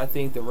 because I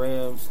think the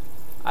Rams,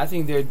 I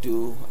think they're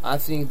due. I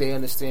think they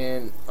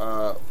understand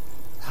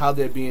how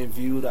they're being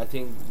viewed. I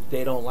think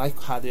they don't like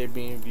how they're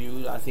being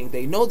viewed. I think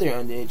they know they're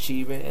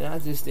underachieving, and I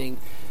just think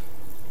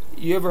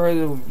you ever heard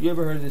of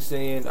the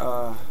saying,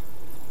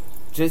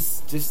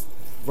 just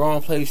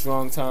wrong place,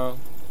 wrong time.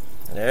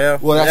 Yeah.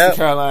 Well, that's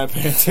the Carolina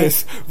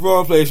Panthers.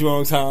 Wrong place,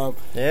 wrong time.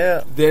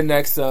 Yeah. They're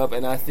next up,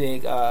 and I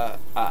think the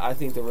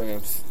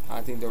Rams.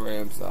 I think the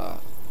Rams.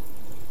 All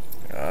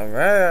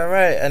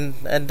right.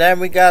 And then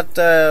we got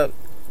the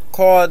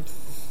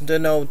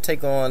Cardinals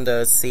take on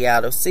the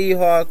Seattle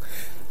Seahawks.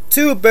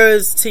 Two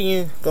Birds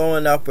team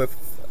going up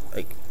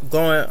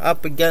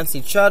against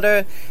each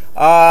other.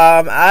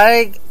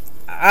 I'm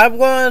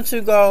going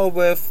to go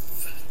with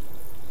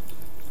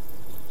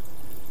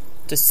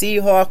the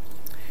Seahawks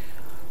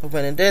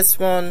winning this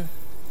one.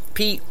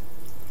 Pete,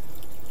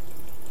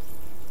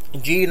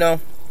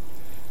 Gino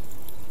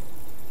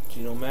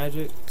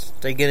Magic.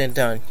 They get it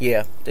done,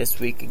 yeah, this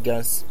week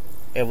against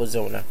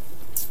Arizona.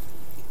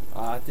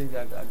 I think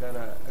I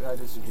gotta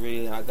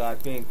disagree. I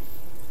think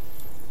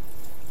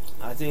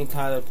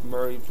Kyler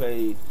Murray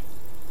played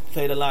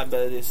a lot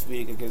better this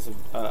week against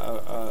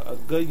a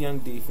good young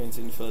defense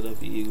in the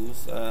Philadelphia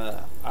Eagles.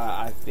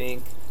 I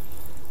think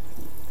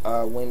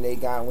when he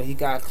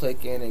got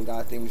clicking and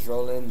got things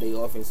rolling, the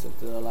offense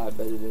looked a lot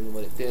better than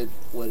what it did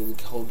when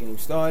the whole game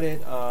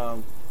started.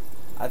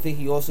 I think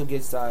he also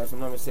gets, if I'm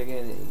not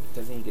mistaken,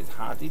 doesn't he get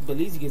Hopkins? He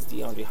believes he gets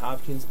DeAndre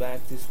Hopkins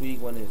back this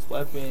week, one of his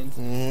weapons.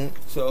 Mm-hmm.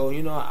 So,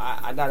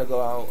 I got to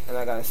go out and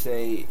I got to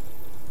say,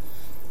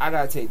 I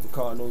got to take the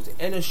Cardinals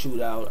in a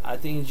shootout. I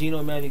think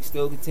Geno Magic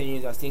still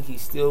continues. I think he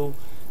still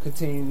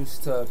continues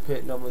to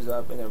put numbers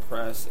up and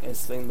impress and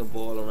sling the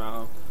ball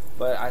around.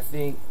 But I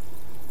think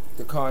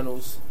the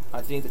Cardinals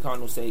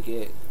take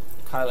it.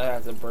 Kyler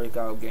has a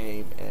breakout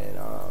game. And,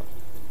 I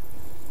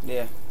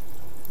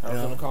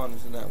was on the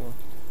Cardinals in that one.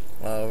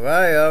 All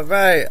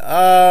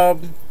right.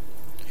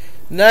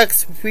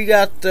 Next, we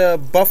got the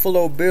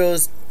Buffalo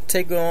Bills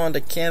taking on the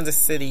Kansas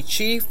City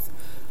Chiefs.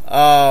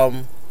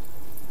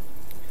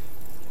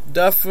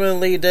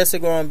 Definitely, this is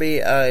going to be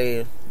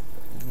a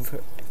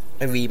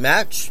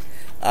rematch.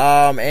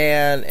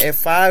 And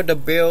if the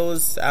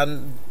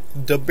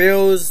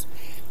Bills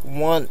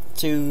want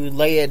to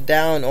lay it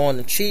down on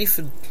the Chiefs,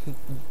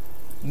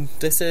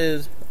 this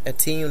is a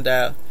team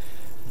that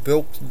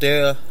broke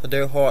their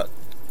heart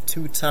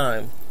 2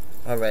 times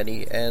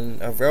already in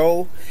a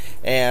row,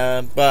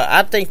 but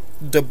I think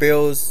the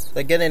Bills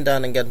are getting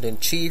done against the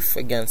Chiefs,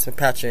 against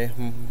Patrick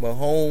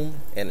Mahomes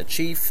and the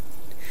Chiefs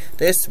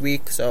this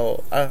week,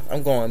 so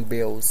I'm going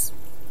Bills.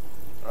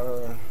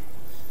 I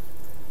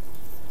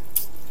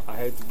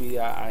hate to be.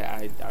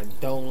 I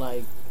don't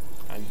like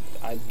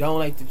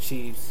the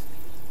Chiefs.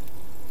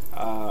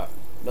 No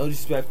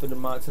disrespect to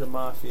the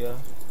Mafia.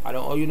 I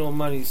don't owe you no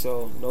money,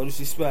 so no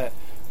disrespect,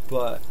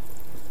 but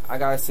I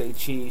gotta say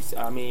Chiefs.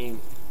 I mean,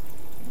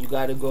 you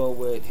gotta go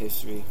with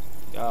history.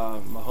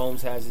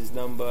 Mahomes has his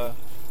number.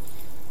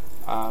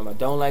 I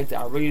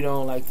really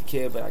don't like the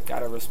kid, but I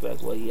gotta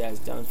respect what he has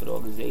done for the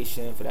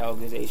organization,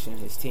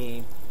 his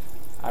team.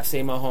 I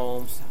say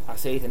Mahomes. I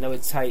say it's another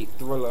tight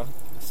thriller.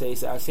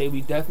 I say we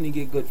definitely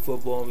get good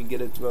football and we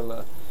get a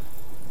thriller.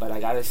 But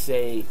I gotta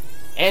say,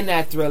 in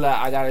that thriller,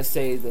 I gotta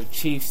say the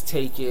Chiefs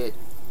take it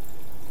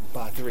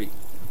by 3.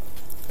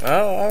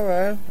 Oh, all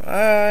right.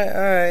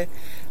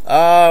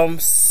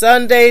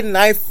 Sunday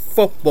Night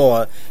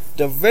Football,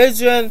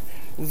 division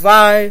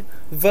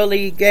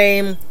rivalry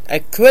game, a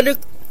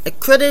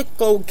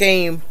critical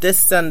game this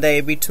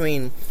Sunday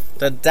between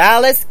the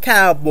Dallas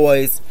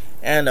Cowboys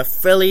and the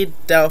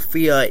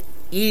Philadelphia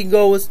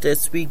Eagles.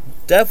 This week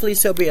definitely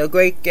should be a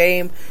great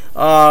game.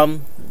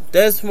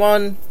 This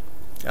one,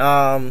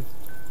 I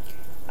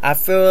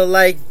feel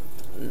like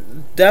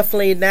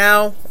definitely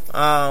now,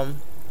 I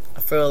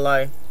feel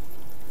like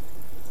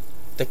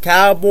the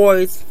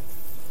Cowboys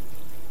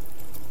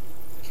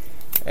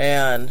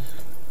and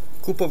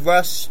Cooper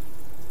Rush,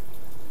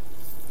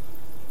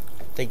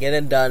 they get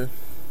it done.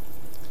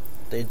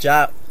 They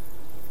drop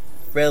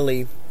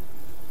Philly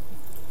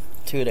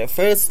to their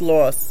first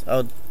loss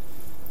of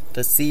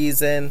the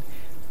season,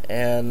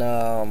 and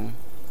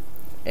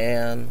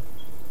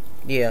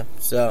yeah.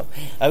 So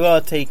I'm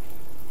gonna take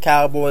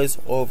Cowboys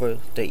over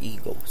the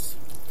Eagles.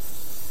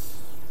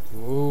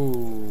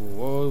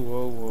 Whoa.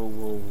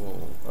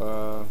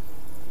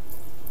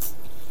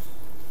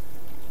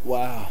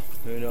 Wow.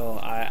 You know,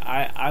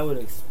 I would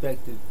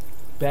expect it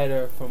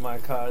better from my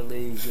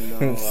colleagues. You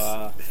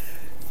know,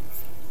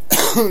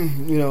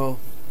 you know,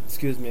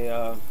 excuse me.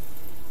 You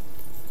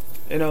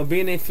know,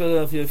 being a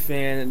Philadelphia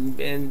fan,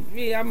 and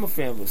yeah, I'm a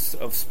fan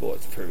of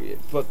sports, period.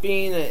 But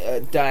being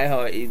a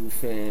diehard Eagle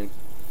fan,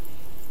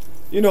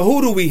 you know,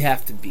 who do we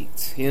have to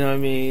beat? You know what I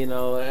mean? You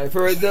know, we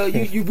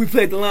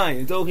played the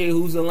Lions. Okay,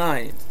 who's the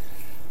Lions?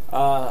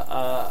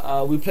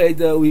 We played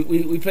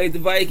the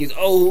Vikings.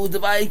 Oh, who's the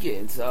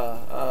Vikings?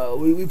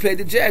 We played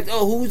the Jags.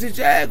 Oh, who's the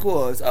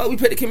Jaguars? Oh, we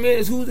played the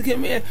Commanders. Who's the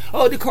Commanders?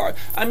 Oh, the Card.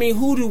 I mean,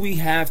 who do we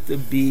have to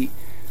beat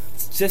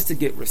just to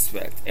get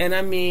respect? And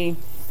I mean,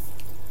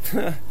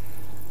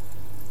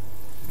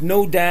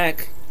 no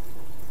Dak.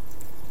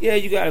 Yeah,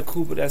 you got a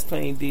Cooper that's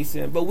playing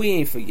decent, but we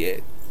ain't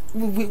forget.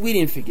 We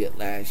didn't forget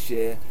last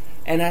year.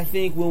 And I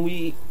think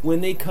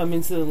when they come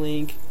into the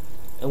link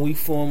and we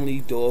formally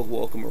dog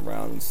walk them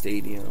around the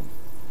stadium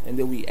and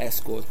then we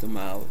escort them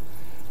out,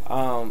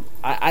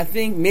 I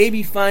think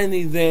maybe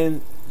finally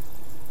then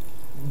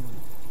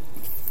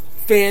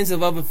fans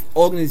of other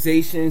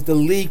organizations, the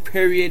league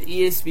period,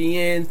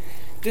 ESPN,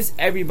 just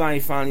everybody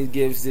finally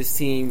gives this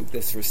team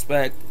this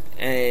respect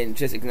and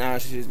just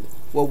acknowledges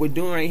what we're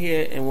doing right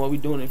here and what we're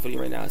doing in Philly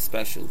right now is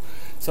special.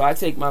 So I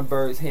take my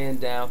Birds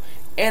hand down,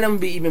 and I'm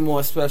gonna be even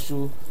more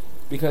special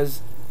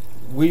because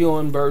we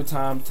on Bird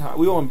time.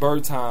 We on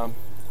Bird time.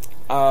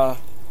 30-17.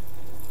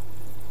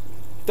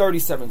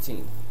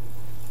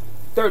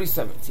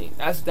 30-17.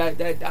 That's that.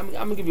 I'm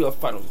gonna give you a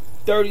final.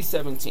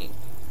 30-17.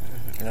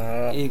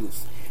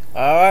 Eagles.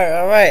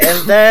 All right.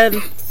 And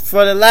then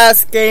for the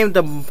last game,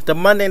 the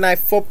Monday Night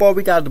Football,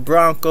 we got the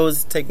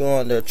Broncos taking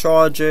on the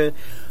Chargers.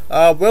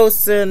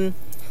 Wilson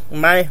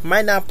might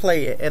not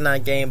play in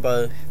that game,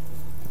 but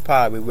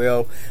probably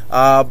will.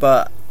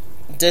 But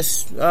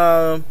this,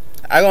 I'm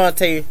gonna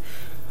take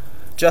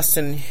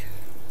Justin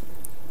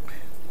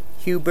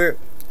Herbert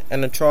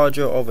and the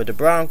Charger over the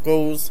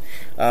Broncos.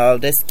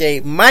 This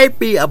game might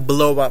be a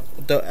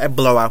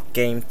blowout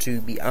game,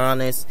 to be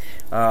honest.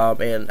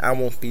 And I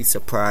won't be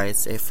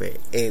surprised if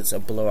it is a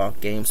blowout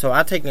game. So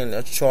I'm taking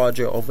the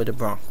Charger over the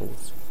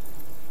Broncos.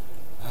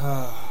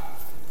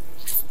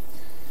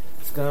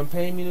 It's gonna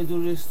pain me to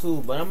do this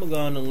too, but I'm gonna go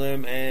on a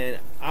limb and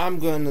I'm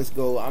gonna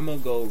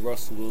go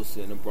Russell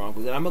Wilson and the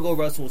Broncos. And I'm gonna go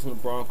Russell Wilson and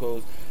the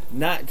Broncos,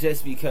 not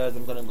just because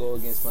I'm gonna go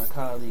against my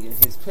colleague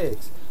and his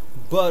picks,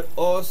 but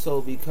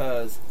also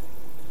because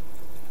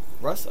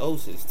Russ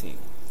owes his team.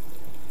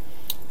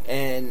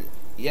 And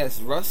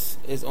yes, Russ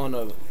is on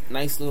a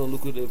nice little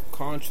lucrative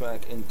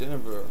contract in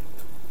Denver,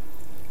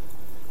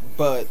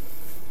 but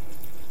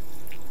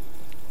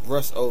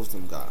Russ owes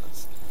them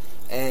guys.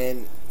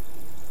 And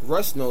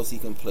Russ knows he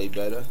can play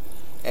better,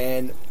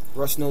 and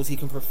Russ knows he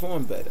can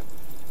perform better.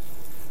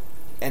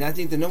 And I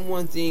think the number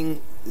one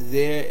thing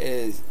there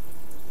is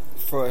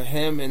for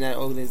him and that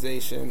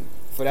organization,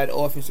 for that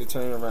offense to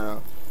turn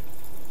around,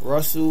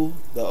 Russell,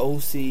 the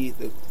OC,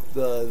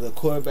 the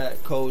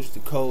quarterback coach,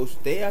 the coach,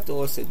 they have to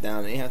all sit down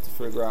and they have to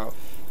figure out,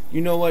 you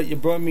know what, you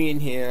brought me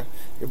in here.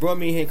 You brought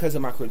me in here because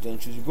of my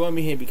credentials. You brought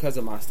me here because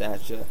of my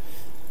stature.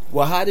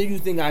 Well, how do you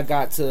think I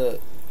got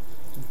to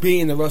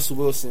being the Russell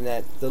Wilson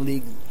that the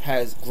league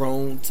has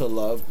grown to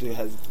love,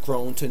 has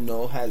grown to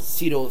know, has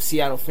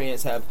Seattle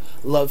fans have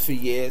loved for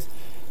years?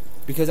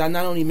 Because I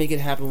not only make it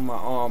happen with my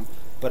arm,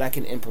 but I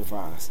can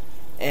improvise.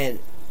 And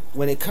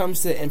when it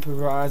comes to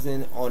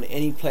improvising on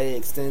any play,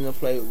 extending the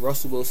play,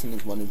 Russell Wilson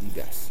is one of the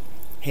best,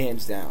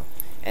 hands down.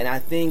 And I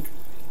think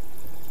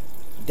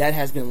that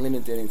has been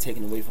limited and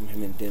taken away from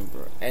him in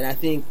Denver. And I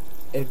think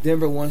if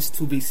Denver wants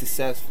to be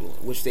successful,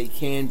 which they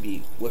can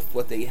be with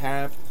what they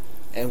have,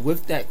 and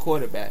with that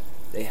quarterback,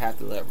 they have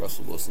to let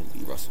Russell Wilson be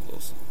Russell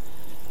Wilson.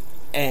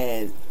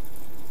 And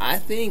I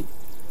think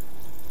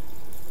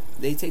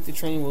they take the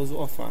training wheels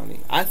off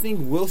finally. I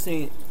think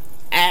Wilson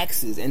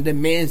axes and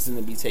demands them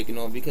to be taken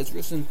on because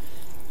Wilson,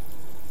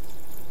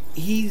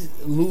 he's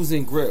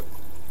losing grip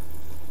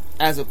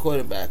as a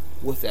quarterback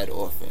with that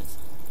offense.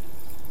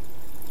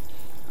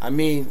 I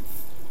mean,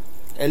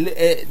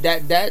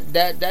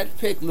 that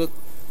pick looked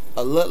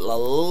a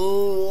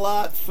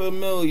lot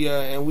familiar,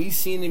 and we've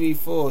seen it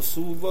before.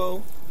 Super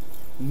Bowl,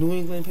 New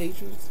England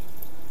Patriots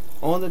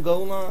on the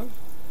goal line.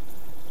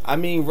 I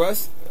mean,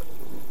 Russ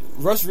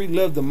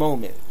relived the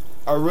moment,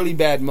 a really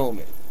bad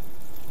moment.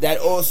 That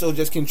also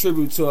just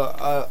contributed to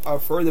a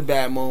further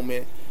bad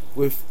moment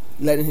with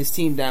letting his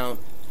team down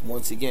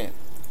once again.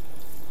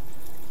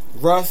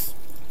 Russ,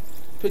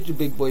 put your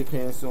big boy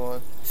pants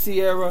on.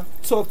 Sierra,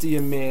 talk to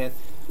your man.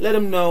 Let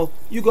him know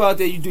you go out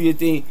there, you do your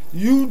thing.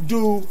 You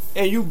do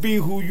and you be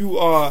who you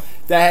are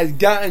that has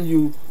gotten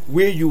you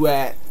where you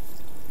at.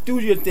 Do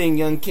your thing,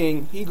 young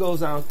king. He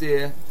goes out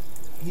there.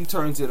 He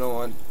turns it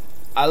on.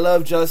 I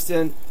love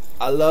Justin.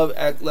 I love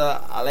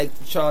Eckler. I like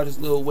the Chargers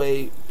a little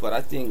way, but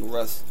I think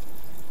Russ,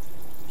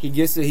 he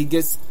gets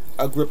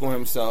a grip on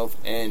himself,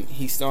 and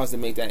he starts to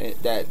make that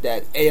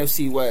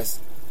AFC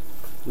West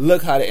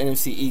look how the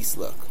NFC East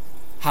look.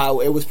 How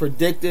it was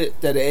predicted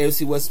that the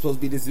AFC West was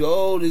supposed to be this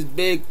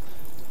big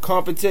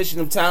competition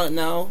of talent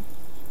now.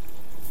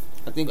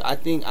 I think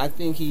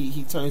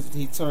he turns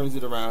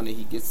it around, and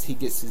he gets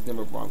his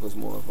Denver Broncos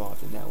more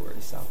involved in that where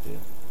it's out there.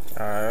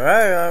 All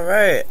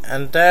right,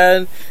 and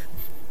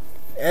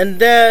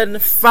then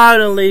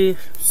finally,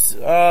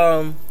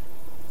 the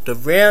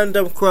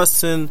random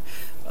question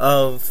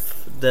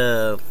of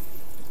the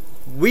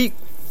week.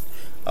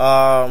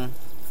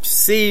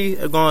 C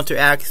are going to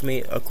ask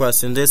me a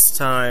question this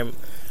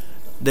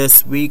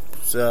week.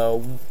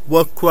 So,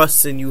 what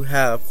question you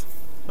have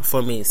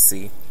for me,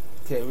 C?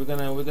 Okay, we're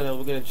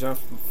gonna jump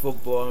from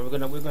football, and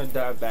we're gonna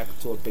dive back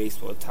into a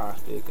baseball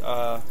topic.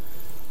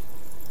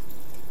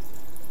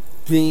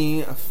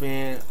 Being a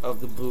fan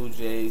of the Blue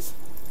Jays,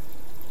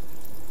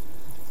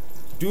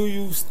 do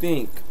you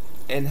think,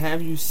 and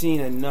have you seen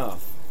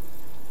enough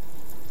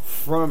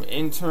from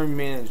interim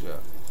manager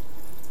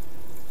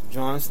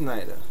John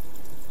Snyder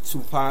to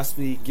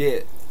possibly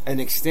get an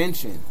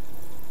extension,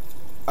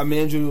 a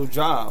managerial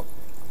job,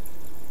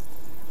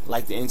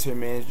 like the interim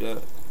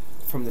manager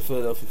from the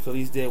Philadelphia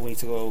Phillies did when he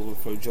took over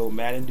for Joe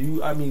Madden?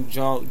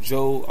 Joe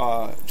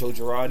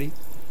Girardi?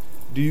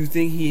 Do you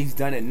think he's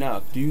done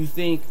enough? Do you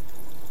think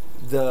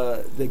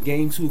the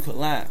Game 2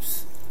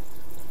 collapse,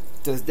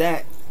 does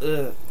that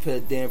put a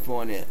damper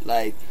on it?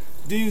 Like,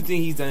 do you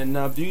think he's done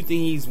enough? Do you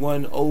think he's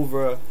won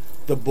over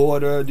the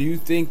border? Do you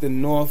think the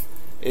North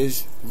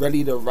is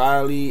ready to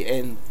rally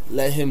and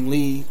let him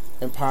lead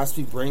and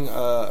possibly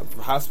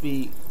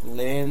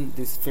land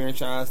this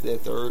franchise their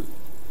third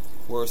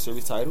World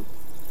Series title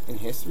in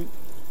history?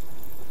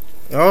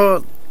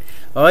 Oh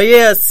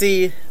yeah.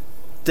 See,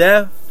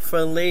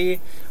 definitely.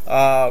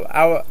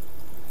 I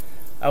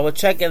was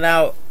checking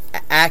out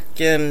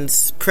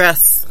Atkins'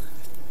 press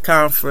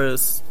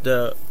conference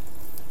the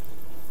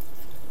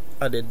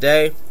other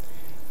day,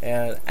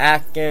 and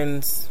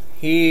Atkins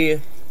he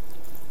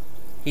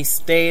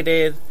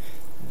stated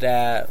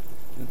that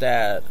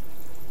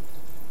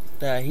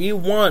he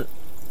want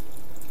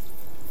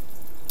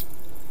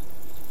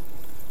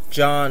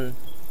John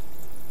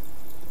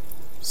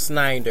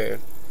Snyder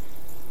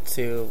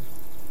to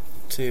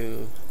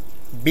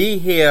be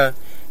here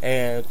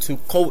and to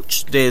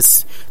coach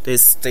this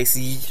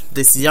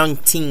young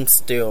team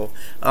still.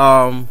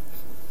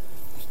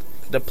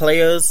 The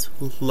players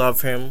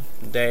love him.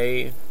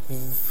 They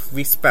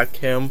respect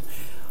him.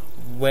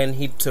 When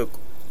he took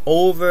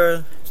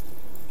over,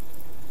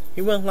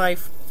 he went like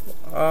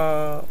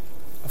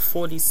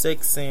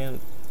 46 and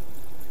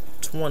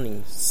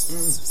 20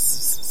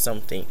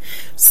 something.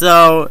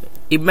 So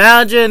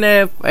imagine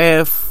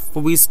if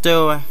we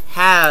still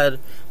had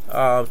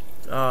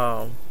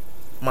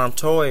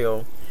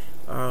Montoya,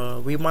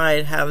 we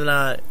might have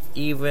not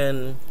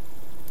even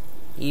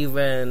made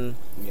a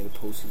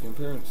postseason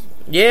appearance.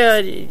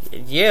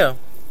 Yeah,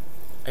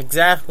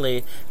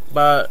 exactly.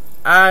 But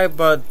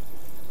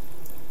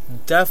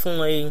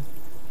definitely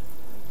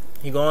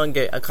he gonna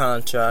get a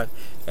contract,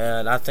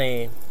 and I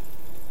think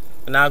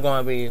it's not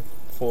gonna be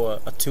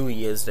for 2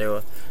 years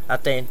there. I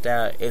think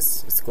that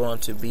it's going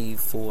to be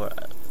for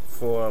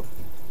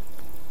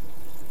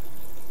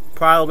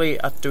probably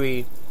a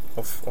 3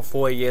 or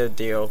 4 year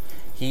deal.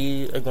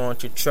 He is going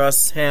to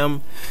trust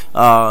him.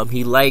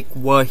 He liked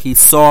what he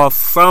saw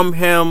from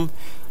him,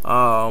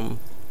 and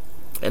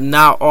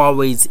not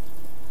always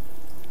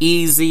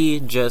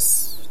easy.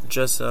 Just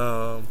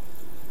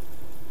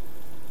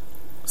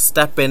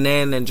stepping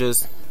in and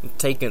just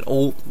taking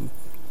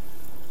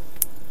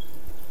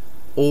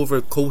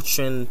over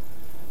coaching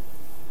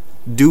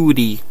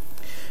duty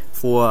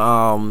for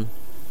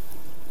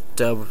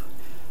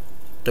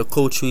the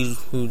coach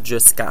who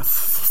just got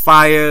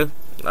fired.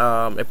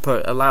 It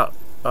put a lot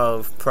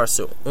of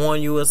pressure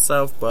on you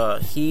itself,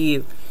 but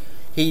he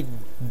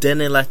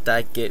didn't let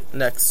that get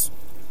next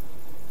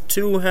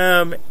to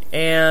him,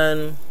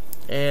 and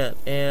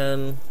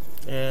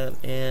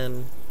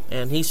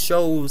he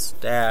shows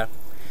that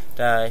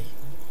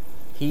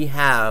he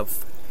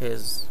have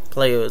his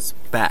players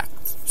back.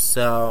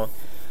 So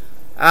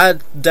I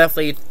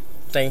definitely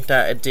think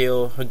that a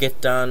deal will get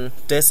done.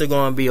 This is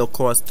going to be, of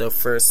course, the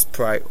first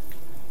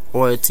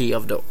priority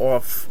of the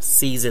off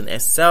season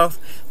itself.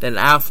 Then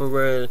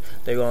afterward,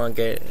 they're going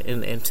to get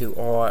into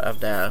all of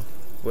that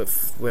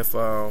with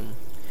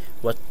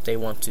what they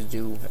want to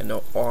do in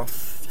the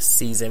off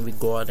season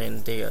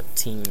regarding their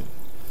team.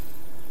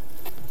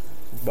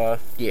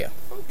 But yeah.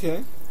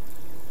 Okay.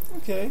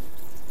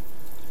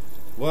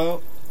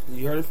 Well,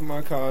 you heard it from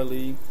my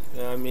colleague.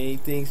 I mean,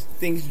 thinks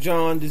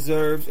John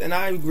deserves, and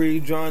I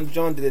agree. John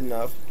did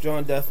enough.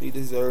 John definitely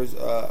deserves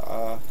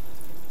a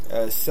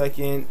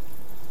second,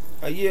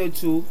 a year or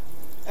two,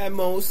 at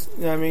most.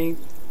 You know what I mean?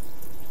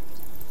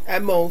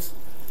 At most,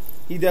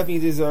 he definitely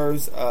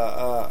deserves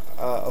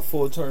a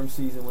full-term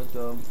season with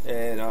them,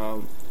 and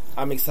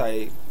I'm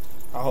excited.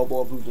 I hope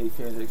all Blue Jay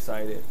fans are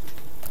excited.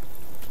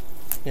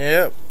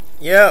 Yep.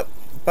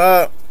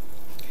 But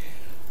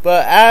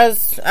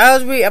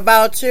as we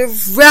about to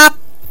wrap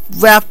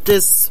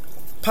this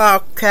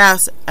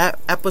podcast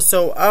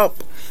episode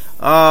up,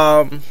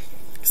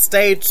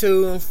 stay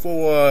tuned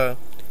for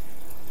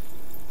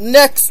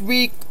next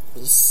week,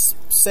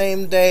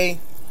 same day,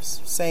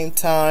 same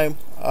time.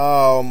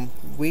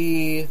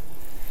 We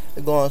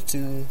are going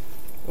to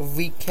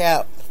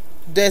recap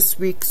this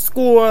week's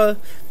score,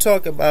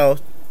 talk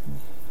about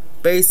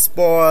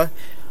baseball,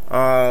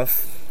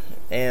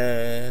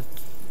 and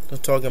we're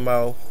talking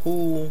about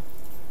who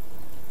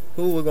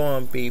we're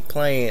going to be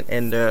playing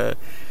in the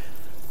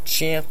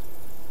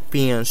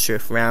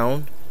championship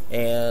round,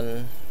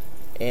 and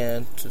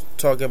to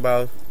talk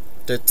about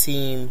the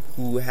team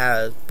who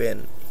has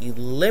been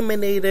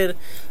eliminated.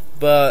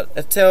 But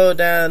until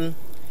then,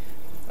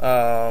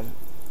 have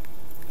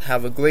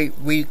a great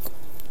week.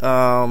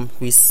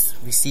 We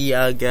see you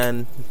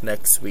again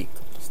next week.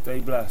 Stay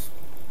blessed.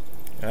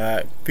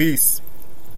 Alright, peace.